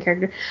reoccurring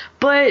character.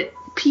 But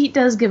Pete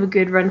does give a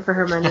good run for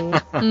her money.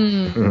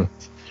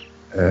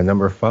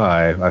 Number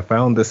 5, I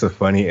found this a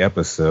funny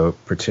episode,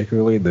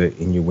 particularly the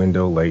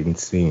innuendo-laden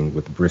scene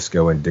with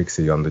Briscoe and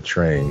Dixie on the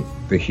train.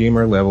 The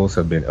humor levels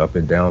have been up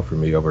and down for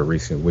me over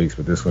recent weeks,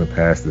 but this one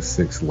passed the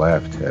 6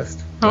 laugh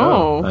test.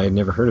 Oh. I had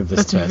never heard of this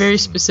That's test. very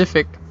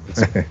specific.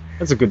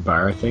 That's a good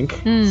bar, I think.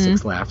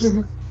 6 laughs.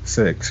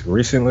 6,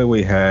 recently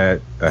we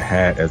had a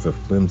hat as a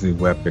flimsy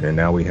weapon, and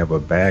now we have a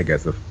bag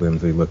as a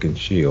flimsy-looking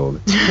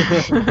shield.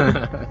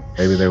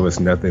 Maybe there was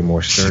nothing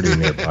more sturdy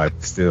nearby,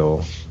 but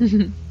still.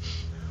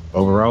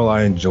 Overall,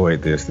 I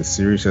enjoyed this. The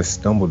series has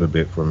stumbled a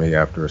bit for me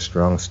after a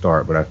strong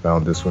start, but I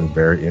found this one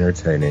very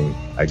entertaining.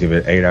 I give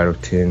it 8 out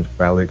of 10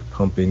 phallic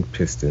pumping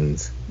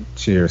pistons.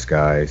 Cheers,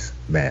 guys.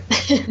 Matt.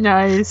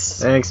 Nice.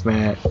 Thanks,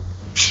 Matt.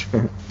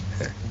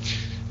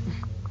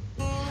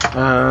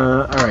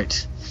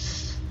 Alright.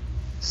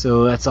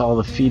 So that's all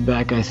the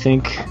feedback, I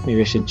think.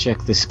 Maybe I should check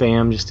the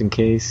spam just in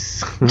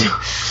case.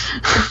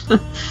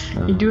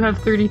 You do have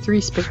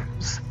 33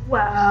 spams.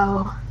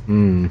 Wow.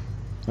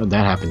 How'd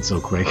that happen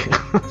so quick?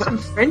 Some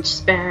French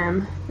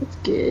spam. That's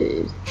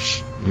good.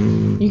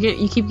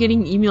 You keep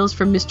getting emails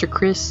from Mr.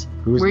 Chris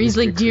where he's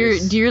Mr. like,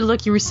 Chris? dear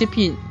lucky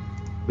recipient.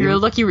 You're a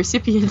lucky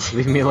recipient.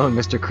 Leave me alone,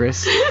 Mr.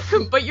 Chris.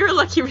 But you're a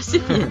lucky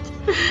recipient.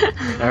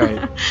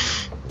 Alright.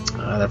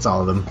 That's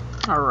all of them.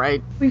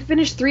 Alright. We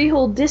finished 3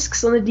 whole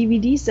discs on the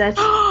DVD set.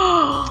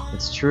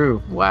 That's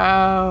true.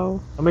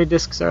 Wow. How many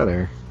discs are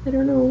there? I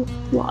don't know.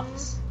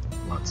 Lots.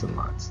 Lots and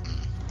lots.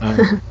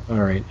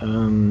 Alright.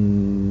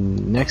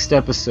 Next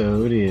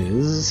episode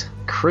is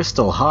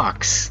Crystal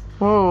Hawks.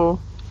 Whoa.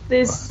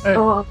 This.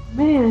 Oh,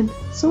 man.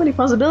 So many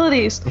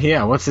possibilities.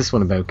 Yeah, what's this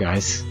one about,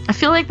 guys? I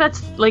feel like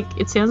that's, like,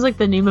 it sounds like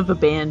the name of a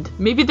band.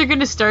 Maybe they're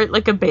gonna start,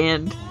 like, a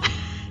band.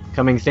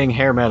 Coming thing,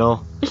 hair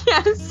metal.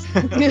 Yes.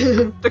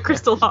 The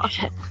Crystal Hawk.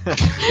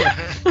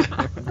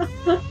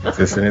 Is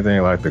this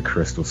anything like the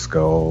Crystal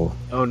Skull?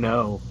 Oh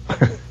no.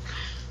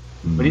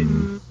 What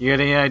you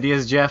got any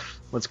ideas, Jeff?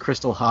 What's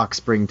Crystal Hawk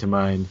spring to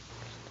mind?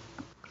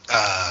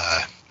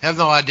 I have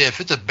no idea. If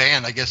it's a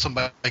band, I guess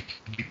somebody could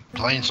be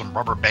playing some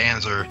rubber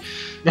bands or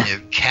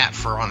cat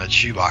fur on a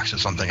shoebox or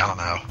something. I don't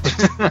know.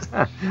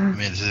 I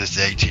mean, this is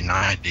the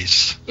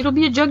 1890s. It'll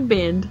be a jug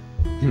band.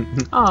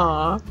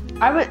 Aw.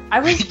 I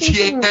was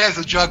thinking. Yeah, it's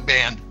a jug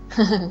band.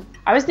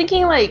 I was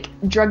thinking like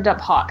drugged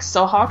up hawks.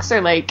 So hawks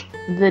are like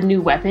the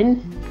new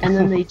weapon, and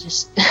then they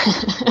just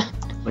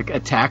Like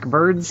attack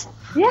birds?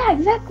 Yeah,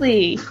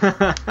 exactly.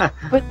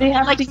 But they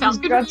have Like to use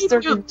falconers?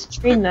 drugs to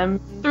train them.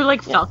 They're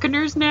like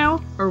falconers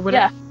now? Or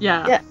whatever?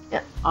 Yeah.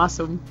 Yeah.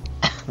 Awesome.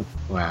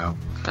 Wow.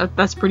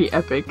 That's pretty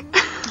epic.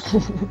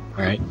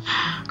 Alright.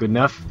 Good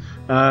enough.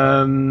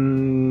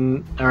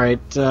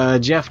 Alright,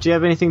 Jeff, do you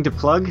have anything to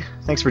plug?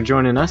 Thanks for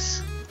joining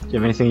us. Do you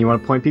have anything you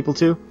want to point people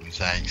to?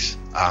 Thanks.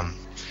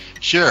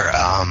 Sure.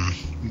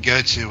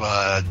 Go to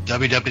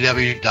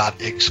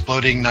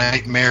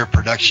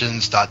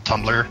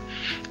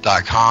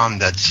www.explodingnightmareproductions.tumblr.com.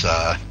 That's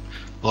a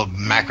little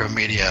macro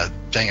media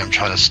thing I'm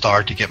trying to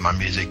start to get my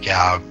music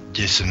out,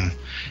 do some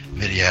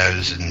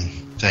videos and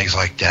things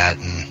like that.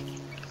 And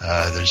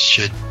there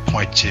should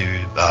point to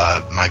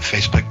my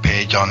Facebook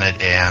page on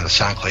it and a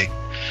SoundClick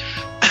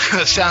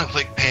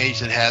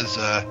page that has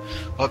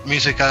what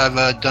music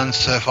I've done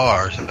so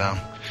far. So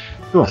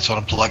Cool. That's what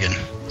I'm plugging.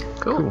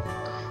 Cool.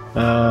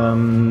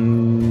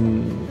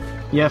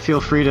 Yeah,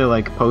 feel free to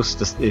like post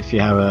this, if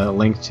you have a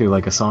link to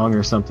like a song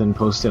or something,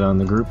 post it on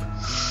the group.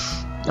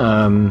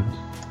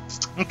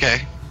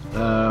 Okay.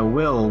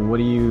 Will, what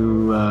do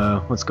you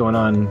what's going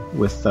on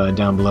with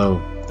down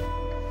below?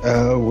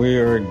 We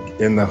are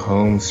in the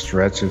home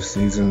stretch of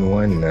season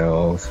 1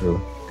 now, so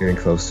getting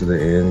close to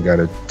the end. Got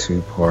a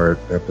 2-part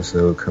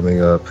episode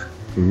coming up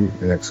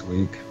next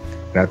week.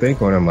 And I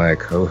think one of my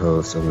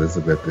co-hosts,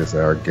 Elizabeth, is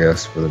our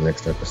guest for the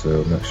next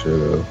episode. I'm not sure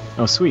though.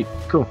 Oh, sweet.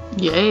 Cool.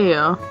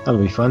 Yeah. That'll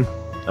be fun.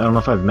 I don't know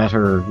if I've met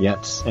her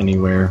yet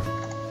anywhere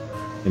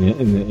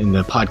in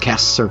the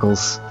podcast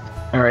circles.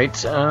 All right.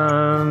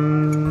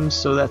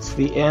 So that's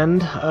the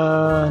end.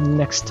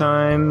 Next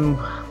time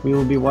we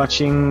will be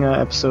watching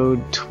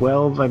episode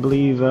 12, I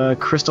believe.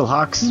 Crystal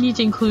Hawks. You need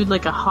to include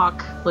like a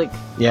hawk, like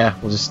Yeah,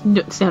 we'll just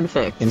sound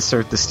effect.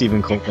 insert the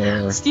Stephen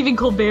Colbert Stephen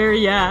Colbert,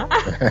 yeah.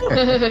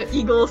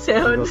 Eagle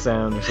sound. eagle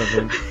sound or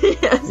something.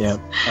 Yes. Yeah.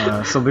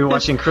 So we'll be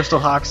watching Crystal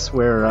Hawks,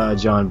 where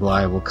John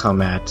Bly will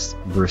come at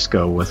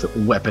Briscoe with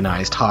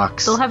weaponized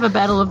hawks. They'll have a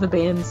battle of the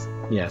bands.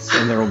 Yes,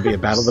 and there will be a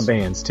battle of the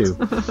bands too.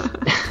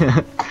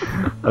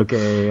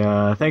 Okay,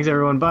 thanks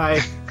everyone.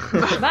 Bye.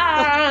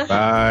 Bye.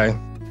 Bye.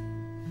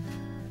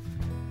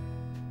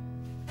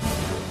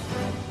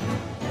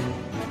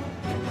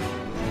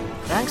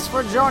 Thanks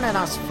for joining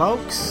us,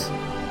 folks.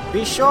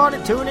 Be sure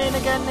to tune in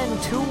again in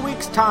 2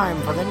 weeks'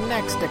 time for the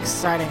next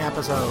exciting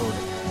episode.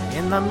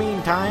 In the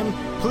meantime,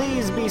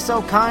 please be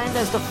so kind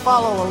as to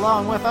follow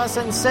along with us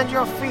and send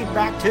your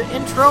feedback to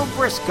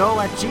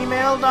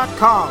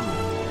introbriscoe@gmail.com.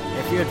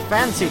 If you'd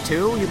fancy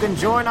to, you can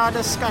join our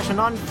discussion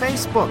on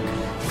Facebook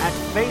at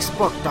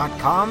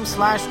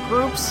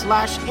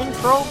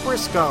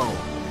facebook.com/groups/introbriscoe.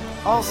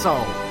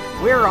 Also,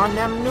 we're on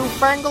them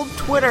newfangled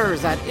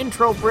Twitters at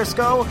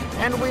introbriscoe,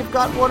 and we've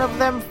got one of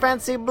them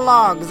fancy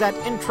blogs at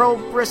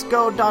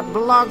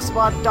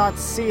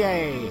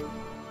introbriscoe.blogspot.ca.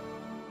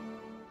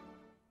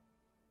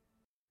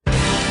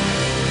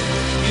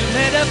 You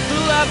made a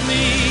fool of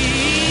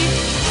me,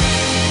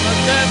 but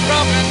the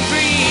broken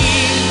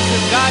dreams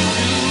have got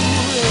to